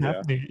going on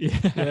here?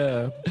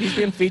 Yeah. He's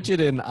been featured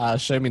in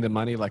Show Me the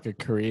Money, like a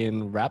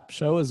Korean rap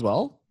show as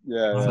well.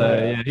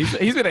 Yeah.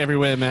 He's been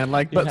everywhere, man.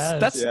 Like, but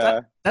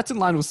that's in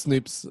line with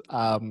Snoop's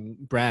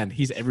brand.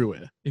 He's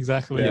everywhere.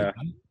 Exactly. Yeah.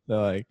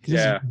 So like, he's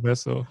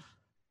universal.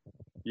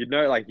 You'd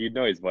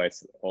know his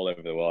voice all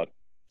over the world.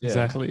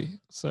 Exactly.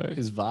 So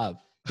his vibe.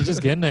 He's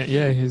just getting it.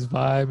 Yeah, his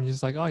vibe. And you're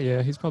just like, oh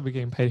yeah, he's probably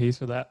getting paid heaps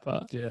for that.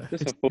 But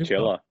just a full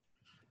chiller.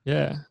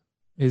 Yeah.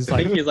 I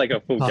think he's like a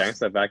full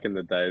gangster back in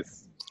the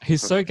days.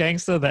 He's so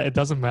gangster that it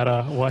doesn't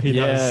matter what he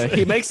does.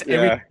 He makes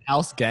everything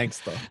else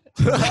gangster.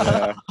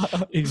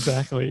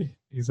 Exactly.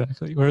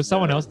 Whereas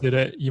someone else did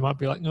it, you might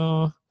be like,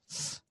 no,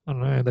 I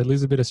don't know. They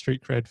lose a bit of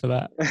street cred for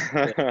that.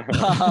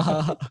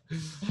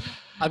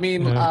 I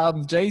mean,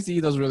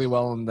 Jay-Z does really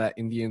well on that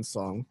Indian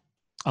song.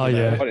 Oh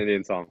yeah. What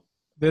Indian song?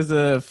 There's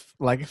a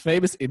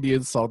famous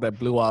Indian song that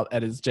blew up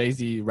and it's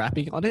Jay-Z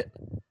rapping on it.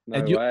 No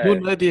and way. you'll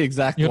know the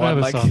exact You'll one.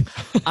 know the song.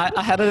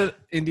 I had an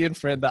Indian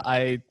friend that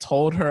I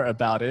told her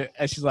about it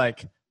and she's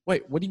like,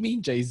 wait, what do you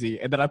mean Jay-Z?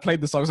 And then I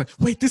played the song. I was like,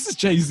 wait, this is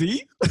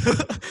Jay-Z?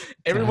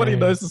 Everybody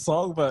knows the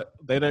song, but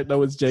they don't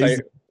know it's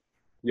Jay-Z.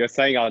 You're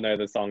saying I'll know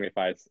the song if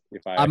I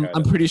I'm heard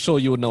I'm it. pretty sure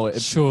you will know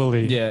it.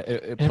 Surely. Yeah,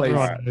 it plays. Everyone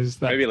Alright. knows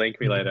that. Maybe link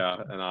me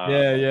later and I'll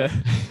Yeah, yeah.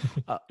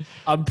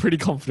 I'm pretty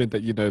confident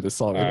that you know the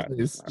song. Alright, It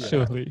is. alright.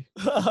 Surely.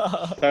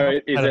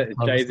 So is I don't it know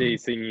the Jay-Z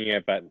song. singing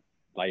it, but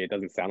like it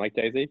doesn't sound like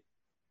Jay-Z?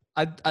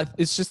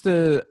 It's just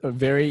a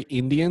very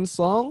Indian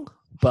song,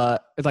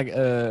 but it's like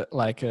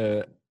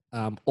a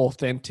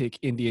authentic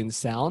Indian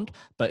sound,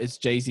 but it's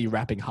Jay-Z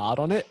rapping hard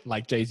on it,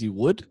 like Jay-Z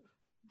would.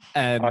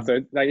 And Oh,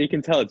 so like you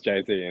can tell it's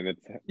Jay-Z and it's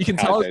you can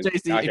how tell it's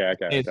Jay-Z. Okay,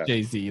 It's okay.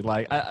 Jay-Z.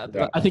 Like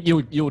Yeah. I think you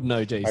would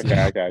know Jay-Z. Okay.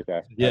 Yeah, Okay,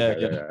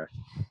 yeah.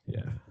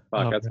 Yeah.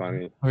 Fuck, Oh, that's man.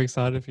 funny. I'm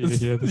excited for you to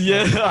hear this.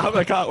 Yeah,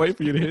 I can't wait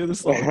for you to hear the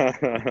song.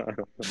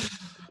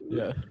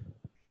 Yeah.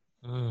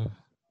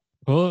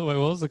 Well, wait,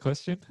 what was the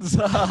question?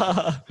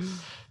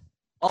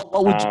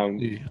 What would you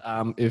do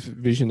if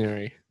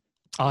Visionary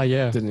Oh,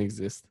 yeah. didn't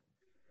exist?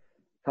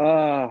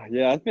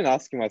 Yeah, I've been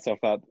asking myself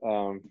that.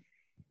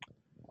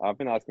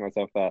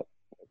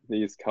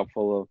 These past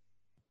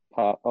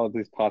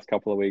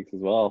couple of weeks as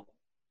well.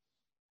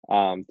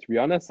 To be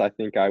honest, I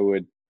think I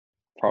would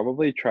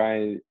probably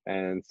try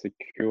and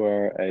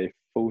secure a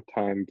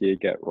full-time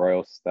gig at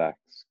Royal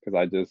Stacks because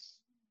I just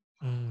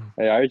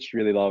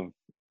really love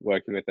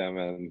working with them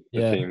and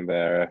the team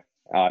there.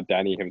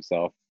 Danny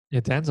himself.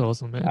 Yeah, Dan's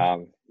awesome,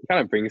 man. He kind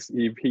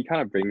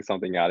of brings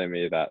something out of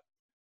me that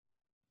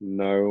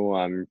no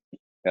one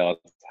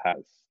else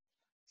has.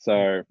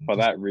 So for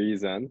that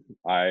reason,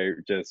 I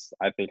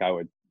think I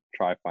would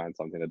try find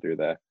something to do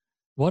there.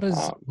 What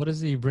does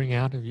he bring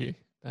out of you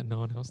that no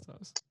one else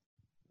does?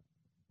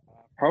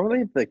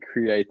 Probably the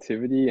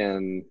creativity,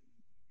 and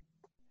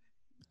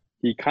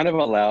he kind of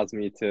allows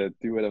me to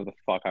do whatever the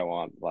fuck I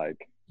want,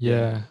 like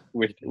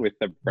with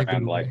the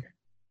brand, like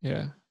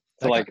yeah.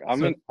 So like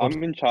I'm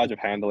in charge of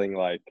handling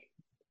like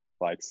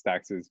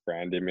Stax's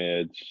brand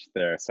image,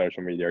 their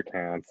social media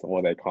accounts,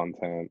 all their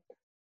content,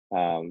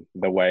 the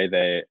way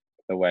they're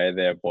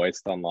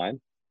voiced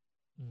online.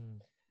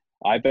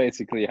 I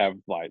basically have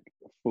like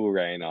full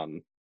reign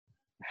on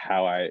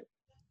how I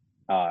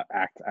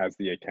act as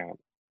the account.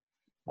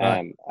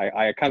 And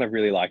I kind of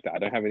really like that. I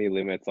don't have any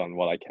limits on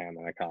what I can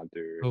and I can't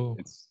do. Cool.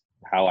 It's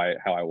how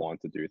I want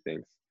to do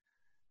things.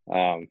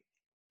 So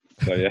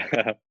yeah.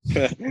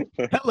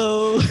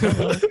 Hello.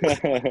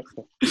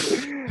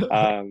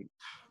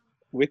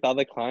 With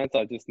other clients,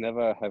 I just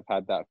never have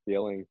had that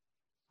feeling.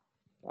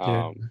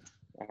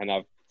 And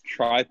I've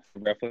tried to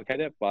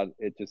replicate it, but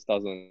it just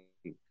doesn't.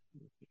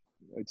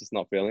 I'm just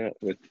not feeling it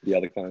with the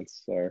other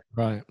clients. So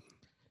that's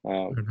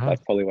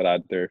probably what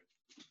I'd do.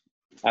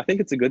 I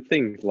think it's a good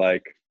thing,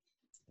 like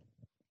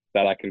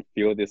that I can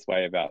feel this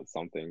way about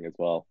something as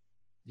well.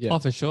 Yeah. Oh,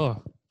 for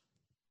sure.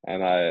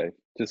 And I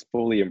just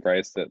fully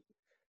embraced it.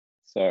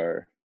 So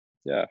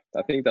yeah,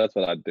 I think that's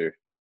what I'd do.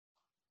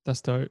 That's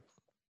dope.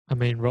 I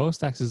mean, Royal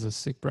Stacks is a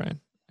sick brand,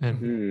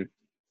 and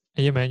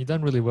yeah, man, you've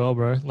done really well,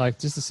 bro. Like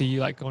just to see you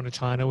like going to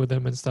China with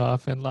them and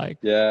stuff, and like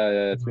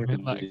it's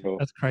been like cool.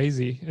 that's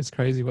crazy. It's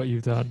crazy what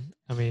you've done.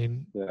 I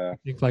mean, I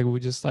think like we're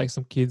just like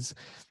some kids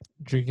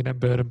drinking at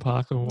Burton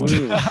Park or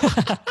whatever.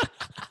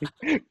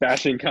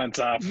 Bashing cunts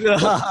up.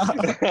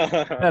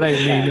 That ain't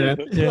me, man.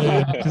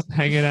 Yeah, just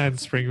hanging out in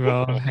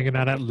Springvale, hanging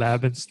out at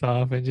lab and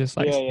stuff, and just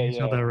like seeing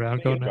each other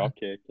around, going drop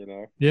kick, you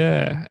know.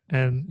 Yeah,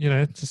 and you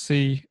know, to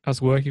see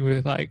us working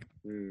with like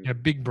you know,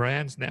 big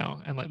brands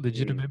now and like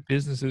legitimate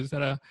businesses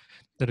that are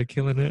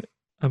killing it.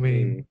 I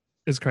mean,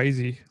 it's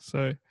crazy.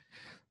 So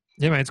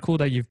yeah, man, it's cool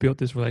that you've built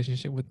this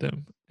relationship with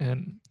them,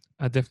 and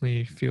I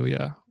definitely feel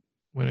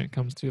when it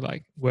comes to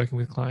like working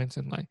with clients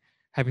and like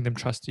having them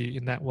trust you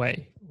in that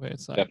way, where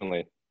it's like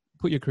definitely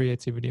put your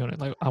creativity on it.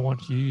 Like I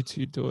want you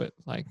to do it.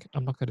 Like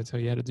I'm not going to tell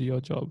you how to do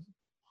your job.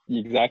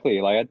 Exactly.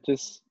 Like I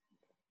just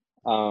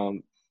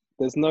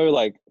there's no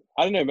like,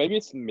 I don't know, maybe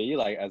it's me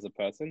like as a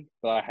person,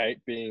 but I hate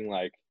being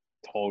like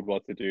told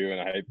what to do, and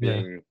I hate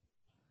being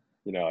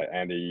you know,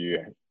 Andy,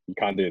 you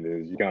can't do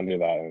this, you can't do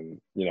that, and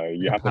you know,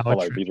 you have to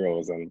follow these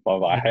rules and blah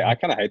blah. I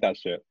kind of hate that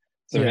shit.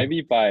 So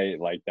maybe by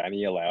like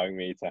Danny allowing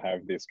me to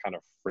have this kind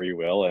of free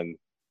will and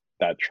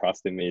that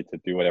trust in me to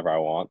do whatever I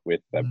want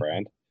with their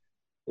brand,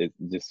 it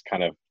just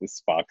kind of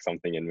sparks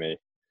something in me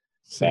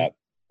that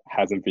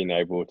hasn't been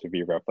able to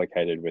be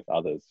replicated with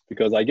others.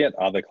 Because I get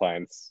other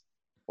clients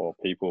or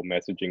people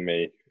messaging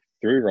me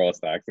through Raw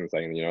Stacks and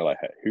saying, you know, like,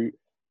 hey, who,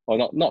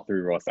 or not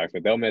through Raw Stacks,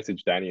 but they'll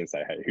message Danny and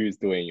say, hey, who's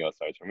doing your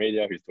social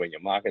media? Who's doing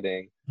your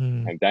marketing?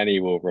 And Danny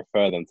will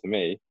refer them to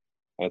me.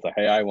 And it's like,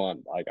 hey, I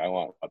want what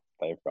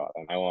they've got,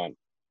 and I want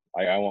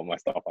my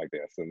stuff like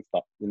this and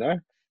stuff, you know?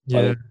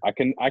 Yeah. But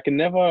I can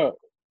never,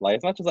 like,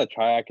 as much as I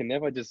try, I can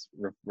never just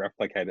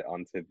replicate it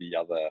onto the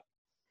other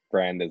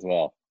brand as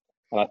well.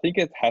 And I think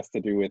it has to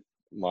do with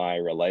my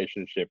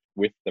relationship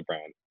with the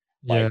brand.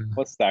 Like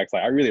for Stacks,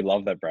 like I really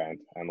love that brand,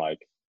 and like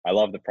I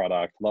love the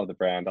product, love the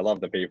brand, I love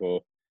the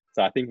people.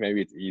 So I think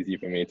maybe it's easy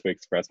for me to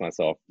express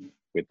myself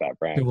with that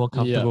brand. Feel more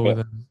comfortable with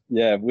them.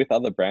 Yeah, with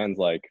other brands,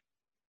 like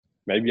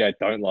maybe I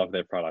don't love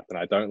their product and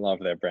I don't love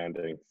their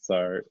branding.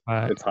 So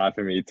it's hard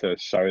for me to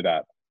show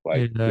that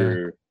like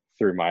through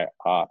my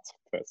art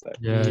per se.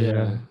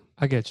 Yeah.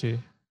 I get you.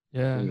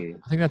 Yeah, Mm.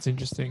 I think that's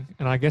interesting.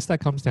 And I guess that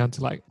comes down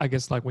to like, I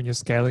guess like when you're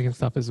scaling and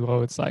stuff as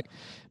well, it's like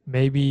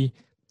maybe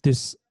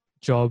this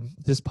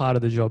this part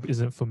of the job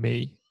isn't for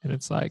me. And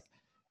it's like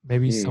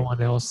maybe Mm.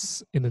 someone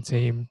else in the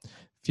team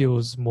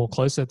feels more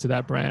closer to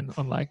that brand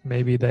on like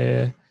maybe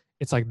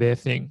it's like their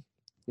thing.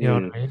 You know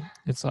what I mean?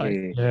 It's like,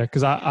 Mm. yeah,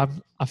 because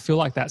I feel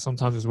like that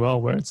sometimes as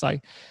well, where it's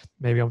like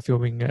maybe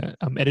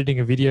I'm editing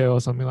a video or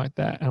something like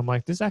that. And I'm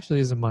like, this actually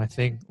isn't my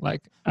thing.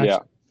 Like, Yeah.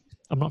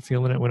 I'm not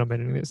feeling it when I'm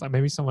editing this. Like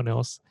maybe someone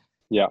else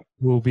Yeah.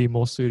 will be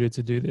more suited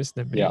to do this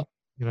than me. Yeah.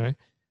 You know,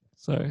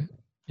 so And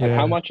yeah.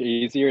 how much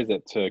easier is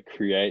it to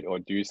create or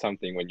do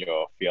something when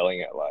you're feeling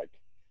it? Like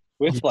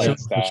with Yeah, like for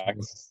sure.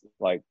 Stacks,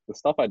 like the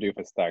stuff I do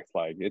for Stacks,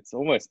 like it's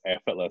almost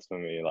effortless for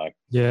me. Like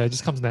Yeah, it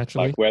just comes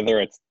naturally. whether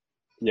it's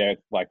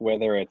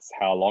whether it's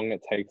how long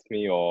it takes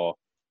me or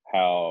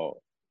how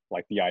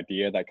like the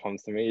idea that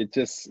comes to me, it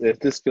just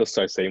feels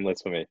so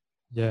seamless for me.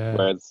 Yeah,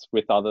 Whereas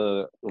with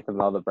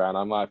another brand,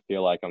 I might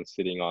feel like I'm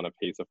sitting on a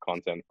piece of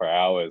content for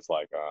hours,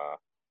 like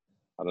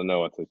I don't know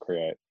what to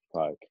create.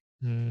 Like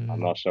I'm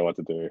not sure what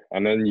to do.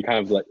 And then you kind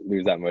of like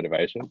lose that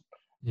motivation. So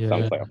I'm yeah,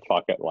 just like,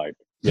 fuck it, like,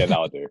 yeah,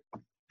 that'll do.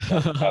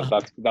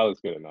 That was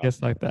good enough.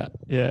 just like that.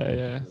 Yeah,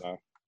 yeah, You know?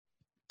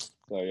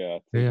 So yeah,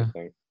 it's yeah.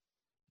 interesting.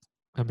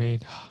 I mean,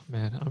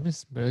 man, I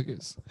miss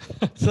burgers.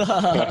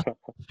 yeah,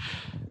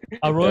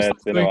 Are Royal Yeah, Stars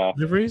it's been a doing while.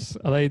 deliveries?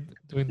 Are they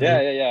doing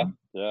the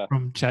Yeah.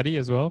 from Chatty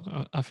as well?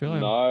 I feel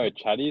like No,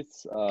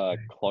 Chatty's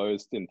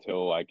closed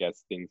until I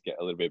guess things get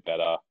a little bit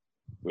better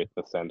with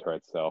the center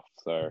itself.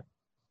 So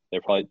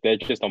they're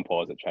just on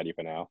pause at Chatty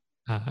for now.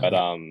 But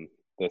yeah.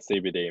 the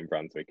CBD in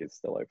Brunswick is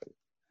still open.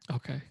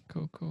 Okay,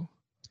 cool.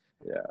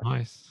 Yeah.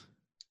 Nice.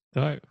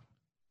 Dope.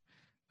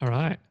 All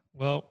right.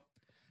 Well,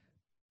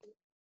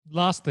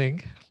 last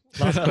question.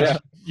 Yeah.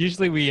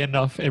 Usually we end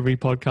off every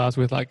podcast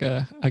with like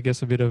I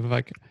guess a bit of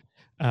like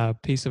a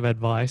piece of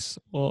advice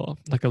or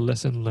like a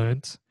lesson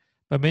learned.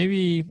 But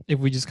maybe if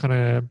we just kind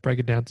of break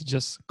it down to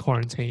just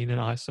quarantine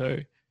and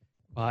ISO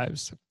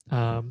vibes,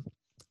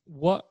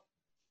 what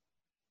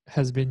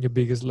has been your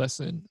biggest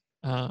lesson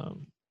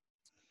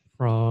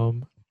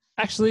from?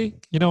 Actually,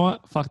 you know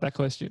what? Fuck that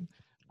question.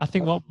 I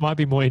think what might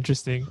be more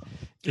interesting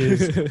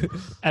is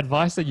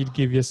advice that you'd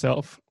give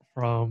yourself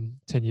from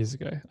 10 years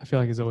ago. I feel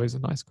like it's always a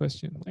nice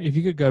question. Like if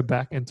you could go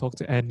back and talk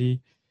to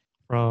Andy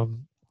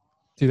from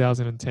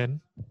 2010,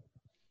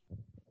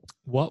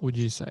 what would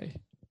you say?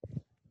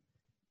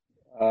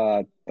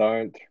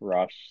 Don't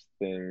rush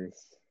things.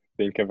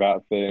 Think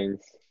about things.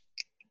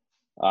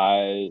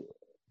 I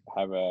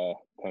have a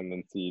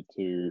tendency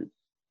to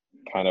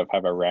kind of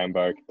have a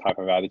Rambo type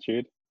of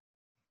attitude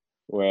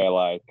where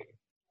like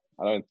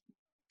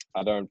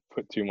I don't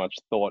put too much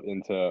thought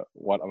into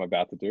what I'm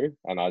about to do,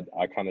 and I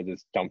kind of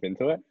just jump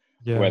into it.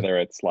 Yeah. Whether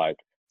it's like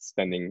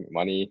spending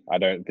money, I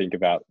don't think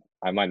about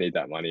I might need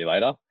that money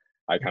later.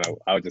 I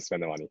would just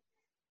spend the money.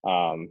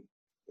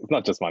 It's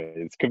not just money;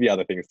 it could be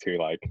other things too,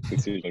 like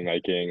decision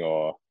making,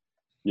 or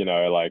you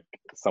know, like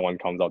someone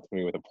comes up to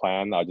me with a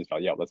plan. I just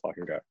like, yeah, let's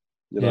fucking go.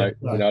 You know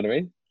what I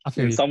mean? I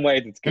feel In you. some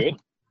ways, it's good.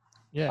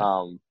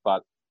 Yeah.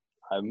 But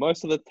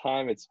most of the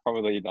time, it's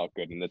probably not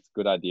good, and it's a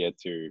good idea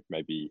to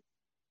maybe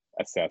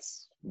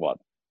assess what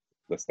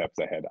the steps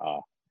ahead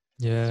are.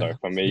 Yeah. So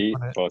for me,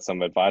 for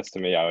some advice to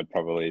me, I would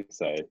probably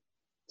say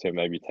to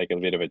maybe take a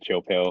bit of a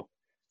chill pill,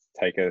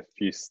 take a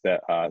few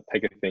steps, have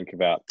a think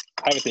about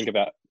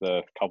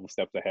the couple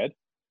steps ahead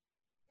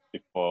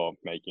before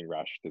making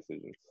rash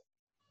decisions.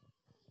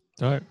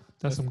 Dope.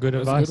 That's some good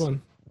that's advice. a good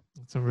one.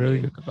 That's some really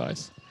good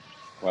advice.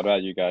 What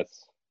about you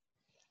guys?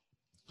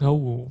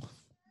 Oh,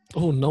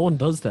 no one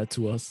does that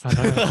to us. I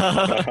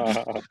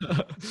know.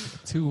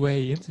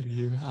 Two-way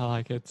interview. I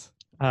like it.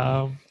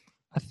 I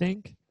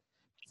think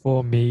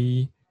for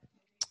me,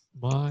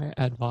 my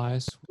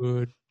advice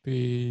would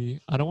be,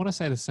 I don't want to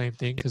say the same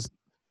thing because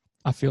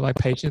I feel like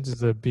patience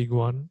is a big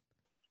one.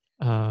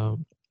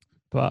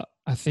 But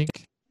I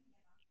think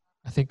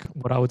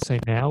what I would say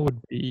now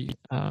would be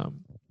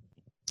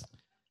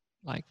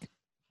like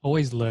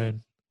always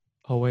learn,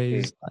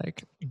 always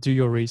like do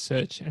your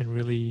research and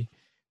really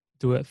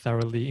do it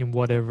thoroughly in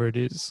whatever it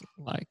is.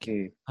 Like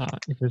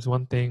if there's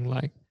one thing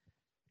like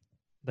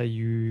that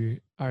you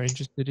are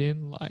interested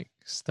in, like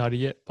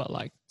study it, but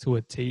like to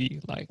a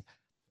T, like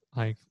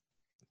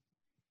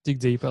dig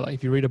deeper. Like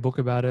if you read a book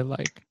about it,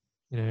 like,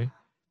 you know,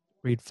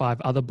 read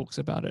 5 other books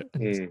about it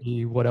and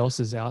see what else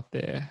is out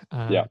there.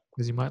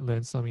 Because you might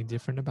learn something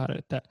different about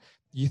it that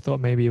you thought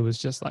maybe it was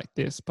just like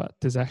this, but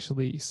there's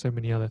actually so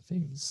many other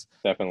things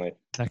Definitely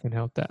that can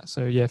help that.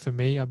 So yeah, for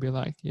me, I'd be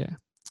like,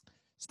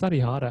 study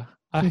harder.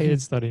 I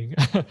hated studying.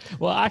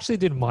 Well, I actually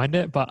didn't mind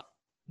it, but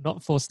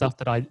not for stuff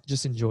that I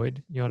just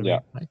enjoyed. You know what I mean?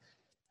 Like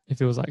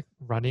if it was like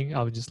running,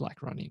 I would just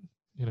like running.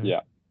 You know?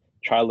 Yeah.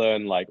 Try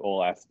learn like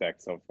all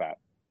aspects of that,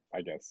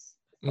 I guess.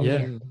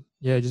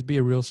 Yeah, just be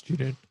a real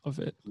student of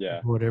it.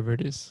 Yeah. Whatever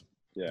it is.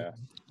 Yeah.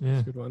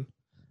 That's a good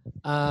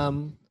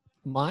one.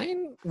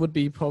 Mine would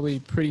be probably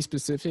pretty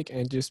specific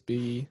and just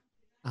be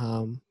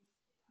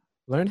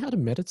learn how to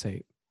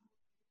meditate.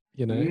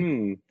 You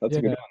know? That's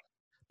a good one.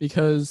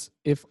 because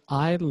if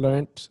I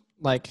learned,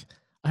 like,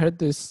 I heard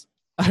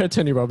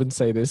Tony Robbins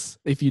say this: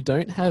 if you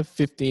don't have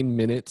 15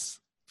 minutes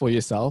for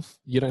yourself,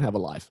 you don't have a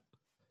life.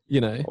 You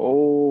know?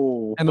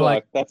 Oh, And, fuck,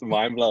 like- that's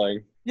mind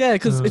blowing. Yeah,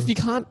 because if you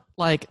can't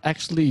like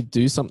actually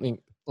do something,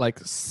 like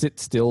sit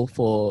still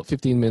for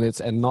 15 minutes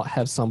and not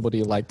have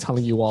somebody like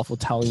telling you off or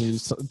telling you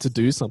to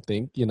do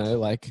something, you know,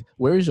 like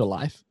where is your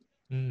life?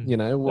 You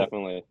know, what,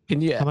 Definitely.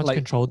 can you How much like,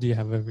 control do you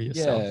have over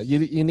yourself? yeah,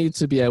 you need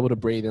to be able to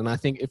breathe. And I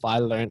think if I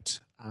learned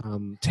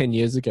 10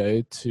 years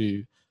ago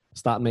to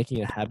start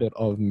making a habit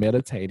of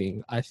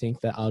meditating, I think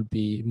that I'd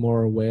be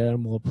more aware,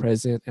 more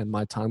present, and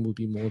my time would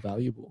be more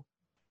valuable.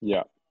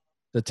 Yeah.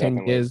 The 10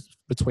 Definitely. years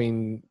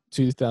between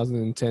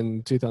 2010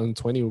 and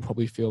 2020 will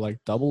probably feel like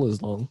double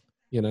as long,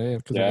 you know,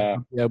 because Yeah.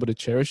 I'll be able to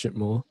cherish it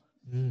more,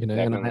 you know.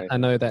 Definitely. And I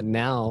know that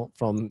now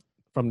from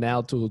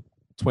now to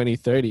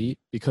 2030,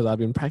 because I've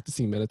been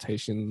practicing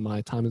meditation,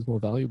 my time is more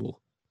valuable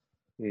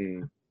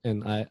Mm,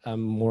 and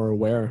I'm more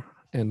aware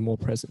and more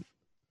present.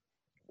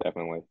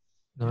 definitely.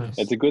 Nice.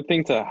 It's a good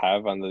thing to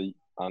have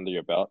under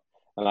your belt,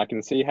 and I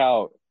can see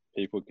how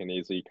people can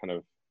easily kind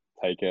of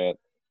take it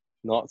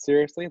not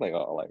seriously, like,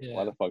 oh, like, why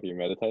Yeah. the fuck are you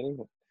meditating?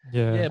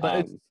 Yeah. Yeah,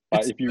 but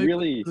But if you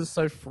really, it's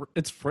so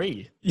it's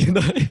free, you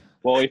know.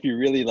 well, if you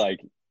really like,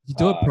 You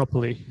do it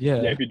properly.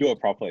 Yeah, yeah, if you do it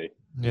properly,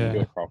 Yeah.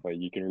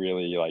 you can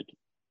really like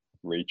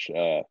reach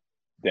a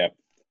depth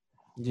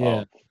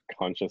yeah. of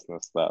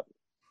consciousness that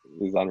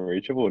is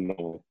unreachable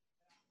normally.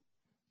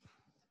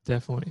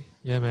 Definitely.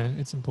 Yeah, man.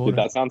 It's Did important.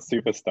 that sound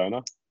super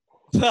stoner?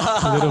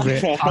 A little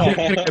bit. I'm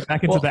gonna get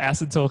back into Well, the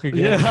acid talk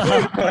again.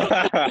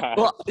 Yeah.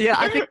 Well, yeah,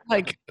 I think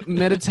like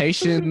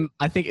meditation,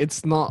 I think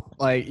it's not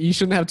like you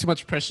shouldn't have too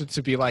much pressure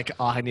to be like,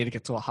 oh, I need to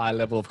get to a high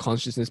level of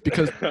consciousness,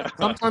 because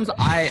sometimes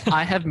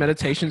I have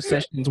meditation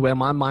sessions where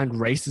my mind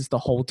races the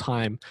whole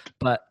time,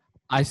 but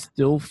I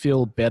still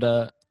feel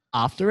better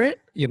after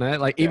it, you know,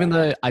 like even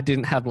though I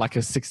didn't have like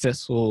a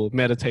successful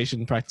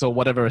meditation practice or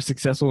whatever a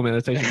successful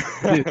meditation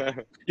is,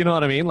 you know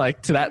what I mean?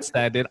 Like to that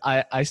standard,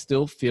 I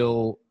still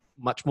feel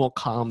much more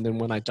calm than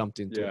when I jumped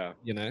into it,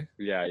 you know?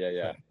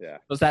 yeah.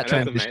 Was that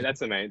And transition?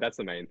 that's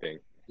the main thing.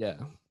 Yeah.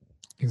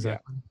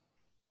 Exactly.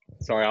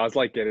 Sorry, I was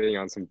like getting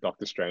on some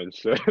Doctor Strange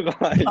shit.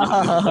 Like,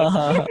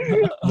 Wow.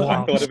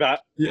 I thought about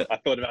Yeah.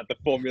 the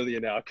 4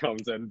 million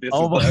outcomes, and this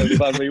Oh is the only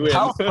one we win.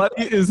 How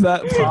funny is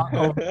that part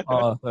of,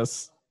 oh,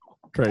 that's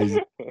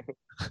crazy.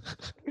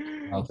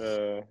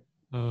 Uh,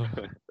 All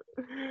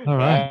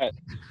right.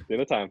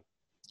 Dinner time.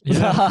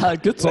 Yeah.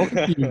 Good talking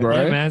to you, bro.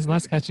 Yeah, man. It's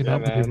nice catching Yeah,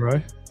 up with you, man.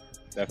 bro.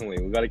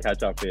 Definitely, we got to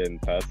catch up in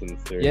person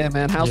soon. Yeah,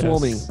 man. How's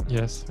warming?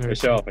 Yes. for Very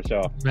sure, soon. for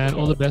sure. Man,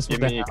 all the best Give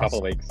with me the a couple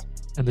house weeks.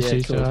 and the Yeah,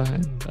 shisha.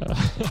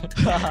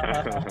 cool.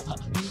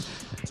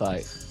 And,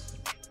 Tight.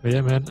 but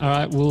yeah, man. All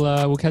right.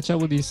 We'll catch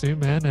up with you soon,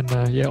 man.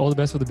 And yeah, all the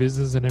best for the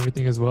business and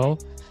everything as well.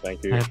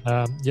 Thank you.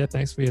 And yeah,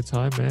 thanks for your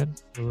time, man.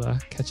 We'll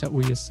catch up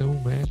with you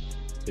soon, man.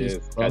 Cheers.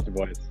 bro. Catch you,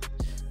 boys.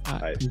 All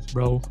right, Bye. peace,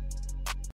 bro.